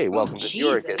like, hey, welcome to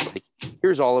Theoricus. Like,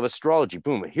 here's all of astrology,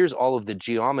 boom. Here's all of the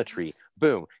geometry,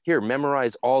 boom. Here,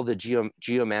 memorize all the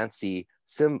geomancy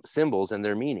symbols and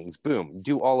their meanings, boom.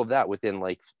 Do all of that within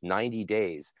like 90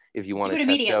 days if you want to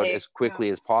test out as quickly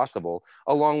as possible,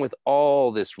 along with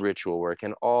all this ritual work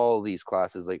and all these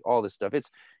classes, like all this stuff. It's,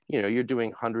 you're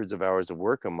doing hundreds of hours of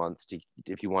work a month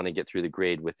if you want to get through the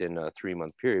grade within a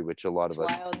 3-month period, which a lot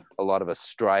of us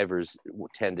strivers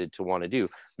tended to want to do.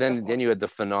 Then you had the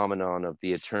phenomenon of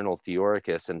the eternal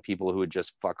Theoricus, and people who would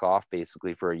just fuck off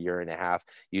basically for a year and a half.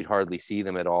 You'd hardly see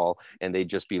them at all, and they'd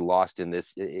just be lost in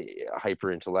this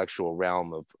hyper intellectual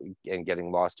realm and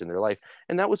getting lost in their life.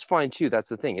 And that was fine too. That's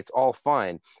the thing. It's all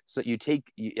fine. So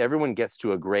everyone gets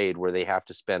to a grade where they have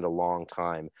to spend a long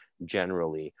time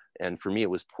generally. And for me, it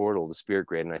was Portal, the spirit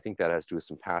grade. And I think that has to do with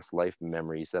some past life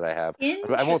memories that I have.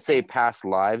 I won't say past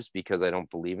lives because I don't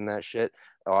believe in that shit,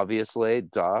 obviously,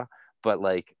 duh. But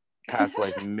like, past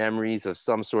life memories of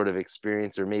some sort of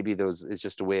experience, or maybe those is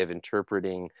just a way of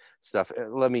interpreting stuff.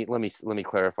 Let me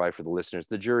clarify for the listeners.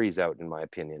 The jury's out, in my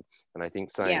opinion, and I think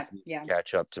science needs to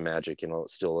catch up to magic in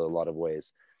still a lot of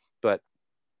ways. But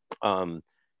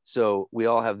so we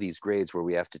all have these grades where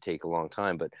we have to take a long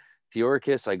time. But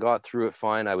Theoricus, I got through it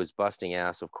fine. I was busting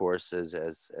ass, of course,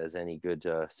 as any good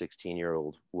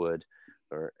 16-year-old would.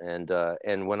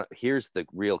 And when here's the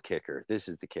real kicker. This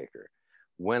is the kicker.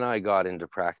 When I got into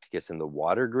Practicus in the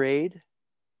water grade,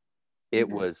 it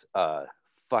was a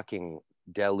fucking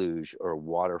deluge or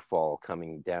waterfall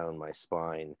coming down my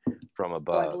spine from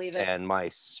above. And my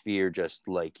sphere just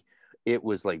like, it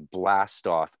was like blast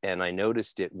off. And I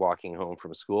noticed it walking home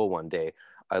from school one day.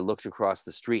 I looked across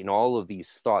the street and all of these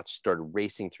thoughts started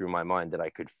racing through my mind that I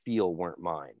could feel weren't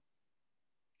mine.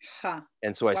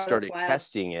 And so I started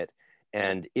testing it,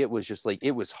 and it was just like,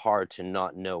 it was hard to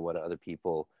not know what other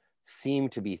people seem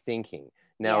to be thinking.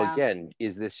 Now, again,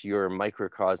 is this your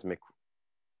microcosmic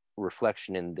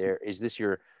reflection in there? Is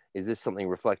this something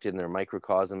reflected in their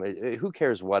microcosm? Who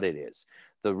cares what it is?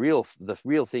 The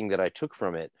real thing that I took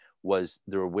from it was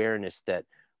the awareness that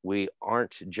we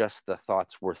aren't just the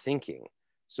thoughts we're thinking.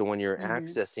 So when you're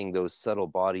accessing those subtle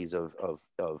bodies of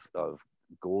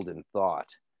golden thought,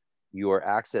 you are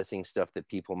accessing stuff that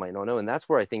people might not know. And that's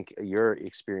where I think your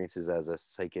experiences as a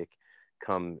psychic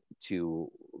come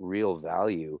to real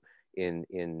value in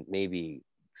maybe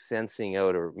sensing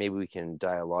out, or maybe we can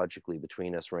dialogically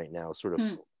between us right now sort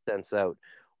of sense out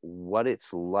what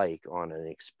it's like on an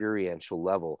experiential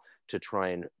level to try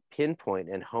and pinpoint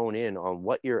and hone in on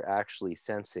what you're actually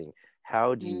sensing.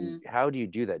 How do you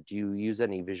do that? Do you use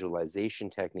any visualization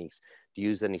techniques? Do you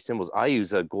use any symbols? I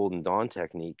use a Golden Dawn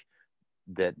technique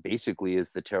that basically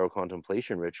is the tarot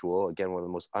contemplation ritual. Again, one of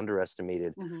the most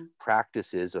underestimated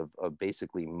practices of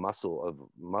basically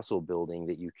muscle building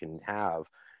that you can have,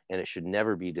 and it should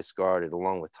never be discarded,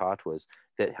 along with tatwas,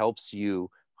 that helps you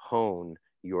hone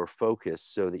your focus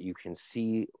so that you can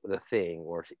see the thing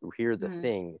or hear the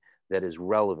thing that is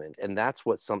relevant. And that's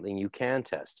something you can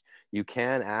test. You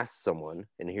can ask someone,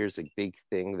 and here's a big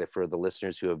thing that for the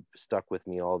listeners who have stuck with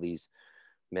me all these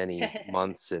many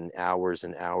months and hours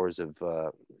of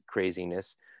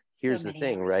craziness. Here's the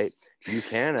thing, right? You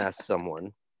can ask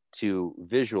someone to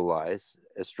visualize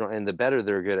as strong, and the better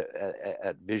they're good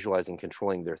at visualizing,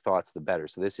 controlling their thoughts, the better.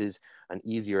 So this is an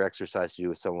easier exercise to do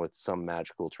with someone with some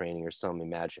magical training, or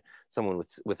someone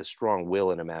with a strong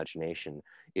will and imagination.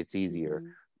 It's easier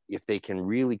if they can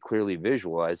really clearly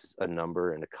visualize a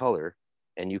number and a color,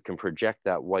 and you can project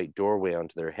that white doorway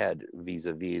onto their head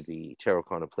vis-a-vis the tarot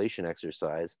contemplation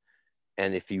exercise.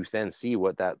 And if you then see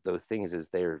what those things is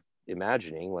they're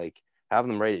imagining, like, have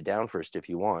them write it down first if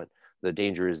you want. The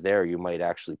danger is there, you might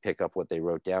actually pick up what they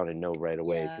wrote down and know right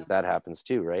away, because that happens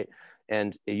too, right?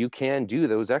 And you can do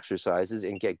those exercises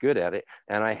and get good at it.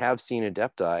 And I have seen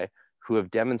adepti who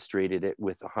have demonstrated it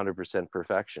with 100%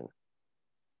 perfection.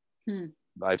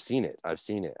 I've seen it.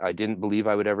 I didn't believe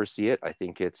I would ever see it. I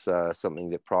think it's something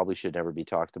that probably should never be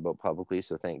talked about publicly.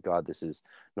 So thank God this is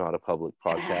not a public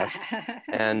podcast.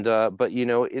 And but you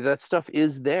know, that stuff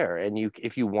is there, and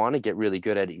if you want to get really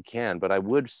good at it, you can. But I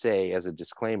would say, as a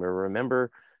disclaimer,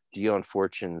 remember Dion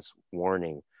Fortune's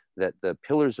warning that the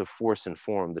pillars of force and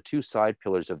form, the two side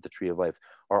pillars of the tree of life,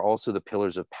 are also the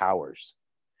pillars of powers.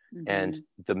 And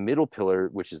the middle pillar,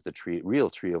 which is the real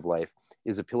tree of life,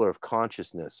 is a pillar of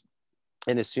consciousness.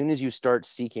 And as soon as you start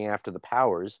seeking after the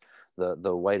powers,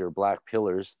 the white or black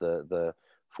pillars, the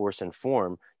force and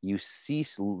form, you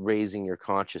cease raising your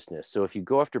consciousness. So if you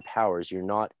go after powers, you're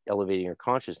not elevating your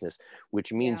consciousness,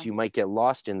 which means you might get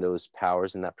lost in those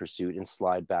powers in that pursuit and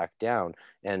slide back down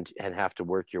and have to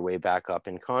work your way back up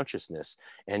in consciousness.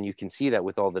 And you can see that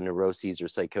with all the neuroses or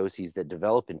psychoses that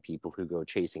develop in people who go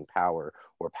chasing power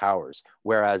or powers.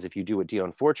 Whereas if you do what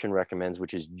Dion Fortune recommends,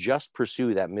 which is just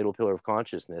pursue that middle pillar of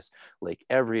consciousness, like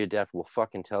every adept will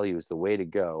fucking tell you is the way to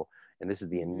go. And this is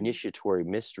the initiatory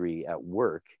mystery at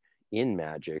work in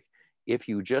magic. If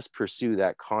you just pursue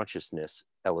that consciousness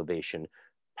elevation,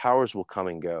 powers will come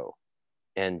and go,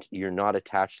 and you're not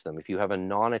attached to them. If you have a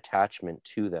non-attachment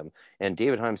to them, and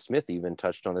David Hyam Smith even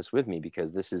touched on this with me,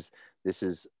 because this is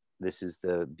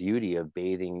the beauty of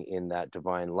bathing in that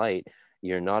divine light.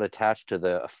 You're not attached to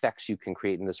the effects you can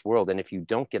create in this world. And if you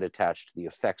don't get attached to the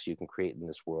effects you can create in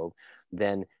this world,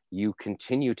 then you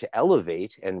continue to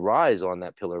elevate and rise on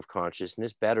that pillar of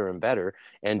consciousness better and better,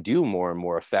 and do more and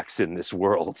more effects in this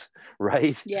world,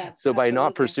 right? Yeah. So by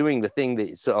not pursuing the thing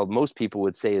that most people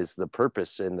would say is the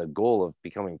purpose and the goal of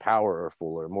becoming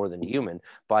powerful or more than human,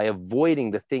 by avoiding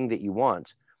the thing that you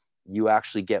want, you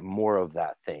actually get more of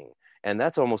that thing. And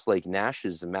that's almost like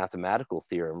Nash's mathematical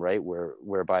theorem, right?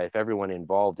 Whereby if everyone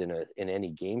involved in any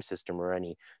game system or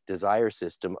any desire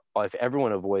system, if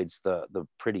everyone avoids the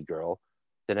pretty girl,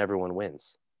 then everyone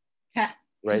wins.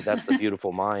 Right? That's the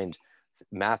beautiful mind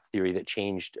math theory that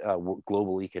changed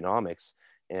global economics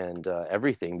and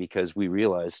everything, because we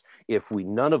realize if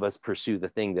none of us pursue the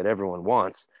thing that everyone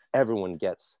wants, everyone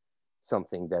gets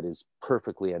something that is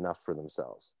perfectly enough for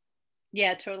themselves.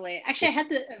 Yeah, totally. Actually, I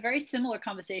had a very similar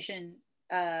conversation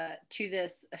to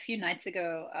this a few nights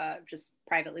ago, just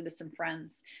privately with some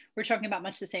friends. We're talking about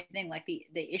much the same thing, like the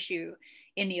issue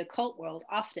in the occult world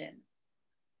often.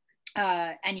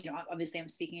 And, you know, obviously I'm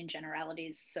speaking in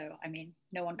generalities. So, I mean,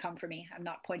 no one come for me. I'm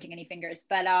not pointing any fingers,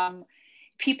 but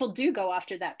people do go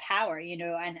after that power, you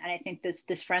know, and I think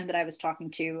this friend that I was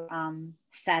talking to,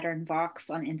 Saturn Vox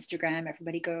on Instagram,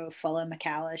 everybody go follow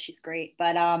Mikala. She's great,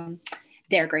 but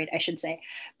they're great, I should say.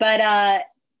 But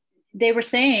they were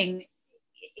saying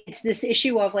it's this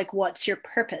issue of like, what's your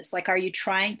purpose? Like, are you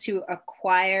trying to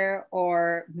acquire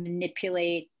or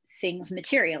manipulate things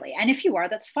materially? And if you are,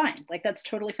 that's fine. Like, that's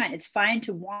totally fine. It's fine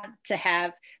to want to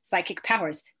have psychic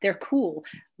powers. They're cool.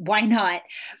 Why not?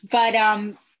 But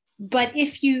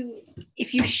if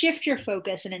you shift your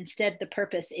focus and instead the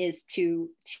purpose is to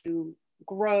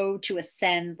grow, to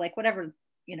ascend, like whatever,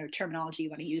 you know, terminology you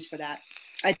want to use for that,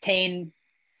 attain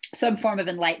some form of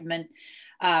enlightenment,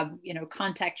 you know,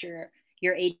 contact your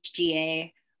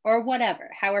HGA or whatever,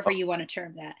 however you want to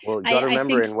term that. Well, you got to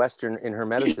remember, in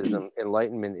Hermeticism,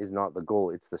 enlightenment is not the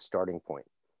goal, it's the starting point.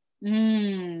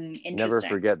 Never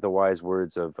forget the wise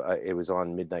words of, it was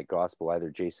on Midnight Gospel, either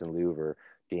Jason Louv or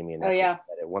Damien Eccles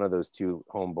said it. One of those two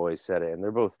homeboys said it, and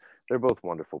they're both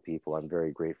wonderful people. I'm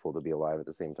very grateful to be alive at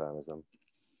the same time as them.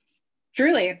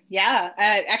 Truly, yeah.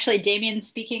 Actually, Damien's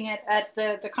speaking at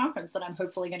the conference that I'm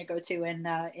hopefully going to go to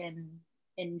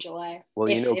in July. Well,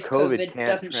 you know, COVID can't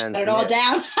doesn't shut it all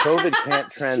down. COVID can't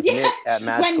transmit at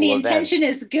magical when the events. intention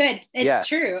is good. It's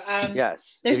true.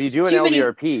 Yes. If you do an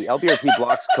LBRP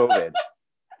blocks COVID.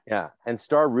 Yeah. And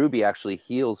Star Ruby actually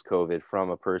heals COVID from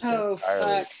a person. Oh,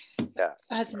 entirely. fuck. Yeah.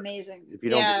 That's amazing. If you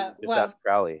don't believe, just ask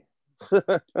Crowley.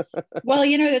 Well,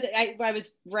 you know, I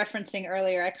was referencing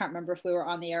earlier, I can't remember if we were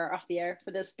on the air or off the air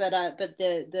for this, but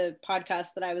the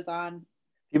podcast that I was on.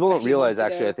 People don't realize,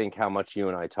 actually, I think, how much you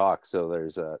and I talk. So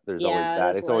there's always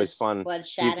that. It's always fun.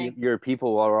 Your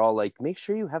people are all like, make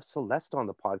sure you have Celeste on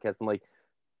the podcast. I'm like,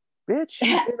 bitch,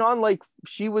 she's been on, like,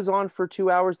 she was on for 2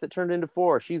 hours that turned into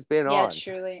 4. She's been on. Yeah,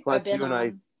 truly. Plus, you and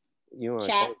I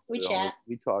chat.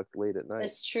 We talk late at night.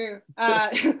 That's true.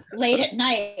 Late at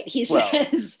night, he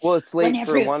says. Well, it's late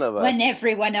for one of us. When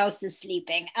everyone else is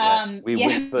sleeping. We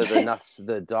whisper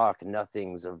the dark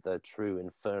nothings of the true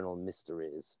infernal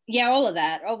mysteries. Yeah, all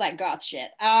that goth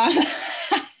shit.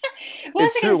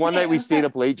 It's true. One night we stayed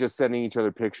up late just sending each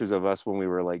other pictures of us when we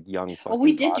were like young. Well,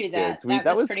 we did do that.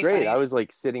 That was great. Funny. I was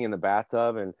like sitting in the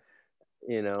bathtub and,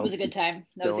 you know, it was a good time.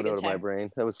 That was a good time. My brain.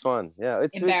 That was fun. Yeah,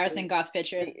 it's embarrassing goth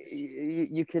pictures.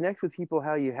 You connect with people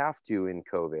how you have to in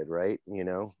COVID, right? You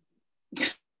know.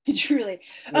 Truly.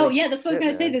 Oh yeah, that's what I was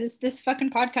gonna say. This fucking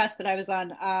podcast that I was on.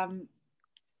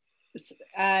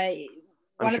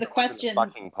 One of the questions.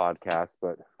 Fucking podcast,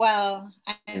 but. Well,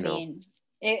 I mean,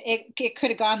 it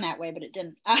could have gone that way, but it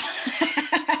didn't.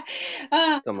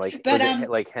 Some like, was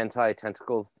it like hentai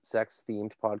tentacle sex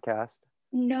themed podcast?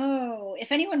 No,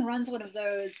 if anyone runs one of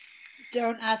those,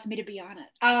 don't ask me to be on it.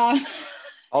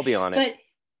 I'll be on it. But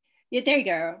yeah, there you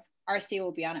go. RC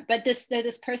will be on it. But this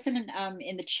person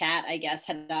in the chat, I guess,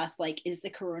 had asked, like, is the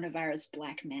coronavirus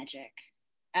black magic?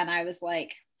 And I was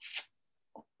like,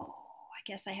 oh, I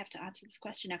guess I have to answer this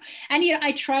question now. And you know,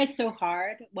 I try so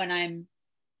hard when I'm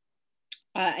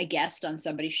a guest on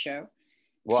somebody's show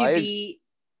to be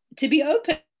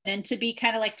open and to be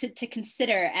kind of like to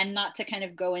consider and not to kind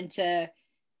of go into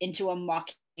a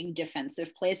mocking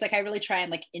defensive place. Like, I really try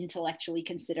and like intellectually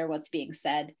consider what's being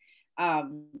said,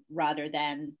 rather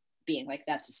than being like,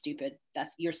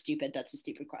 you're stupid, that's a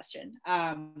stupid question.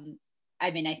 I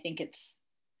mean, I think it's,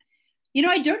 you know,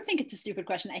 I don't think it's a stupid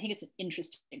question. I think it's an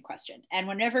interesting question. And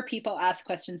whenever people ask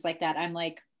questions like that, I'm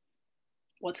like,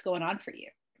 what's going on for you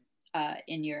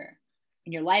in your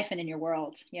life and in your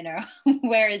world? You know,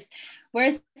 where is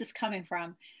this coming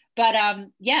from? But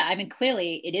yeah, I mean,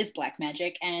 clearly it is black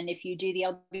magic, and if you do the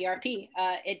LBRP,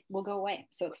 it will go away,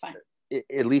 so it's fine.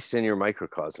 At least in your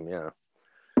microcosm, yeah.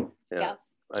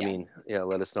 I mean, yeah.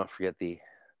 Let us not forget the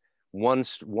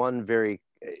one very.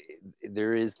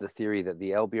 There is the theory that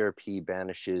the LBRP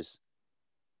banishes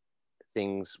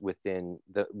things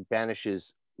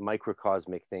banishes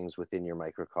microcosmic things within your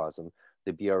microcosm.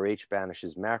 The BRH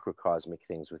banishes macrocosmic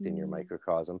things within your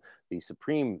microcosm. The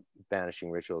Supreme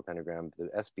Banishing Ritual Pentagram, the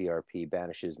SBRP,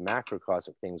 banishes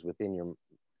macrocosmic things within your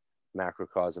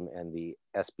macrocosm, and the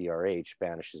SBRH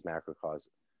banishes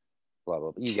macrocosm. Blah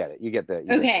blah. You get it. You get the.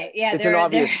 Okay. Yeah. It's an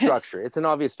obvious structure. It's an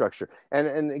obvious structure.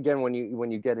 And again, when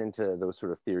you get into those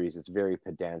sort of theories, it's very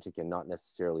pedantic and not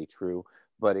necessarily true.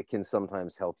 But it can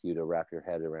sometimes help you to wrap your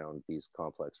head around these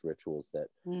complex rituals that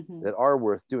that are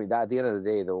worth doing. That at the end of the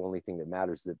day, the only thing that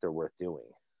matters is that they're worth doing.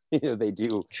 They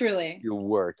do truly do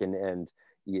work, and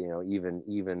even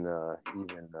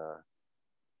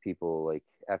people like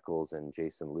Eccles and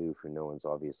Jason Louv, who no one's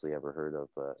obviously ever heard of,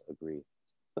 agree.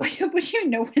 But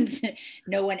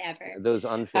no one ever. Those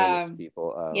unfamous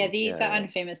people. The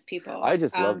unfamous people. I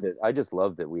just love it. I just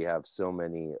love that we have so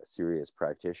many serious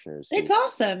practitioners. It's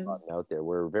awesome out there.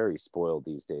 We're very spoiled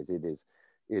these days. It is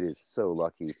so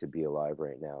lucky to be alive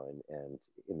right now and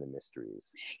in the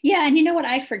mysteries. Yeah, and you know what?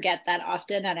 I forget that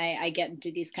often, and I get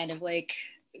into these kind of like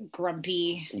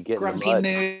grumpy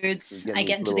moods. I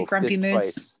get into the grumpy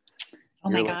moods. Fights. Oh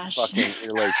my gosh.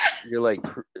 You're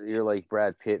like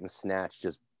Brad Pitt and Snatch,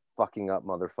 just fucking up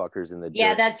motherfuckers in the dirt.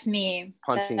 Yeah, that's me.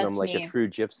 Punching them like a true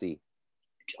gypsy.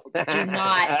 Do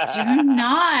not.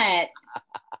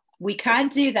 We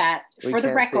can't do that. For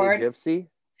the record, gypsy?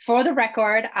 For the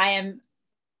record, I am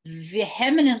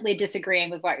vehemently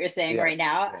disagreeing with what you're saying right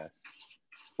now. Yes.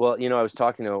 Well, I was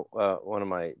talking to one of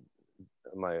my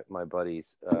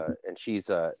buddies, and she's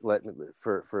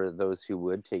for those who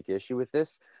would take issue with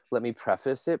this, let me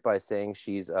preface it by saying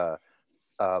she's a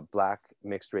Black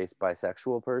mixed race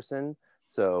bisexual person.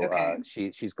 So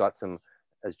she's got some,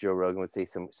 as Joe Rogan would say,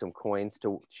 some coins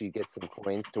she gets some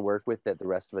coins to work with that the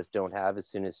rest of us don't have as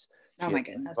soon as she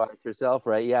identifies herself,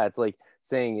 right? Yeah, it's like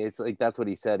that's what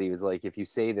he said. He was like, if you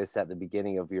say this at the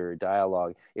beginning of your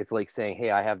dialogue, it's like saying,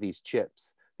 hey, I have these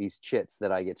chits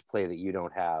that I get to play that you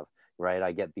don't have. Right,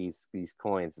 I get these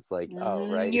coins. It's like, oh,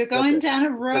 right. You're going down a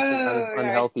road.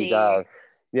 Unhealthy dialogue.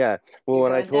 Yeah. Well,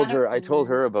 when I told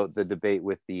her about the debate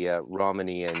with the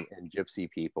Romani and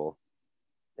Gypsy people,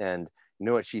 and you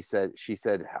know what she said? She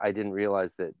said, I didn't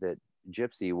realize that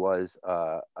Gypsy was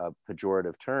a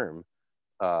pejorative term.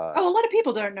 A lot of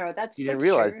people don't know. You didn't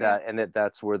realize that, and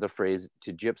that's where the phrase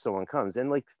 "to gyp someone" comes. And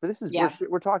like, this is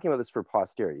we're talking about this for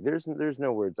posterity. There's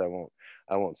no words I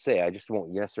won't say. I just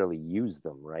won't necessarily use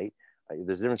them, right?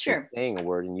 There's a difference between saying a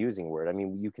word and using a word. I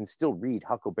mean, you can still read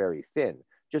Huckleberry Finn.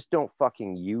 Just don't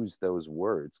fucking use those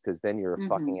words, because then you're a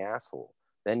fucking asshole.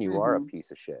 Then you are a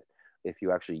piece of shit if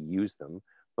you actually use them.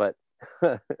 But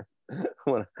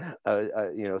when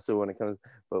so when it comes,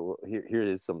 but here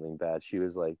is something bad. She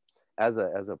was like, as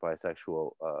a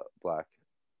bisexual Black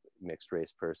mixed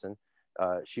race person,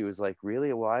 she was like,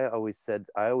 really? Well, I always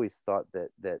thought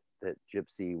that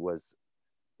gypsy was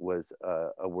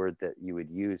a word that you would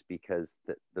use because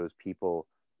those people,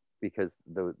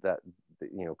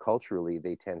 culturally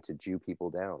they tend to Jew people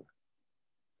down.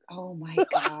 Oh my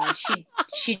God.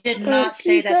 She did not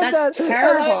say that. That's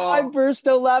terrible. I burst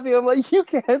out laughing. I'm like, you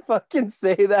can't fucking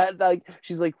say that. Like,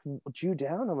 she's like, Jew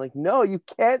down? I'm like, no, you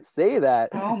can't say that.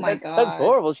 Oh my God. That's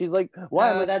horrible. She's like,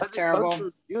 why? Oh, that's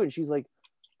terrible. And she's like,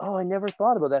 oh, I never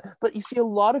thought about that. But you see, a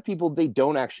lot of people, they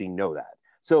don't actually know that.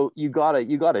 So you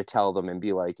gotta tell them and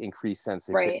be like, increase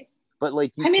sensitivity. Right. But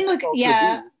like, you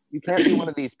can't be one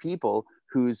of these people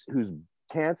who's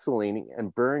canceling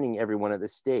and burning everyone at the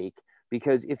stake,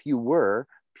 because if you were,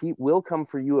 Pete will come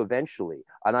for you eventually.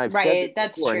 And I've said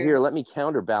this before. True. Here, let me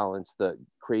counterbalance the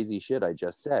crazy shit I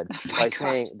just said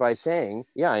by saying,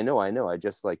 yeah, I know. I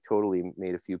just like totally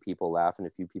made a few people laugh and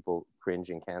a few people cringe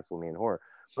and cancel me in horror.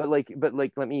 But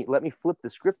let me flip the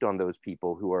script on those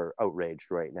people who are outraged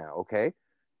right now. Okay.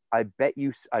 I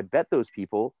bet those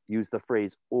people use the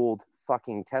phrase Old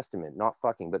fucking Testament, not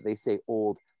fucking, but they say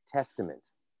Old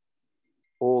Testament.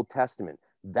 Old Testament.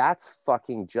 That's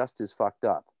fucking just as fucked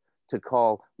up, to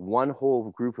call one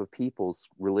whole group of people's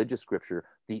religious scripture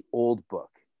the old book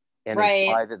and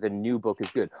imply that the new book is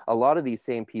good. A lot of these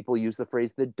same people use the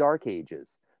phrase the Dark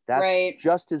Ages. That's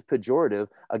just as pejorative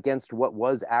against what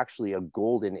was actually a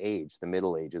golden age. The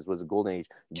Middle Ages was a golden age.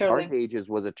 Totally. Dark Ages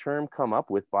was a term come up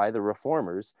with by the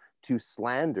reformers to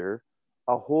slander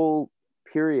a whole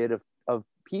period of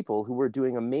people who were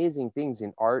doing amazing things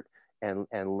in art and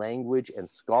language and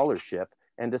scholarship,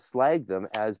 and to slag them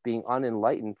as being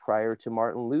unenlightened prior to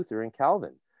Martin Luther and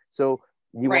Calvin. So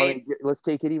let's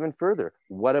take it even further.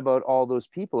 What about all those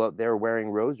people out there wearing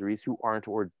rosaries who aren't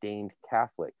ordained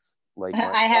Catholics? Like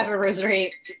I have a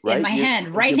rosary in my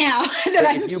hand right now that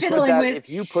I'm fiddling with. If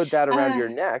you put that around your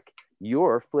neck,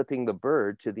 you're flipping the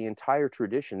bird to the entire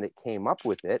tradition that came up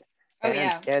with it,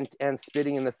 and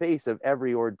spitting in the face of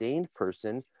every ordained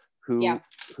person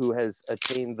who has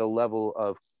attained the level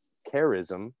of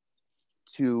charism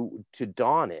to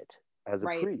don it as a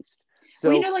priest. So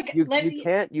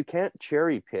you can't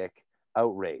cherry pick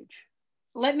outrage.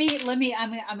 Let me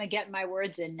I'm gonna get my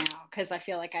words in now, because I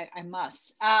feel like I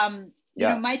must. You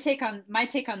know, my take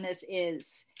on this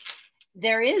is,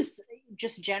 there is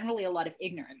just generally a lot of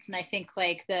ignorance, and I think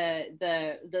like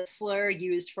the slur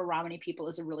used for Romani people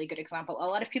is a really good example. A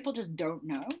lot of people just don't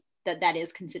know that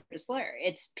is considered a slur.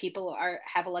 It's people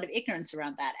have a lot of ignorance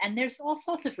around that, and there's all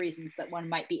sorts of reasons that one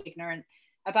might be ignorant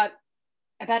about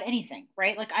anything,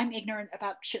 right? Like I'm ignorant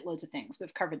about shitloads of things.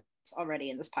 We've covered this already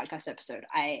in this podcast episode.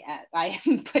 I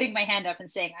am putting my hand up and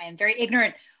saying I am very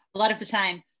ignorant a lot of the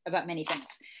time about many things.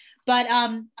 But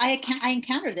I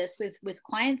encounter this with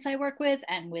clients I work with,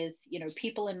 and with, you know,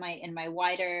 people in my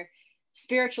wider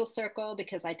spiritual circle,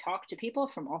 because I talk to people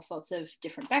from all sorts of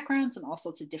different backgrounds and all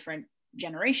sorts of different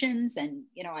generations. And,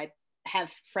 you know, I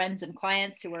have friends and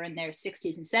clients who are in their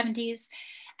 60s and 70s,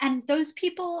 and those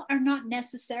people are not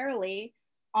necessarily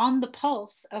on the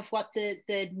pulse of what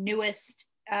the newest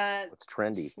what's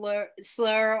trendy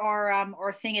slur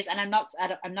or thing is. And I'm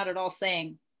not at all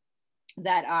saying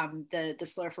that the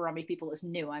slur for Romani people is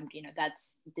new.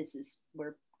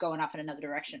 We're going off in another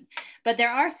direction. But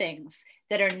there are things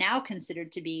that are now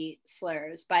considered to be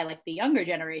slurs by like the younger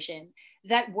generation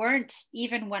that weren't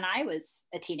even when I was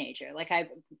a teenager. Like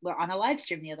on a live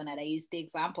stream the other night, I used the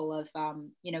example of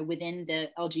you know, within the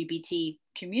LGBT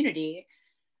community,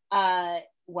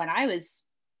 when I was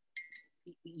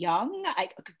young,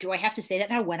 do I have to say that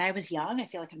now? When I was young, I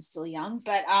feel like I'm still young,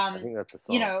 but I think that's a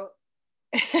song. You know,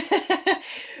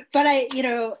 but you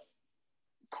know,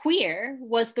 queer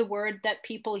was the word that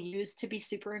people used to be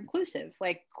super inclusive.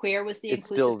 Like queer was the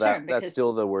inclusive term. That's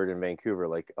still the word in Vancouver.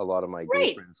 Like a lot of my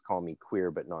gay friends call me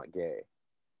queer, but not gay.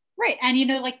 Right. And you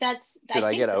know, like that's, should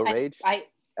I get outraged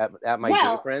at my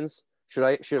gay friends? Should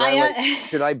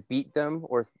I beat them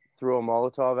or throw a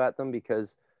Molotov at them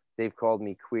because they've called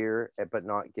me queer but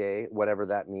not gay, whatever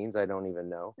that means? I don't even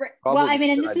know. Right. Well, I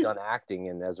mean, and I've done acting,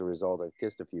 and as a result, I've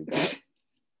kissed a few guys.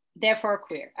 Therefore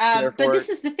queer. But this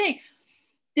is the thing.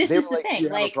 This is the thing. Do you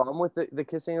have a problem with the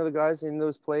kissing of the guys in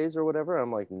those plays or whatever?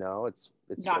 I'm like, no, it's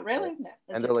not really. No,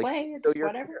 it's a play. It's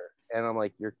whatever. Queer. And I'm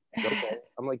like, you're okay.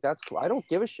 I'm like, that's cool. I don't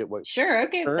give a shit what. Sure,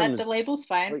 okay, that the label's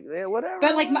fine. Like, yeah, whatever.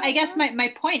 But like, I guess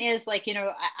my point is, like, you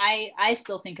know, I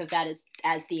still think of that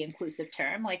as the inclusive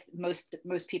term. Like most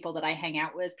people that I hang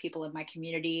out with, people in my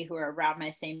community who are around my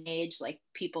same age, like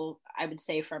people I would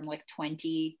say from like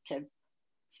 20 to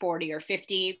 40 or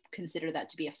 50, consider that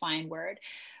to be a fine word.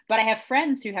 But I have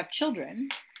friends who have children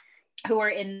who are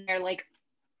in their like,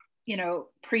 you know,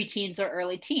 preteens or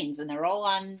early teens, and they're all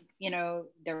on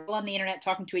the internet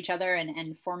talking to each other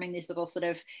and forming these little sort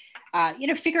of, you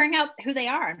know, figuring out who they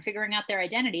are and figuring out their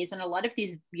identities. And a lot of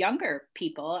these younger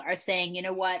people are saying, you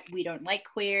know what, we don't like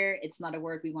queer. It's not a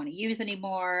word we want to use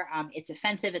anymore. It's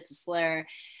offensive. It's a slur.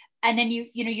 And then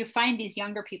you find these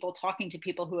younger people talking to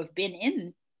people who have been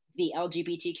in the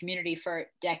LGBT community for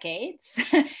decades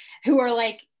who are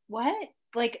like, what?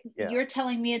 Like, you're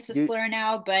telling me it's a slur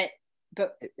now, but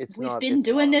we've been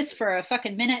doing this for a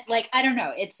fucking minute. Like, I don't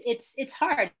know. It's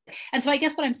hard. And so I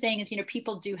guess what I'm saying is, you know,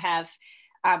 people do have,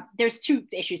 there's two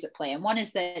issues at play. And one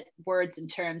is that words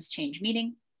and terms change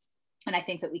meaning. And I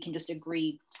think that we can just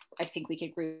agree. I think we can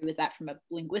agree with that from a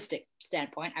linguistic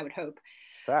standpoint, I would hope.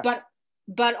 Fact.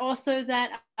 But also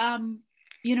that,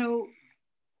 you know,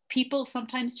 people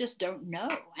sometimes just don't know.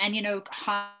 And, you know,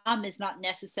 harm is not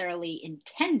necessarily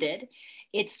intended.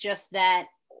 It's just that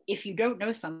if you don't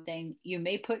know something, you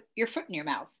may put your foot in your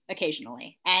mouth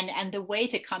occasionally. And the way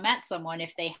to come at someone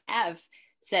if they have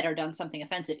said or done something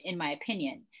offensive, in my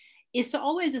opinion, is to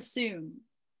always assume,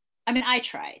 I mean, I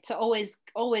try to always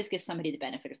give somebody the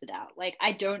benefit of the doubt. Like,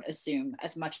 I don't assume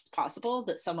as much as possible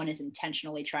that someone is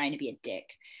intentionally trying to be a dick,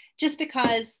 just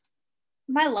because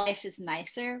my life is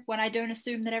nicer when I don't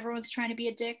assume that everyone's trying to be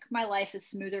a dick. My life is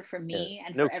smoother for me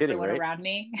and for everyone around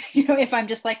me. You know, if I'm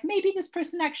just like, maybe this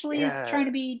person actually is trying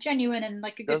to be genuine and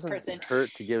like a good person. It doesn't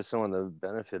hurt to give someone the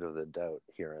benefit of the doubt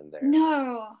here and there.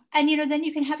 No. And, you know, then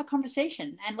you can have a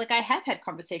conversation. And like, I have had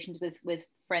conversations with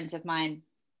friends of mine,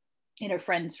 you know,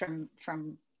 friends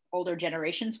from older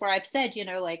generations where I've said, you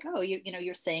know, like, oh, you know,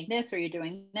 you're saying this or you're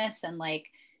doing this. And like,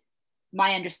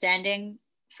 my understanding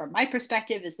from my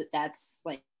perspective is that that's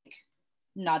like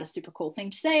not a super cool thing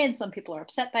to say. And some people are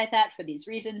upset by that for these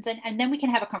reasons. And then we can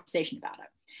have a conversation about it.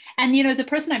 And, you know, the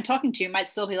person I'm talking to might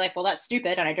still be like, well, that's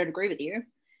stupid and I don't agree with you.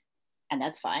 And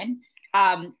that's fine.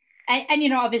 and you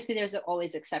know, obviously there's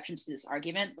always exceptions to this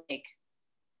argument. Like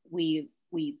we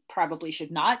probably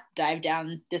should not dive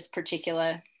down this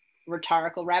particular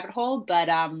rhetorical rabbit hole, but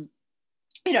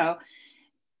you know,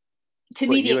 to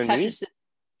What, me the you and me? exceptions to,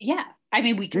 yeah, I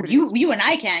mean, we Dude, you and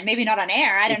I can, maybe not on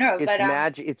air, I don't know, it's but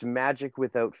magic. It's magic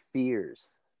without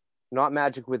fears, not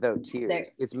magic without there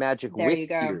tears. It's magic there with you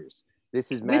go. tears.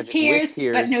 This is With magic with tears but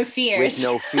tears, no with fears.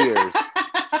 no fears.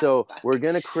 So we're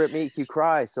gonna make you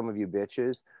cry, some of you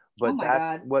bitches, Oh but my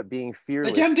that's god. what being But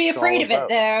fearless don't be is all afraid of it about.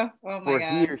 though. Oh my For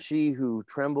he god. or she who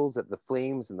trembles at the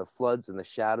flames and the floods and the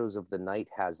shadows of the night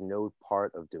has no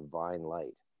part of divine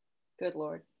light. Good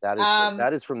Lord. That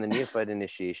is from the Neophyte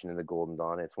initiation in the Golden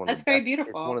Dawn. It's one of That's the very best.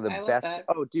 It's one beautiful. of the I love best. that.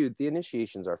 Oh, dude, the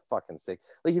initiations are fucking sick.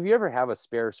 Like, if you ever have a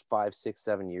spare 5, 6,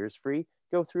 7 years free,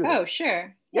 go through them. Oh,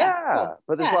 sure. Yeah, Yeah, cool.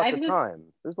 but there's Yeah, lots I of just, time.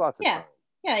 There's lots of yeah. time.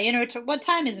 Yeah, you know, what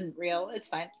time isn't real. It's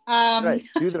fine. Right.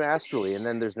 Do them astrally, and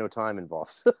then there's no time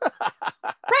involved.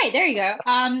 Right, there you go.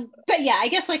 But yeah, I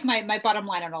guess like my bottom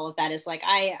line on all of that is like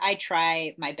I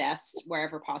try my best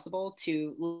wherever possible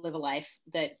to live a life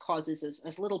that causes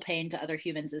as little pain to other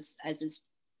humans as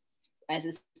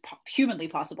is humanly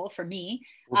possible for me.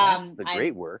 Well, that's the I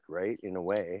great work, right? In a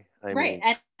way. I Right, mean,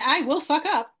 and I will fuck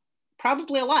up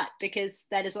probably a lot because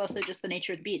that is also just the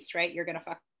nature of the beast, right? You're gonna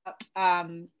fuck up.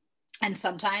 And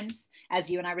sometimes, as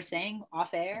you and I were saying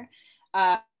off air,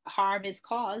 harm is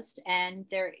caused, and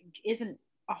there isn't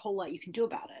a whole lot you can do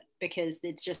about it because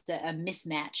it's just a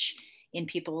mismatch in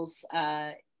people's,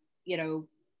 you know,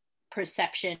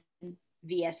 perception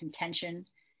vs intention,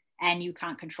 and you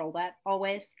can't control that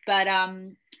always. But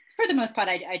for the most part,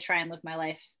 I try and live my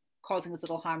life causing as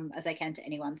little harm as I can to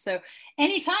anyone. So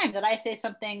anytime that I say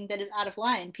something that is out of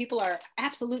line, people are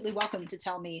absolutely welcome to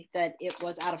tell me that it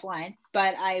was out of line,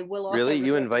 but I will also really,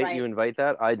 reserve the right. you invite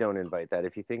that? I don't invite that.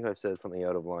 If you think I've said something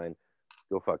out of line,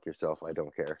 go fuck yourself. I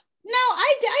don't care. No,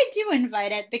 I do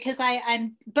invite it because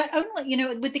I'm, but only, you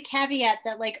know, with the caveat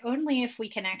that like only if we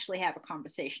can actually have a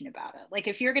conversation about it. Like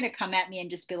if you're going to come at me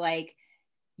and just be like,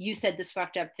 you said this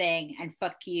fucked up thing and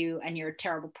fuck you and you're a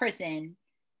terrible person.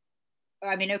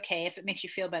 I mean, okay, if it makes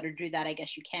you feel better to do that, I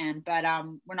guess you can, but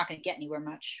we're not going to get anywhere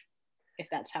much if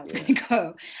that's how it's going to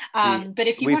go. But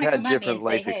if you We've want to had come at me different and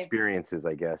say, life hey, experiences,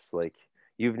 I guess. Like,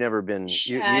 you've never been,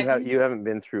 you haven't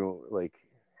been through like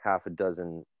half a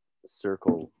dozen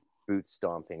circle boot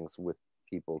stompings with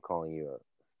people calling you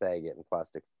a faggot and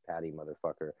plastic patty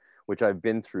motherfucker, which I've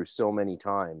been through so many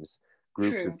times.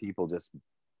 Groups true. of people just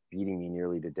beating me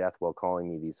nearly to death while calling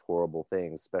me these horrible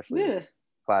things, especially Ugh.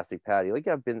 plastic patty. Like,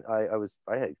 I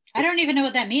had I don't even know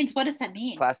what that means. What does that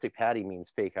mean? Plastic patty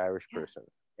means fake Irish person.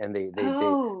 And they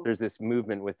there's this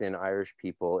movement within Irish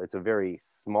people. It's a very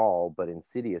small but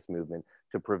insidious movement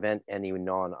to prevent any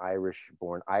non-Irish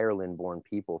born, Ireland born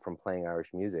people from playing Irish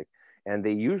music. And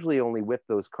they usually only whip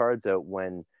those cards out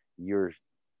when you're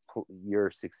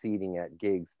succeeding at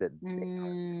gigs that they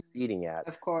aren't succeeding at.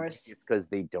 Of course. It's because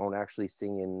they don't actually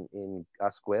sing in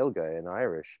Gaelga in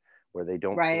Irish, where they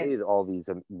don't play all these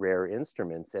rare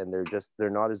instruments, and they're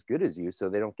not as good as you, so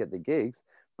they don't get the gigs,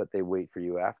 but they wait for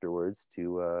you afterwards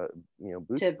to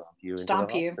boot stomp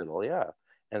you into the hospital. Yeah,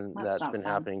 and that's been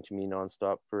happening to me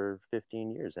nonstop for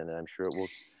 15 years, and I'm sure it will.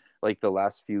 Like the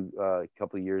last few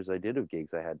couple of years I did of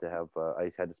gigs, I had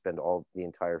to spend all the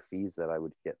entire fees that I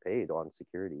would get paid on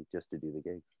security just to do the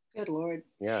gigs. Good Lord.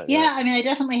 Yeah. I mean, I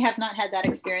definitely have not had that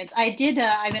experience. I did.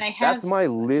 I mean, I have. That's my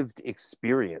lived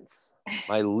experience.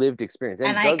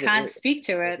 And I can't speak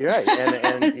to it. Right,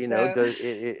 and you know, So.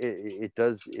 it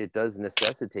does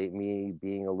necessitate me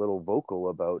being a little vocal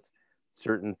about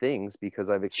certain things because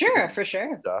I've experienced for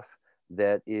sure stuff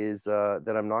that is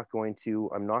that I'm not going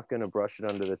to brush it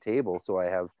under the table, so I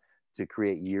have to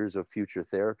create years of future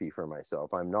therapy for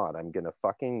myself. I'm going to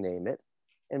fucking name it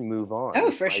and move on. Oh,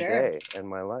 for my sure. day and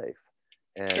my life.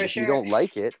 And for if sure. you don't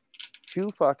like it,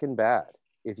 too fucking bad.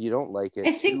 If you don't like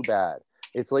it, too bad.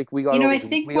 It's like we got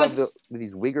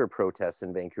these Uyghur protests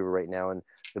in Vancouver right now, and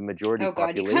the majority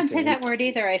population. You can't say that word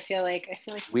either. I feel like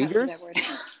Uyghurs? Can't say that word.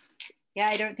 Yeah,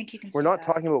 I don't think you can. We're not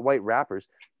talking about white rappers.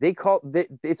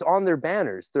 It's on their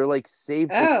banners. They're like, save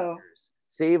the Uyghurs,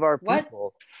 save our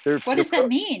people. What does that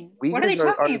mean? Uyghurs what are they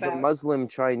talking about? The Muslim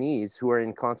Chinese who are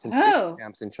in concentration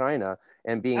camps in China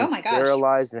and being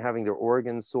sterilized and having their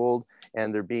organs sold,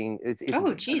 and they're being it's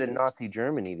the Nazi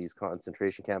Germany, these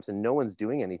concentration camps, and no one's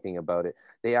doing anything about it.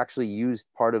 They actually used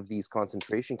part of these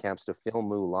concentration camps to film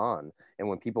Mulan, and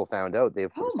when people found out, they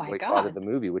of course boycotted the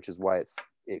movie, which is why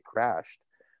it crashed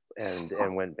and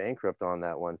went bankrupt on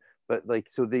that one. But like,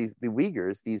 so the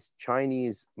Uyghurs, these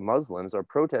Chinese Muslims, are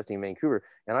protesting in Vancouver,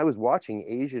 and I was watching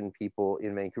Asian people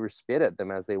in Vancouver spit at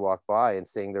them as they walk by and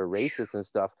saying they're racist and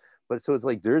stuff. But so it's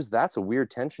like that's a weird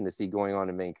tension to see going on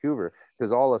in Vancouver,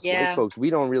 because all us white Yeah. folks, we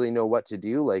don't really know what to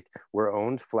do. Like, we're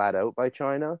owned flat out by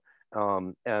China,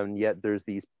 and yet there's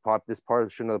this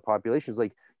portion of the population is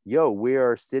like, yo, we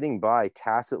are sitting by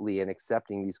tacitly and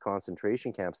accepting these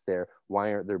concentration camps there.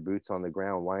 Why aren't there boots on the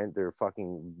ground? Why aren't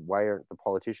the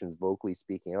politicians vocally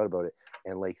speaking out about it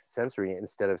and like censoring it,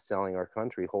 instead of selling our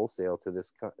country wholesale to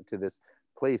this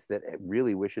place that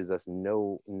really wishes us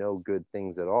no good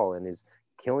things at all, and is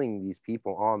killing these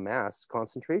people en masse,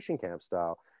 concentration camp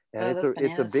style. And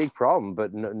it's a big problem,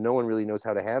 but no one really knows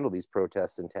how to handle these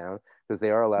protests in town, because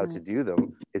they are allowed to do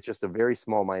them. It's just a very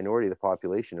small minority of the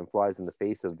population, and flies in the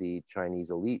face of the Chinese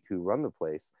elite who run the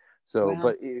place. So,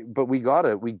 wow. but we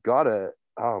gotta,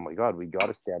 oh my God, we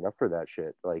gotta stand up for that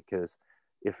shit. Like, because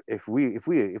if we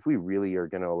really are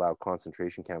gonna allow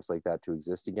concentration camps like that to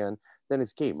exist again, then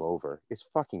it's game over. It's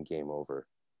fucking game over.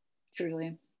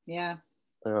 Truly, yeah.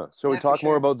 So we talk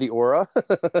more about the aura.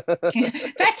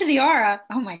 Back to the aura.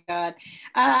 Oh my God.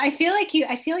 I feel like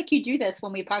you do this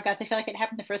when we podcast. I feel like it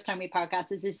happened the first time we podcast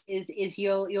is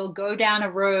you'll go down a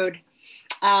road,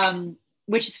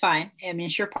 which is fine. I mean,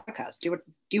 it's your podcast.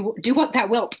 Do what that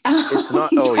wilt. It's not.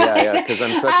 Oh yeah. Because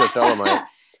I'm such a Thelemite.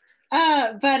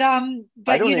 But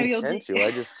I don't intend to.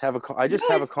 I just have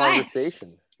a conversation.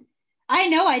 Fine. I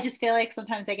know. I just feel like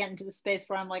sometimes I get into the space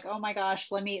where I'm like, oh my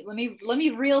gosh, let me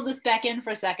reel this back in for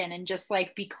a second and just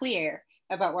like be clear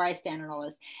about where I stand on all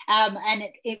this. And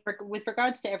with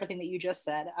regards to everything that you just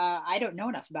said, I don't know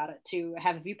enough about it to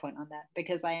have a viewpoint on that,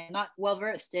 because I am not well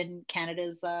versed in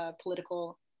Canada's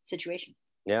political situation.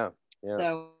 Yeah.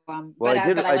 So, I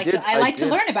like to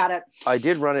learn about it. I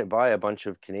did run it by a bunch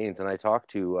of Canadians, and I talked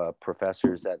to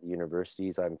professors at the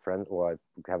universities. I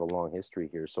have a long history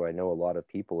here, so I know a lot of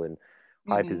people in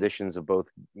high positions of both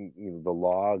the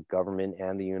law, government,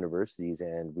 and the universities,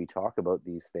 and we talk about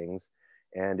these things,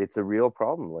 and it's a real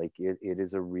problem. Like, it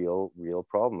is a real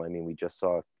problem. I mean, we just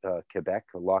saw Quebec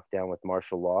locked down with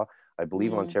martial law. I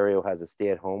believe Ontario has a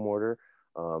stay-at-home order.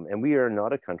 And we are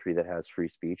not a country that has free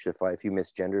speech. If you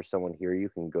misgender someone here, you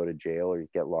can go to jail or you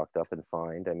get locked up and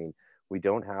fined. I mean, we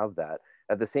don't have that.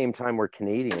 At the same time, we're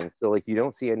Canadians, so like you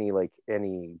don't see any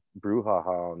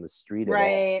brouhaha on the street at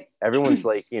all. Everyone's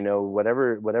like,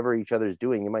 whatever each other's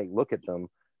doing, you might look at them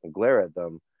and glare at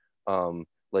them.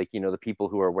 Like, the people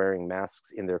who are wearing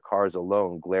masks in their cars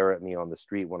alone glare at me on the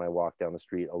street when I walk down the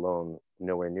street alone,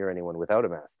 nowhere near anyone without a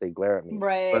mask. They glare at me,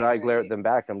 but I glare at them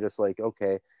back. I'm just like,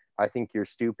 okay, I think you're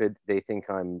stupid. They think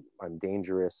I'm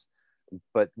dangerous,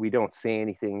 but we don't say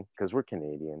anything because we're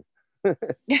Canadian.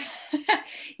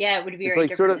 Yeah, it would be. It's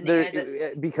like sort of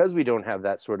because we don't have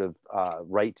that sort of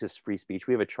right to free speech.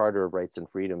 We have a charter of rights and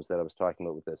freedoms that I was talking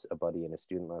about with a buddy and a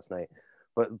student last night.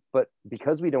 But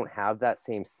because we don't have that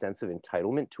same sense of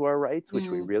entitlement to our rights, which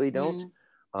we really don't,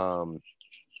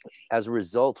 as a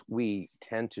result, we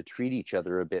tend to treat each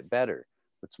other a bit better.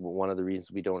 That's one of the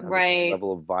reasons we don't have a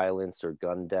level of violence or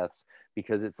gun deaths,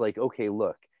 because it's like, okay,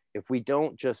 look, if we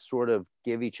don't just sort of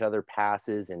give each other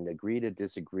passes and agree to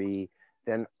disagree,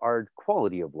 then our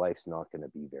quality of life's not going to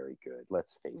be very good.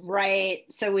 Let's face it. Right.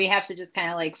 So we have to just kind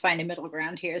of like find a middle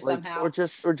ground here somehow, or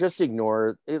just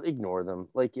ignore them.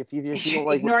 Like if you don't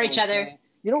like ignore each other.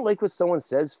 You don't like what someone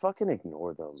says, fucking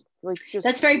ignore them. Like,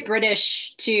 that's very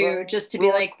British to just to be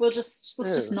like, let's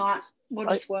just not.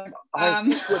 I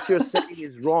think what you're saying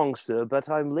is wrong, sir, but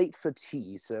I'm late for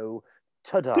tea, so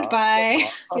ta-da. Goodbye.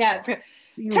 Yeah,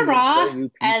 ta-ra.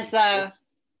 As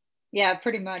yeah,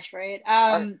 pretty much, right?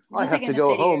 I have to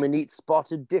go home and eat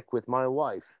spotted dick with my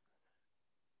wife.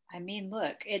 I mean,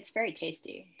 look, it's very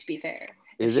tasty, to be fair.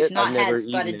 Is it? Not had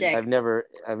spotted dick. I've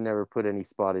never put any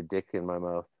spotted dick in my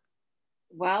mouth.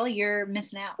 Well, you're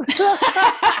missing out.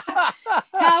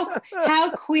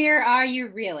 How queer are you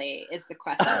really is the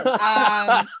question.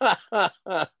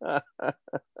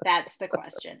 That's the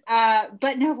question.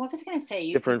 But no, what was I going to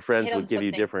say? Different friends would give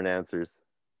you different answers.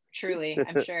 Truly,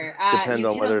 I'm sure. Depends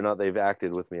on whether or not they've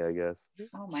acted with me, I guess.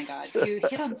 Oh my God. You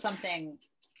hit on something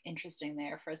interesting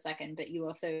there for a second, but you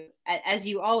also, as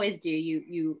you always do,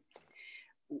 you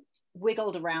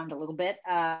wiggled around a little bit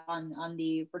on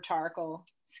the rhetorical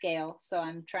scale, so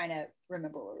I'm trying to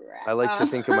remember where we were at. I like to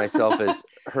think of myself as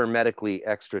hermetically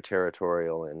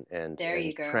extraterritorial and there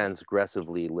you go.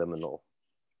 Transgressively liminal.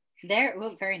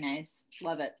 Well, very nice.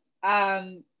 Love it.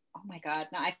 Oh my God,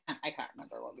 no, I can't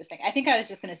remember what I was saying. I think I was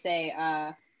just gonna say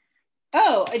I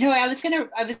was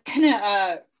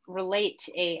gonna relate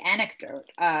a anecdote,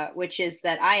 which is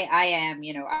that I am,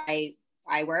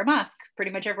 I wear a mask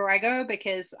pretty much everywhere I go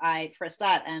because I, for a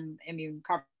start, am immune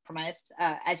compromised,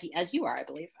 as you are, I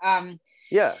believe.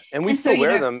 Yeah, and we and still so,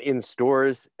 wear them in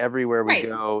stores everywhere we right.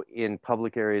 go, in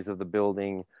public areas of the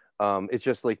building. It's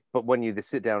just like, but when you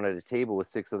sit down at a table with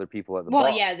 6 other people at the Well,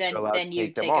 bar, yeah, you're then allowed to you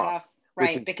take them take it off, off,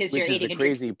 right? Because you're which is the eating and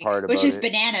crazy drinking, part which about is it.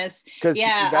 bananas. Because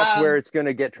Yeah, that's where it's going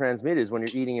to get transmitted, is when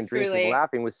you're eating and drinking, truly.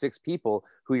 lapping with 6 people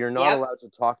who you're not allowed to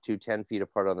talk to 10 feet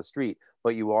apart on the street,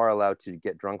 but you are allowed to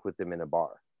get drunk with them in a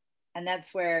bar. And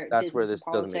that's where this and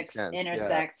politics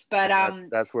intersects. Yeah. But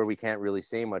that's where we can't really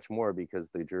say much more because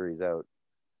the jury's out.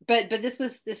 But this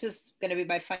was going to be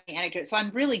my funny anecdote. So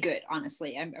I'm really good,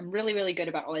 honestly. I'm really, really good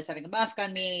about always having a mask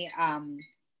on me.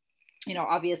 You know,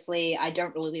 obviously I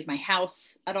don't really leave my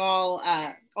house at all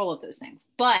of those things.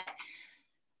 But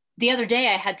the other day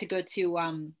I had to go to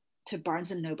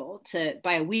Barnes and Noble to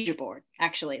buy a Ouija board.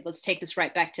 Actually, let's take this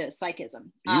right back to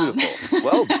psychism. Beautiful.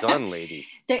 Well done, lady.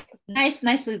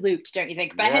 Nicely looped, don't you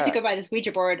think? But yes. I had to go buy this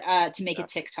Ouija board to make a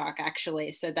TikTok,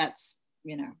 actually. So that's,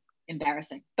 you know,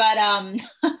 embarrassing. But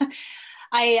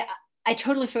I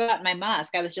totally forgot my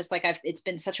mask. I was just like, it's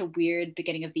been such a weird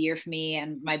beginning of the year for me,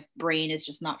 and my brain is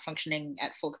just not functioning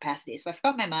at full capacity. So I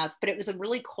forgot my mask, but it was a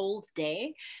really cold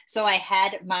day. So I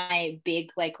had my big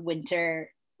like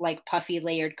winter like puffy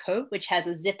layered coat, which has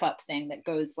a zip up thing that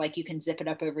goes like, you can zip it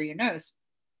up over your nose.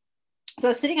 So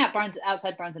I was sitting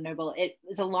outside Barnes and Noble. It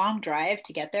was a long drive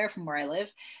to get there from where I live.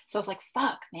 So I was like,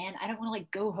 fuck, man, I don't want to like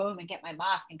go home and get my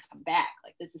mask and come back.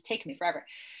 Like, this is taking me forever.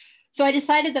 So I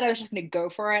decided that I was just going to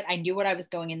go for it. I knew what I was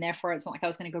going in there for. It's not like I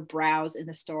was going to go browse in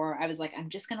the store. I was like, I'm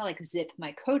just going to like zip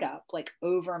my coat up like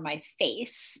over my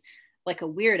face like a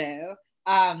weirdo.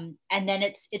 And then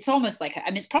it's almost like, I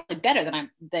mean, it's probably better than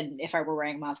if I were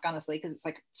wearing a mask, honestly, because it's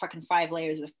like fucking 5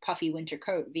 layers of puffy winter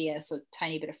coat via a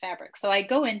tiny bit of fabric. So I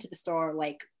go into the store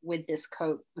like with this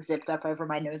coat zipped up over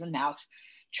my nose and mouth,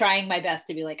 trying my best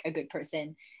to be like a good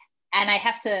person. And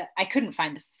I couldn't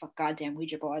find the goddamn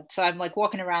Ouija board. So I'm like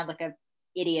walking around like a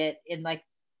idiot in like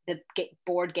the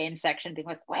board game section being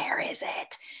like, where is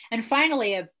it? And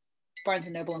finally a Barnes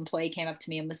and Noble employee came up to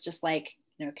me and was just like,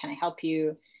 you know, can I help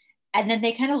you? And then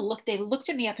they kind of looked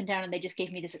at me up and down, and they just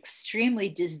gave me this extremely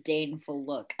disdainful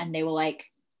look. And they were like,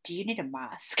 do you need a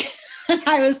mask? And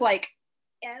I was like,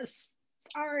 yes,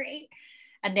 sorry.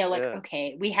 And they're like,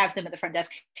 okay, we have them at the front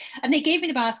desk. And they gave me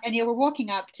the mask, and we're walking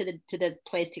up to the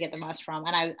place to get the mask from.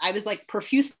 And I was like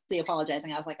profusely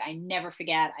apologizing. I was like, I never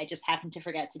forget. I just happened to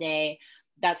forget today.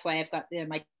 That's why I've got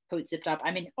my coat zipped up.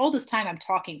 I mean, all this time I'm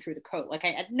talking through the coat. Like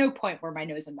at no point were my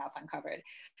nose and mouth uncovered.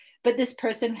 But this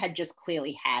person had just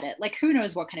clearly had it. Like, who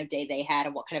knows what kind of day they had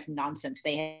and what kind of nonsense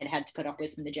they had to put up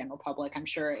with from the general public. I'm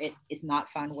sure it is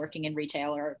not fun working in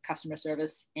retail or customer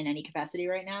service in any capacity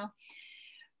right now.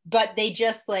 But they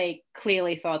just like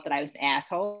clearly thought that I was an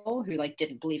asshole who like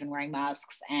didn't believe in wearing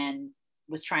masks and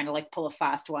was trying to like pull a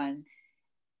fast one.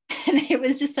 And it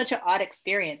was just such an odd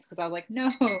experience because I was like, no,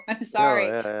 I'm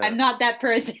sorry. I'm not that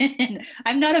person.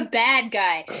 I'm not a bad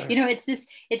guy. You know, it's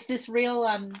this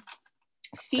real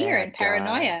fear and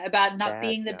paranoia about not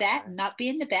being the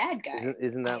bad guy.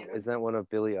 Isn't that one of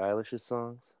Billie Eilish's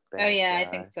songs? Oh yeah, I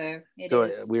think so. So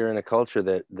we're in a culture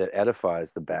that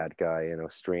edifies the bad guy in a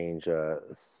strange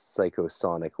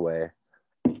psychosonic way.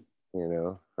 You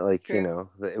know, like, true. You know,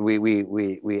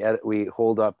 we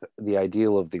hold up the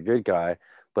ideal of the good guy,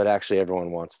 but actually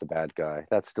everyone wants the bad guy.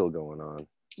 That's still going on.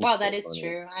 Well, that is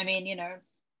true. I mean, you know,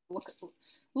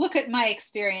 look at my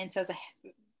experience as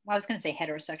I was going to say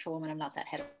heterosexual woman. I'm not that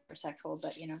heterosexual,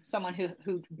 but you know, someone who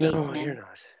dates men. You're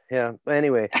not. Yeah. But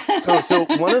anyway, so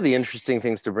one of the interesting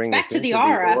things to bring back this to the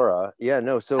aura. Yeah.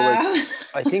 No. So like,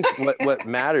 I think what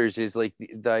matters is like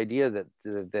the idea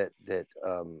that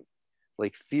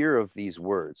like fear of these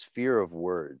words, fear of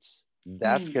words,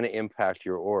 that's going to impact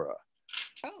your aura.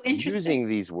 Oh, interesting. Using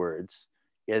these words,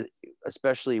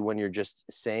 especially when you're just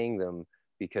saying them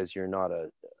because you're not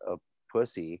a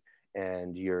pussy.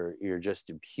 And you're just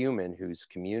a human who's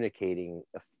communicating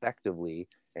effectively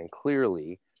and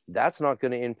clearly, that's not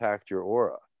going to impact your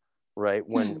aura, right?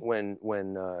 When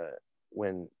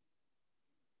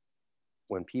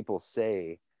people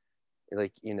say,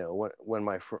 like, you know, when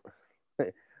my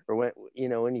or when, you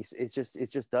know, when it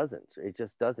just doesn't.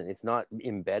 It's not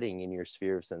embedding in your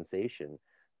sphere of sensation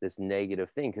this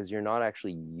negative thing, because you're not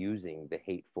actually using the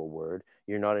hateful word.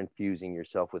 You're not infusing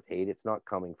yourself with hate. It's not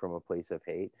coming from a place of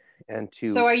hate. And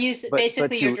so are you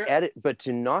basically but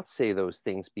to not say those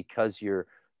things because you're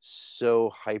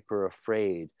so hyper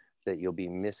afraid that you'll be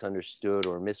misunderstood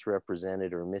or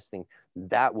misrepresented or missing,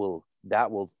 that will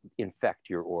infect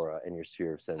your aura and your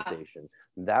sphere of sensation.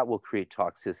 That will create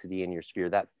toxicity in your sphere,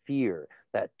 that fear,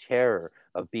 that terror,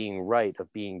 of being right,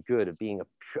 of being good, of being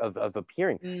of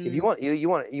appearing. If you Mm.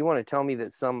 want you want to tell me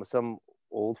that some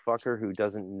old fucker who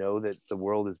doesn't know that the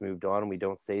world has moved on and we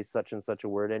don't say such and such a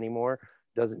word anymore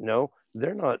doesn't know,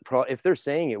 they're not if they're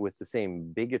saying it with the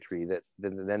same bigotry, that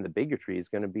then the bigotry is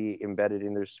going to be embedded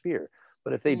in their sphere.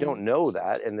 But if they don't know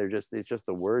that, and it's just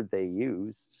the word they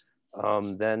use,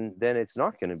 then it's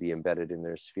not going to be embedded in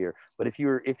their sphere. But if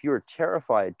you're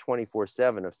terrified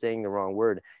 24/7 of saying the wrong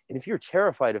word, and if you're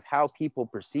terrified of how people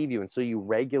perceive you, and so you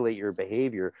regulate your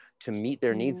behavior to meet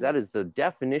their needs, that is the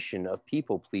definition of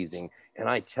people pleasing. And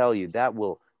I tell you, that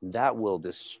will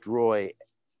destroy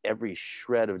every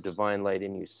shred of divine light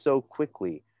in you so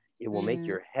quickly. It will make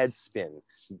your head spin.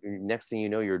 Next thing you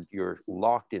know, you're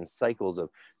locked in cycles of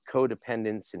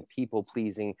codependence and people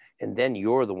pleasing, and then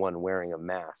you're the one wearing a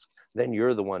mask. Then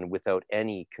you're the one without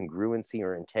any congruency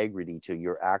or integrity to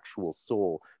your actual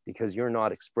soul, because you're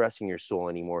not expressing your soul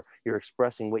anymore. You're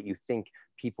expressing what you think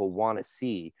people want to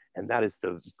see, and that is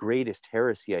the greatest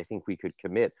heresy I think we could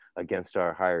commit against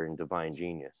our higher and divine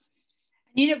genius.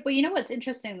 But what's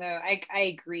interesting though, I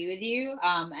agree with you.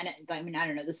 I mean, I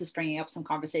don't know, this is bringing up some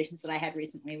conversations that I had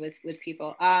recently with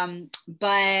people.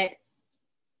 But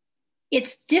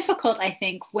it's difficult, I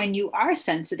think, when you are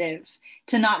sensitive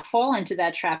to not fall into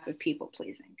that trap of people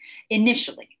pleasing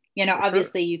initially.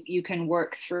 Obviously you can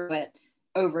work through it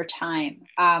over time.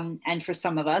 And for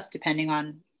some of us, depending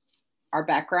on our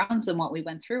backgrounds and what we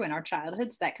went through in our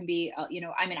childhoods, that can be, I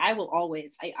mean, I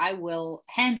will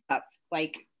hand up,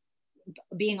 like,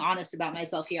 being honest about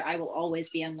myself here, I will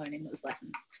always be unlearning those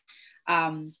lessons,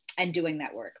 and doing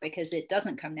that work, because it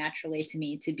doesn't come naturally to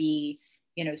me to be,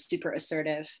 super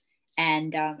assertive.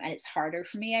 And it's harder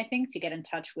for me, I think, to get in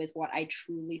touch with what I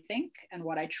truly think and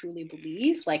what I truly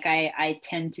believe. Like I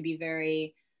tend to be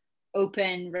very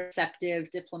open, receptive,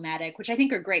 diplomatic, which I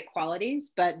think are great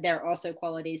qualities, but they're also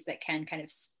qualities that can kind of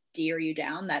steer you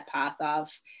down that path of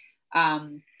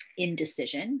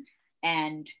indecision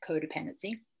and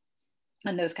codependency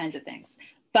and those kinds of things.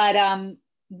 But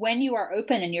when you are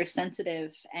open and you're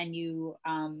sensitive and you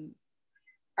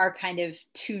are kind of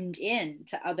tuned in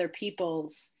to other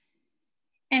people's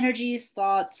energies,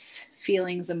 thoughts,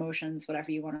 feelings, emotions,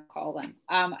 whatever you want to call them,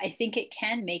 I think it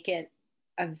can make it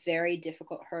a very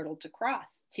difficult hurdle to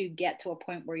cross, to get to a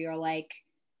point where you're like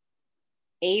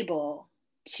able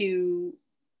to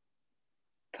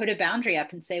put a boundary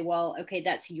up and say, well, okay,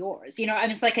 that's yours. I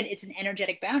mean, it's an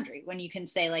energetic boundary when you can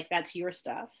say, like, that's your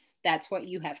stuff. That's what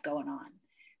you have going on.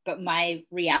 But my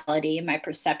reality, my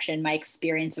perception, my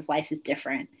experience of life is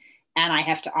different. And I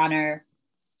have to honor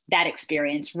that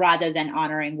experience rather than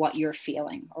honoring what you're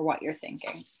feeling or what you're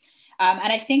thinking. And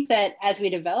I think that as we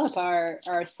develop our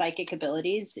psychic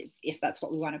abilities, if that's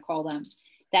what we want to call them,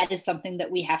 that is something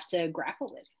that we have to grapple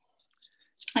with.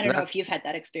 I don't know if you've had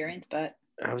that experience, but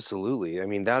absolutely. I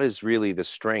mean, that is really the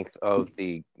strength of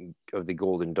the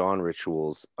Golden Dawn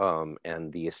rituals,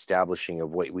 and the establishing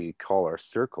of what we call our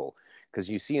circle. Because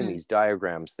you see in these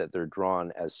diagrams that they're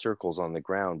drawn as circles on the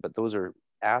ground, but those are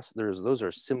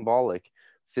symbolic,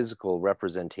 physical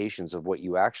representations of what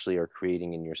you actually are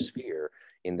creating in your sphere,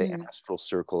 in the astral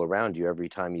circle around you. Every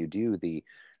time you do the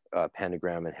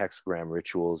pentagram and hexagram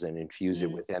rituals and infuse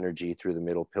it with energy through the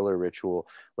middle pillar ritual,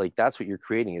 like, that's what you're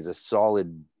creating, is a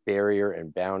solid barrier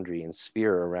and boundary and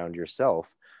sphere around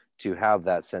yourself, to have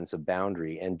that sense of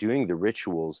boundary. And doing the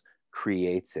rituals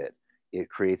creates it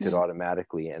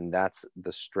automatically. And that's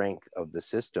the strength of the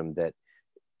system that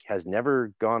has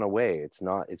never gone away.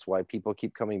 It's why people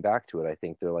keep coming back to it. I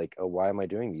think they're like, oh, why am I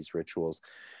doing these rituals?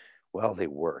 Well, they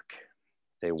work.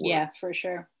 Yeah, for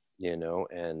sure.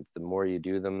 And the more you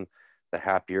do them, the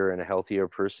happier and a healthier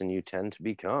person you tend to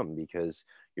become, because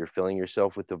you're filling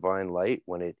yourself with divine light.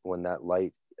 When that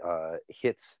light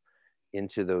hits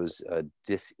into those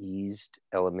diseased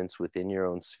elements within your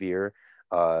own sphere,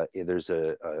 there's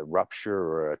a rupture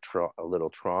or a little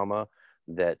trauma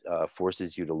that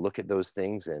forces you to look at those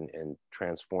things and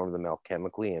transform them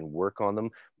alchemically and work on them,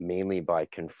 mainly by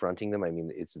confronting them. I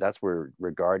mean, that's where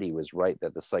Rigardi was right,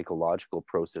 that the psychological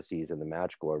processes and the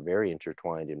magical are very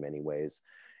intertwined in many ways.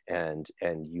 And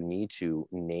you need to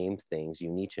name things. You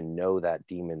need to know that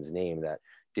demon's name, that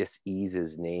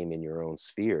dis-ease's name in your own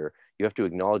sphere. You have to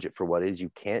acknowledge it for what it is.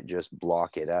 You can't just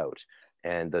block it out.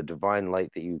 And the divine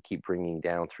light that you keep bringing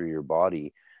down through your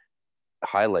body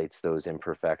highlights those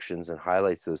imperfections and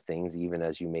highlights those things, even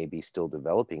as you may be still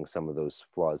developing some of those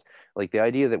flaws. Like the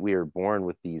idea that we are born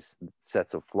with these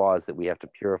sets of flaws that we have to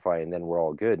purify and then we're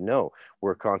all good. No,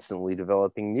 we're constantly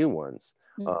developing new ones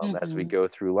as we go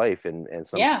through life, and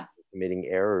sometimes committing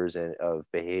errors of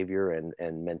behavior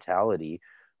and mentality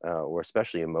or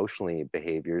especially emotionally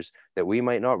behaviors that we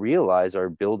might not realize are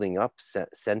building up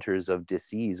centers of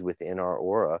disease within our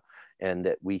aura, and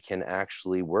that we can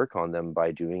actually work on them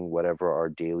by doing whatever our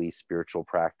daily spiritual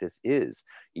practice is.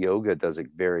 Yoga does it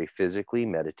very physically,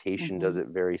 meditation does it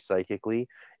very psychically,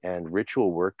 and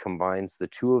ritual work combines the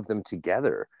two of them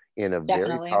together in a very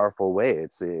Definitely. powerful way.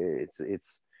 It's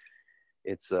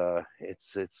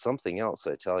something else,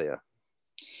 I tell you.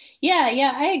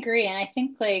 Yeah, I agree. And I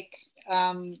think like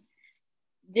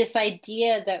this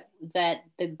idea that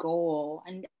the goal,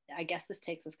 and I guess this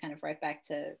takes us kind of right back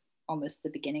to almost the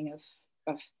beginning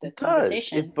of the It does.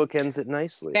 conversation. It bookends it It's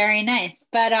nicely. very nice.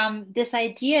 But this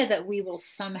idea that we will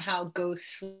somehow go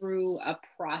through a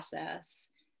process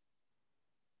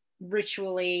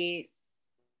ritually,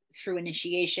 through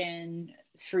initiation,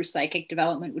 through psychic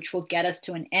development, which will get us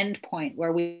to an end point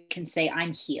where we can say,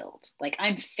 I'm healed. Like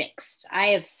I'm fixed. I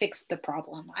have fixed the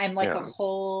problem. I'm like Yeah. a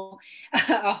whole,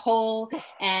 a whole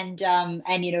and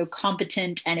you know,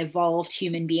 competent and evolved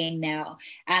human being now.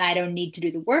 And I don't need to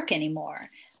do the work anymore.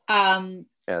 Yeah,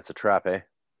 it's a trap, eh?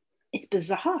 It's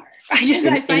bizarre. I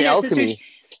In find that so alchemy, strange.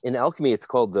 in alchemy, it's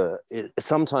called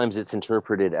sometimes it's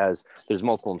interpreted as, there's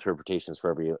multiple interpretations for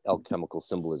every alchemical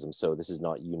symbolism. So this is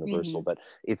not universal, but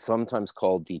it's sometimes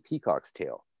called the peacock's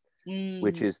tail,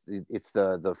 which is it's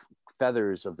the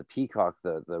feathers of the peacock,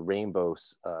 the rainbow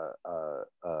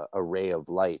array of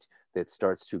light that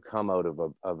starts to come out of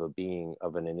a being,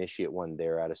 of an initiate, when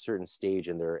they're at a certain stage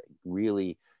and they're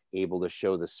really able to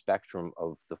show the spectrum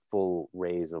of the full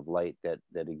rays of light that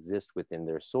exist within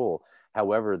their soul.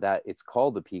 However, that it's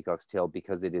called the peacock's tail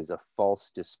because it is a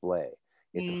false display.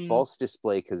 It's a false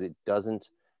display because it hasn't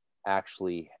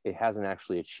actually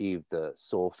achieved the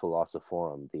sol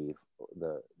philosophorum,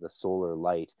 the solar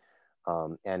light,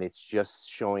 and it's just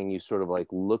showing you sort of like,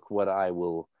 look what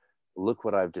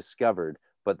I've discovered,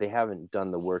 but they haven't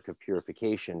done the work of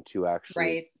purification to actually,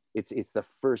 Right. it's the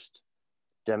first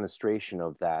demonstration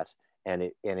of that,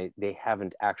 and they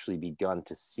haven't actually begun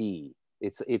to see.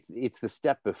 It's the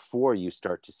step before you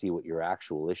start to see what your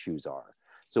actual issues are.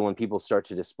 So when people start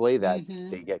to display that,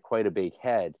 they get quite a big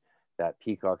head, that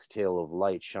peacock's tail of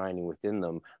light shining within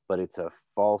them, but it's a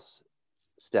false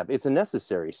step. It's a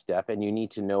necessary step, and you need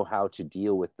to know how to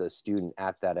deal with the student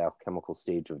at that alchemical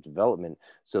stage of development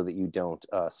so that you don't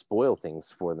spoil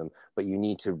things for them. But you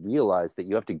need to realize that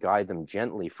you have to guide them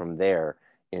gently from there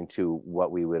into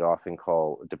what we would often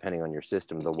call, depending on your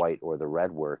system, the white or the red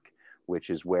work, which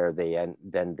is where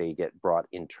then they get brought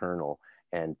internal,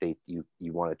 and you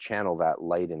want to channel that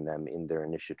light in them in their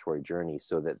initiatory journey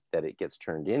so that it gets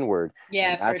turned inward.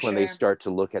 Yeah, and that's for when they sure. start to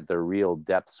look at their real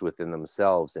depths within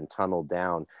themselves and tunnel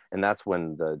down, and that's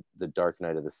when the dark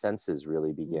night of the senses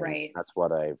really begins. Right. That's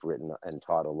what I've written and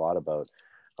taught a lot about,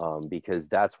 because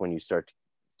that's when you start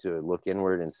to look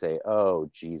inward and say, oh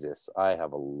Jesus, I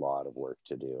have a lot of work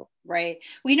to do. Right.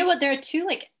 Well, you know what, there are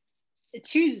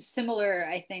two similar,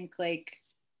 I think, like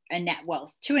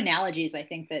two analogies I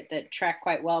think that track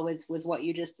quite well with what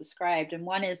you just described. And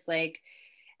one is like,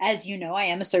 as you know, I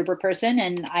am a sober person,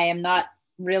 and I am not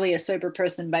really a sober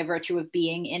person by virtue of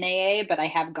being in AA, but I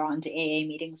have gone to AA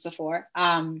meetings before,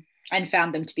 and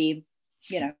found them to be,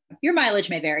 you know, your mileage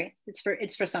may vary. It's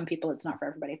for some people, it's not for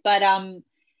everybody. But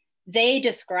they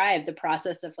describe the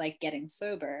process of like getting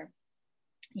sober.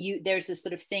 There's this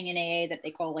sort of thing in AA that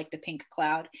they call like the pink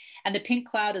cloud. And the pink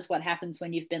cloud is what happens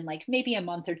when you've been like maybe a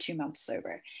month or 2 months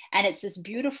sober. And it's this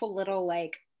beautiful little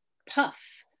like puff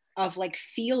of like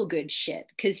feel good shit,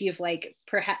 because you've like,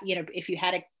 perhaps, you know, if you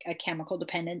had a chemical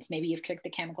dependence, maybe you've kicked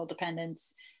the chemical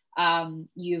dependence.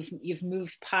 You've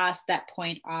moved past that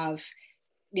point of,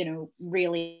 you know,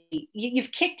 really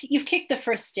you've kicked the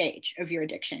first stage of your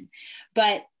addiction.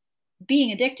 But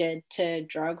being addicted to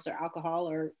drugs or alcohol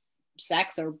or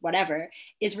sex or whatever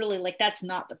is really like, that's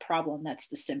not the problem, that's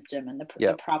the symptom, and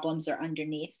the problems are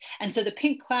underneath. And so the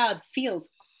pink cloud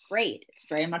feels great. It's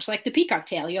very much like the peacock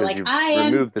tail. You're like, I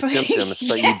removed am the symptoms,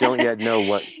 but you don't yet know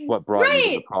what brought you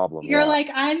to the problem. You're like,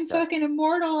 I'm fucking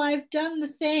immortal, I've done the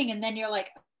thing. And then you're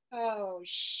like, oh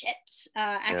shit,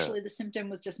 actually the symptom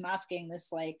was just masking this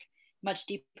like much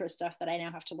deeper stuff that I now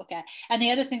have to look at. And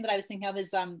the other thing that I was thinking of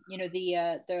is you know,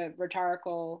 the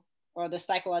rhetorical or the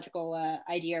psychological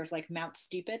idea of like Mount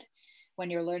Stupid when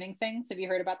you're learning things. Have you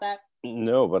heard about that?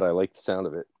 No, but I like the sound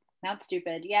of it. Mount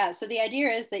Stupid. Yeah. So the idea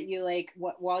is that you like,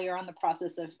 while you're on the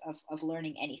process of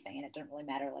learning anything, and it doesn't really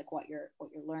matter like what you're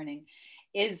learning,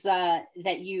 is that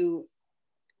you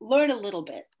learn a little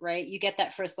bit, right? You get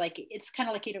that first, like, it's kind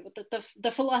of like, you know,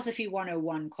 the philosophy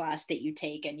 101 class that you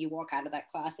take, and you walk out of that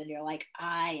class and you're like,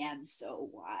 I am so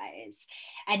wise.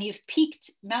 And you've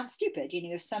peaked Mount Stupid, you know,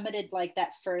 you've summited like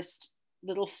that first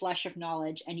little flush of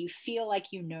knowledge and you feel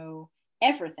like you know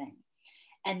everything.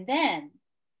 And then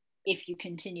if you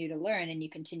continue to learn and you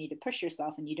continue to push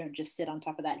yourself and you don't just sit on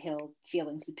top of that hill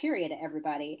feeling superior to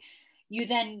everybody, you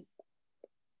then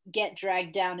get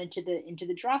dragged down into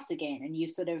the dross again, and you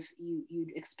sort of you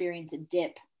experience a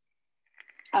dip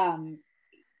in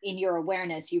your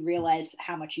awareness. You realize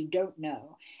how much you don't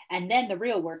know, and then the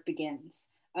real work begins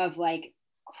of like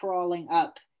crawling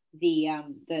up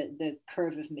the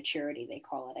curve of maturity, they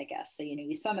call it, I guess. So, you know,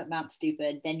 you summit Mount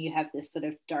Stupid, then you have this sort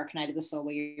of dark night of the soul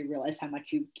where you realize how much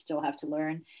you still have to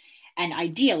learn. And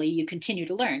ideally you continue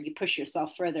to learn, you push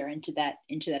yourself further into that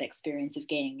experience of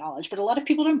gaining knowledge. But a lot of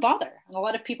people don't bother. And a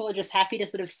lot of people are just happy to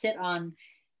sort of sit on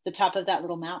the top of that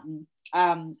little mountain.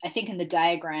 I think in the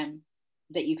diagram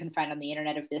that you can find on the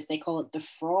internet of this, they call it the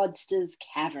fraudster's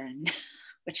cavern.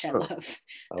 Which I love,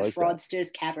 the like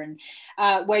fraudster's cavern,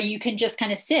 where you can just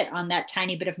kind of sit on that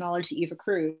tiny bit of knowledge that you've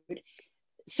accrued,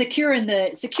 secure in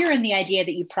the idea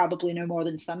that you probably know more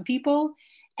than some people,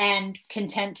 and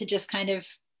content to just kind of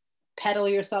peddle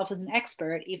yourself as an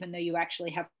expert, even though you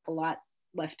actually have a lot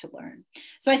left to learn.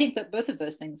 So I think that both of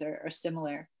those things are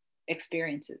similar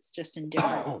experiences, just in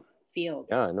different fields.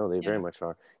 Yeah, no, they very much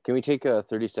are. Can we take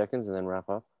 30 seconds and then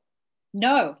wrap up?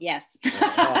 No, yes.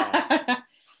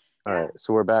 All right,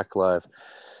 so we're back live,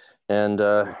 and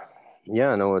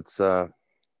yeah, no, it's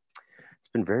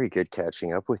been very good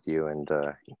catching up with you and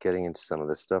getting into some of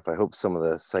this stuff. I hope some of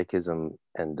the psychism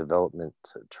and development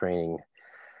training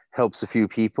helps a few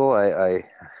people.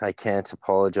 I can't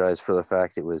apologize for the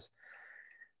fact it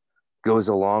goes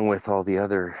along with all the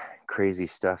other crazy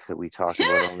stuff that we talk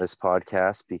about on this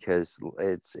podcast, because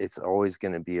it's always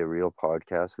going to be a real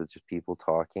podcast with just people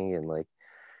talking, and like,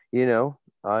 you know,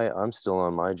 I'm still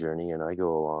on my journey, and I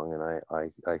go along, and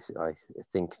I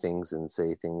think things and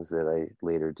say things that I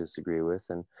later disagree with,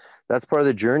 and that's part of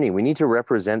the journey. We need to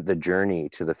represent the journey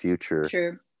to the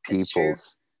future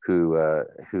peoples who are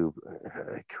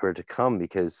to come,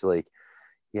 because like,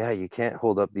 yeah, you can't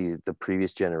hold up the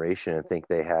previous generation and think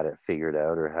they had it figured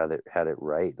out or had it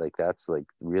right. Like, that's like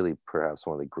really perhaps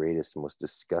one of the greatest, most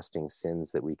disgusting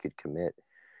sins that we could commit,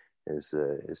 is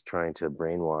trying to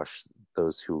brainwash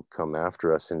those who come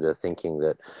after us into thinking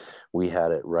that we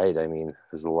had it right. I mean,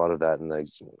 there's a lot of that in the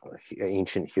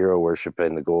ancient hero worship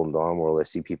in the Golden Dawn world. I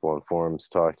see people on forums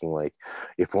talking like,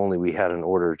 if only we had an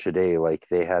order today like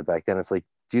they had back then. It's like,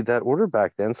 dude, that order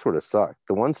back then sort of sucked.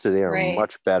 The ones today are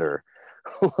much better.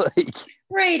 Like,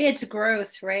 right, it's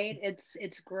growth, right?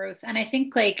 It's growth. And I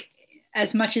think, like,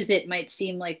 as much as it might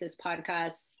seem like this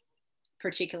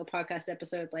particular podcast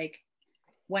episode like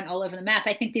went all over the map,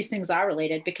 I think these things are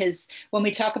related, because when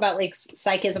we talk about like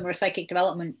psychism or psychic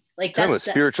development, like that's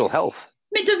spiritual health.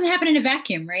 It doesn't happen in a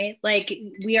vacuum, right? Like,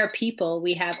 we are people,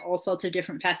 we have all sorts of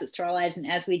different facets to our lives, and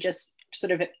as we just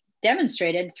sort of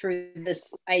demonstrated through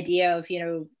this idea of, you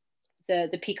know,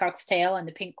 the peacock's tail and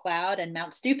the pink cloud and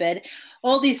Mount Stupid,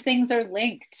 all these things are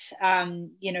linked,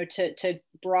 you know, to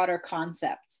broader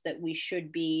concepts that we should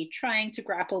be trying to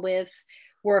grapple with,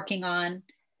 working on,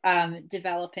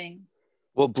 developing.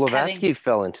 Well, Blavatsky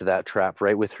fell into that trap,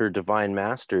 right, with her divine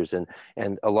masters,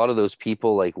 and a lot of those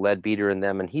people like Leadbeater and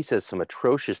them, and he says some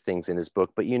atrocious things in his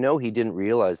book, but you know, he didn't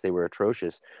realize they were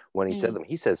atrocious when he said them.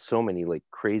 He says so many like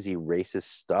crazy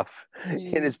racist stuff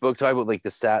in his book, talking about like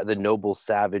the noble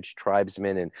savage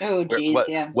tribesmen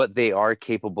and what they are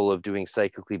capable of doing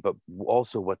psychically, but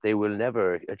also what they will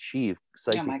never achieve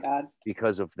psychically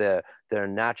because of their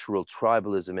natural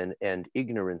tribalism and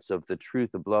ignorance of the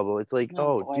truth of blah blah. It's like,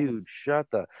 dude, shut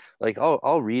the, like,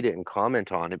 I'll read it and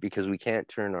comment on it, because we can't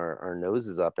turn our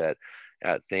noses up at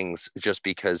things just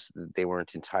because they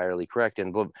weren't entirely correct.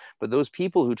 And but those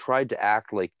people who tried to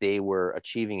act like they were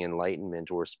achieving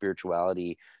enlightenment or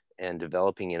spirituality and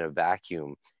developing in a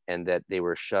vacuum, and that they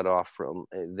were shut off from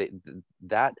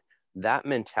that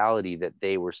mentality, that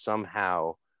they were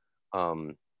somehow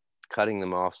cutting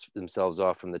themselves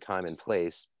off from the time and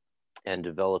place and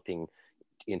developing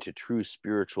into true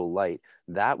spiritual light,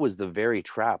 that was the very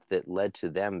trap that led to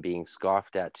them being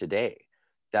scoffed at today.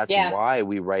 That's why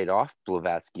we write off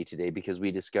Blavatsky today, because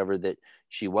we discovered that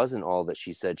she wasn't all that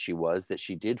she said she was, that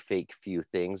she did fake few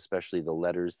things, especially the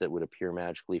letters that would appear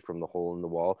magically from the hole in the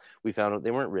wall. We found out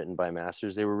they weren't written by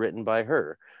masters, they were written by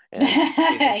her. And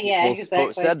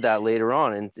people said that later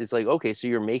on, and it's like, okay, so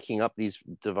you're making up these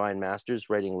divine masters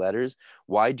writing letters.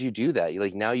 Why'd you do that?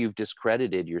 Like, now you've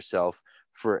discredited yourself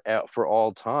for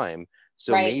all time.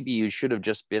 So maybe you should have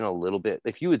just been a little bit,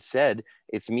 if you had said,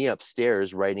 it's me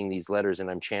upstairs writing these letters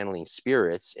and I'm channeling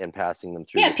spirits and passing them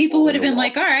through. Yeah, people would have been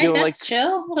like, all right, that's like,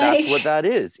 chill. Like, that's what that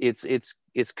is. It's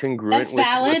congruent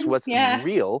with what's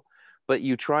real. but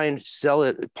you try and sell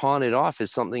it, pawn it off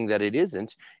as something that it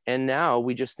isn't. And now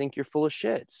we just think you're full of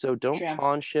shit. So don't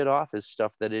pawn shit off as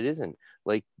stuff that it isn't.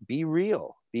 Like, be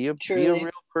real, be a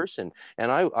real person.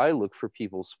 And I look for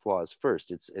people's flaws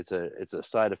first. It's a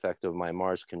side effect of my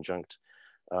Mars conjunct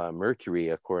Mercury,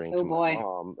 according to my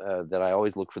mom, that I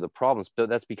always look for the problems. But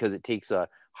that's because it takes a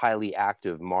highly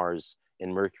active Mars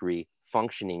and Mercury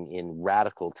functioning in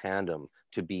radical tandem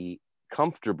to be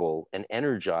comfortable and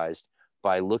energized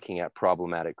by looking at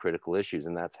problematic critical issues.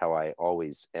 And that's how I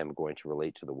always am going to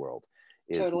relate to the world,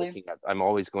 is looking at, I'm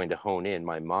always going to hone in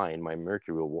my mind, my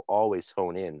Mercury will always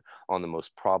hone in on the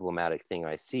most problematic thing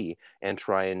I see and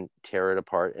try and tear it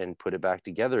apart and put it back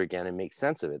together again and make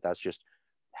sense of it. That's just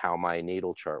how my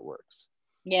natal chart works.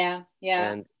 Yeah.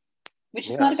 And which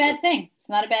is yeah, not a bad thing. It's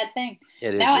not a bad thing.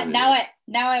 It now, is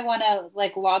now I want to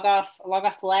like log off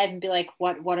the live and be like,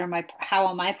 how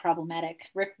am I problematic?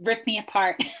 Rip me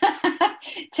apart.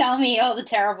 Tell me all the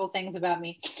terrible things about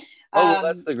me. Oh, well,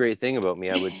 that's the great thing about me.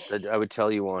 I would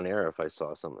tell you on air if I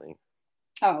saw something.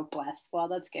 Oh, bless. Well,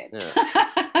 that's good. Yeah.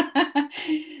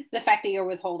 The fact that you're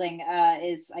withholding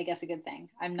is, I guess, a good thing.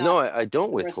 I'm not. No, I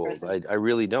don't withhold. I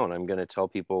really don't. I'm going to tell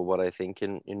people what I think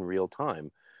in real time.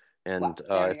 And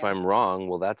if I'm wrong,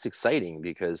 well, that's exciting,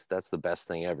 because that's the best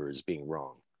thing ever, is being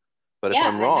wrong. But if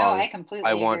I'm wrong,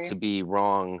 I want to be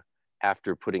wrong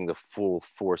after putting the full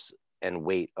force and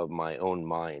weight of my own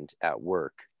mind at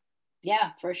work.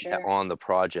 Yeah, for sure. On the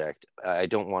project.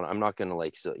 I'm not going to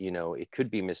like, so, you know, it could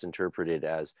be misinterpreted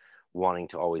as wanting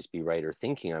to always be right or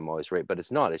thinking I'm always right, but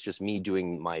it's not. It's just me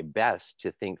doing my best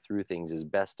to think through things as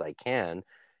best I can.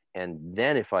 And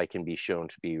then if I can be shown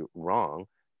to be wrong,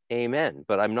 amen.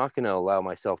 But I'm not going to allow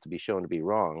myself to be shown to be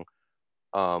wrong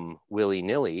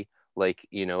willy-nilly. Like,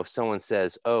 you know, if someone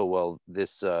says, oh, well,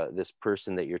 this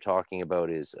person that you're talking about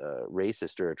is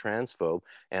racist or a transphobe,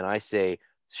 and I say,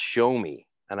 show me,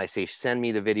 and I say, send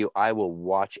me the video, I will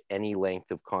watch any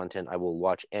length of content. I will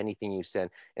watch anything you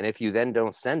send. And if you then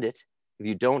don't send it, if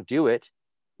you don't do it,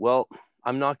 well,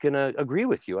 I'm not going to agree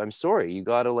with you. I'm sorry. You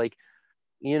got to, like,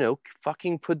 you know,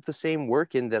 fucking put the same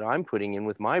work in that I'm putting in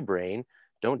with my brain.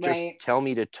 Don't just tell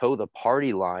me to toe the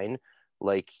party line,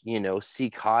 like, you know,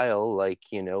 Sieg Heil, like,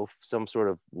 you know, some sort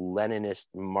of Leninist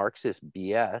Marxist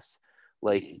BS.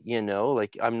 Like, you know,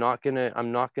 like, I'm not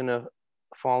gonna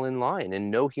fall in line, and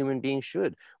no human being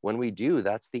should. When we do,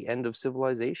 that's the end of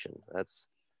civilization. That's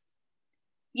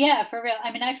Yeah, for real.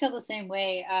 I mean, I feel the same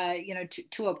way, you know,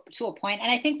 to a point.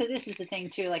 And I think that this is the thing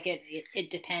too, like it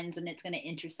depends, and it's going to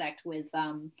intersect with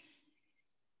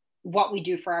what we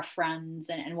do for our friends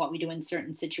and what we do in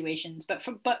certain situations.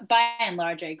 But by and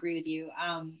large, I agree with you.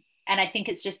 And I think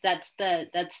it's just that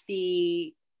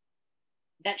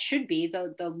should be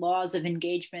the laws of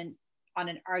engagement on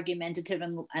an argumentative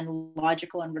and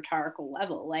logical and rhetorical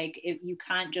level. Like, if you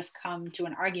can't just come to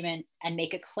an argument and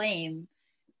make a claim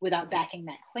without backing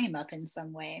that claim up in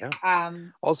some way. Yeah.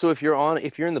 Also, if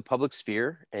you're in the public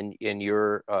sphere and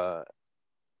you're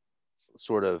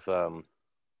sort of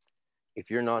if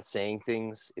you're not saying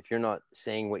things, if you're not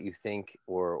saying what you think,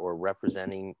 or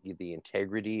representing the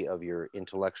integrity of your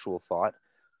intellectual thought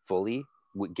fully,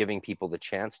 giving people the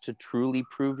chance to truly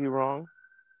prove you wrong,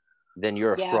 then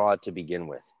you're a fraud to begin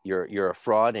with. You're a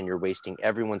fraud, and you're wasting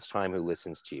everyone's time who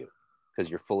listens to you,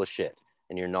 because you're full of shit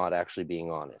and you're not actually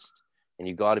being honest. And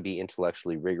you got to be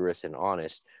intellectually rigorous and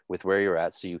honest with where you're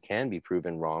at, so you can be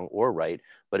proven wrong or right.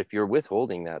 But if you're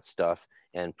withholding that stuff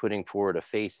and putting forward a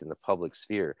face in the public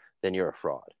sphere, then you're a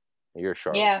fraud. You're a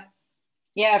charlatan.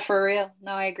 Yeah, for real.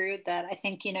 No, I agree with that. I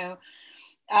think, you know,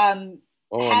 I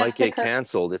might get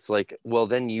canceled. It's like, well,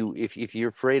 then if you're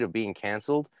afraid of being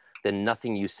canceled, then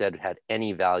nothing you said had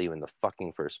any value in the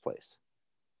fucking first place,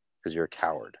 because you're a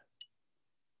coward.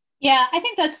 Yeah, I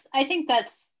think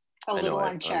that's a little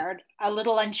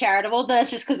uncharitable. But that's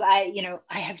just because I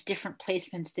have different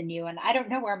placements than you, and I don't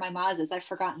know where my Mars is. I've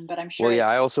forgotten, but I'm sure. Well, yeah,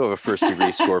 I also have a first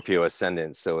degree Scorpio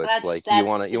ascendant, so it's like you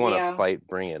want to fight,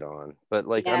 bring it on. But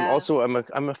like, yeah.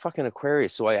 I'm a fucking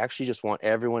Aquarius, so I actually just want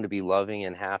everyone to be loving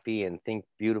and happy and think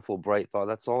beautiful, bright thought.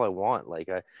 That's all I want. Like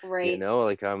I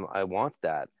want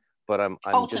that. But I'm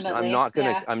not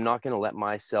gonna let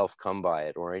myself come by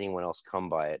it, or anyone else come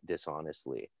by it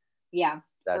dishonestly. Yeah.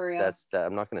 That's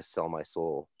I'm not going to sell my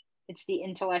soul. It's the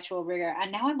intellectual rigor.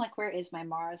 And now I'm like, where is my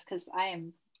Mars? Because I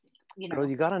am, you know, girl,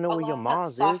 you got to know where your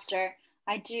Mars is.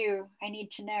 I do. I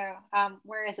need to know.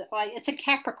 Where is it? Well, it's a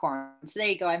Capricorn. So there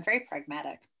you go. I'm very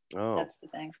pragmatic. Oh, that's the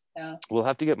thing. So we'll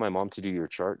have to get my mom to do your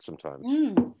chart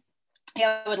sometime.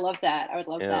 Yeah, I would love that.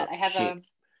 I have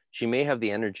she may have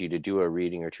the energy to do a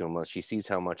reading or two unless she sees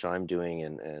how much I'm doing,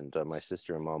 and my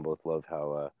sister and mom both love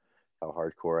how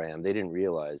hardcore I am. They didn't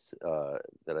realize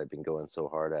that I've been going so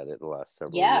hard at it the last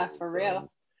several years. Yeah, for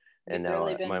real. And now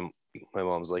really my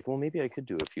mom's like, well, maybe I could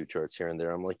do a few charts here and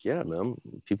there. I'm like, yeah, ma'am,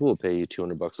 people will pay you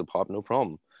 $200 a pop, no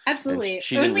problem. Absolutely.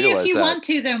 Only if you want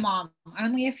to, though, Mom.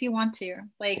 Only if you want to.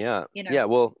 Like, yeah, you know. Yeah,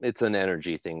 well, it's an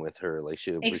energy thing with her. Like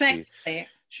exactly.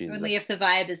 She's only if the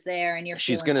vibe is there and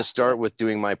she's going to start with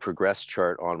doing my progress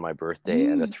chart on my birthday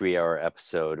and a 3-hour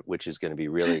episode, which is going to be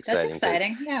really exciting. That's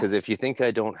exciting. Because if you think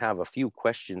I don't have a few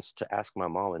questions to ask my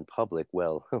mom in public,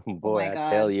 well, boy, I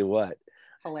tell you what.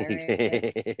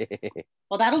 Hilarious.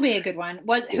 Well, that'll be a good one.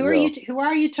 Who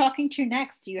are you talking to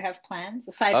next? Do you have plans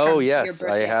aside from your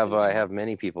birthday? I have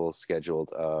many people scheduled.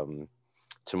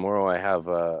 Tomorrow I have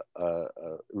a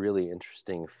really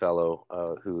interesting fellow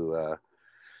who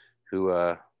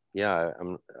I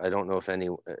don't know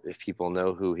if people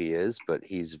know who he is, but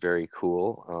he's very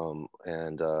cool.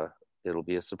 And it'll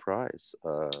be a surprise.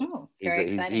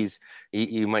 Very exciting.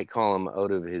 You might call him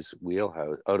out of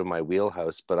my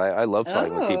wheelhouse, but I love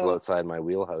talking with people outside my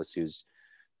wheelhouse who's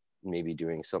maybe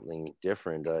doing something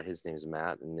different. His name's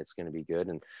Matt, and it's going to be good.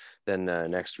 And then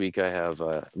next week I have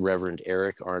Reverend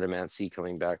Eric Arnemancy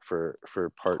coming back for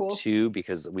part 2,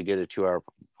 because we did a 2-hour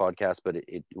podcast, but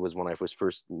it was when I was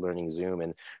first learning Zoom,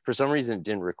 and for some reason it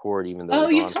didn't record, even though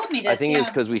you told me this. I think it's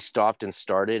because we stopped and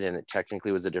started, and it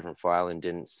technically was a different file and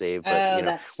didn't save.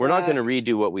 But we're not going to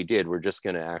redo what we did. We're just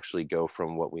going to actually go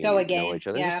from what we know each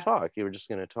other. Just talk. We're just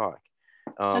going to talk.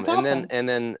 That's awesome. And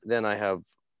then I have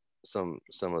some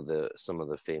of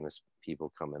the famous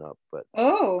people coming up, but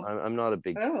I'm not a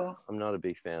big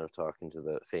fan of talking to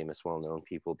the famous, well-known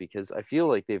people, because I feel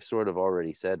like they've sort of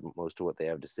already said most of what they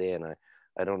have to say, and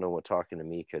I don't know what talking to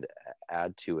me could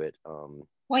add to it.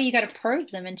 Well, you got to probe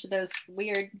them into those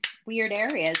weird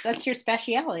areas. That's your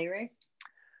specialty, right?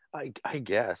 I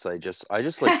guess I just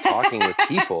like talking with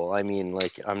people. I mean,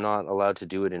 like, I'm not allowed to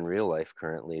do it in real life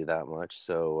currently that much,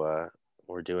 so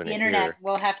we're doing the it internet here.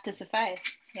 Will have to suffice.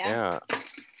 Yeah.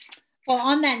 Well,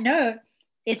 on that note,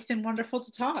 it's been wonderful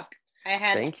to talk. I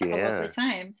had a lovely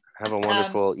time. Have a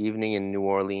wonderful evening in New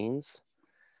Orleans.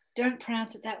 Don't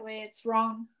pronounce it that way. It's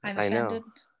wrong. I'm offended.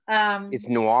 I know. It's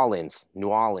New Orleans.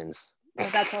 Oh,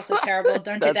 that's also terrible.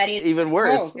 Don't do that either. Even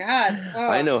worse. Oh God. Oh.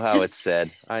 I know how it's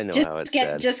said.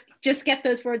 Said. Just get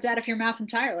those words out of your mouth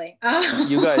entirely.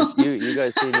 You guys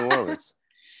say New Orleans.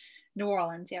 New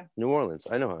Orleans, yeah. New Orleans.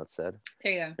 I know how it's said.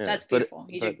 There you go. Yeah. That's beautiful.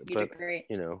 You did great.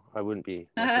 You know, I wouldn't be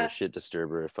a shit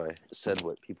disturber if I said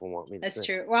what people want me to say. That's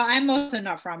true. Well, I'm also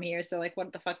not from here, so like,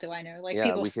 what the fuck do I know? Like,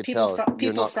 we could tell.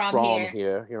 You're not from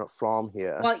here. You're not from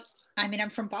here. Well, I mean, I'm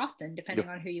from Boston, depending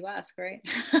on who you ask, right?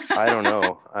 I don't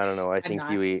know. I think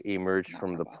you emerged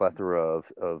from the plethora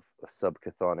of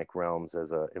subchthonic realms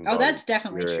as a. That's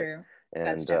definitely true.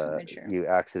 And you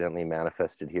accidentally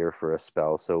manifested here for a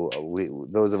spell. So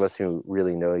those of us who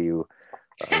really know you,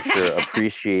 I'm sure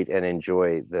appreciate and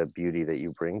enjoy the beauty that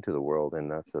you bring to the world, and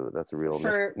that's a real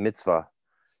mitzvah.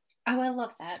 Oh, I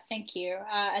love that. Thank you.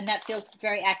 And that feels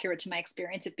very accurate to my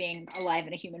experience of being alive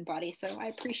in a human body. So I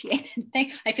appreciate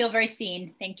it. I feel very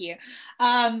seen. Thank you.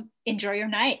 Enjoy your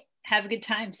night. Have a good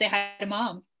time. Say hi to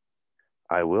Mom.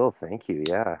 I will. Thank you.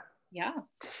 Yeah. Yeah.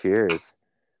 Cheers.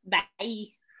 Bye.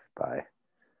 Bye.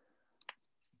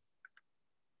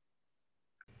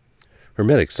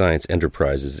 Hermetic Science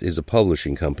Enterprises is a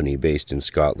publishing company based in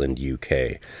Scotland,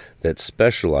 UK, that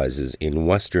specializes in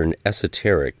Western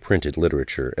esoteric printed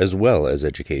literature as well as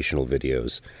educational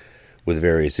videos. With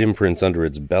various imprints under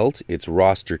its belt, its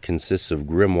roster consists of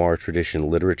grimoire tradition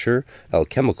literature,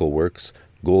 alchemical works,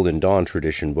 Golden Dawn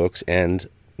tradition books, and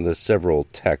the several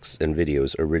texts and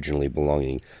videos originally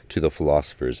belonging to the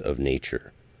philosophers of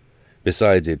nature.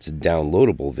 Besides its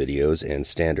downloadable videos and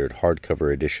standard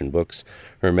hardcover edition books,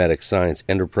 Hermetic Science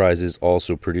Enterprises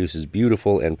also produces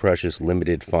beautiful and precious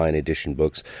limited fine edition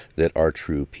books that are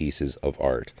true pieces of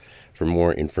art. For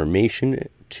more information,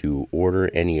 to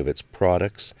order any of its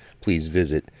products, please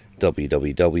visit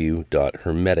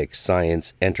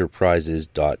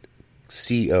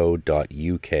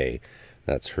www.hermeticscienceenterprises.co.uk.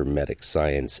 That's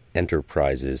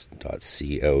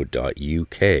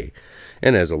hermeticscienceenterprises.co.uk.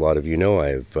 And as a lot of you know,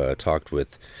 I've talked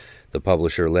with the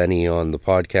publisher Lenny on the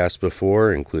podcast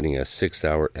before, including a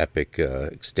 6-hour epic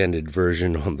extended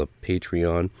version on the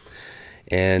Patreon,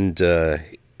 and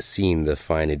seen the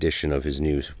fine edition of his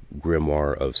new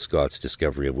grimoire of Scott's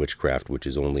Discovery of Witchcraft, which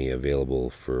is only available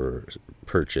for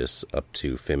purchase up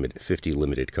to 50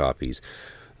 limited copies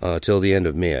till the end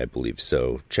of May, I believe.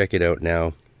 So check it out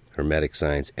now,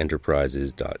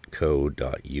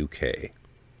 hermeticscienceenterprises.co.uk.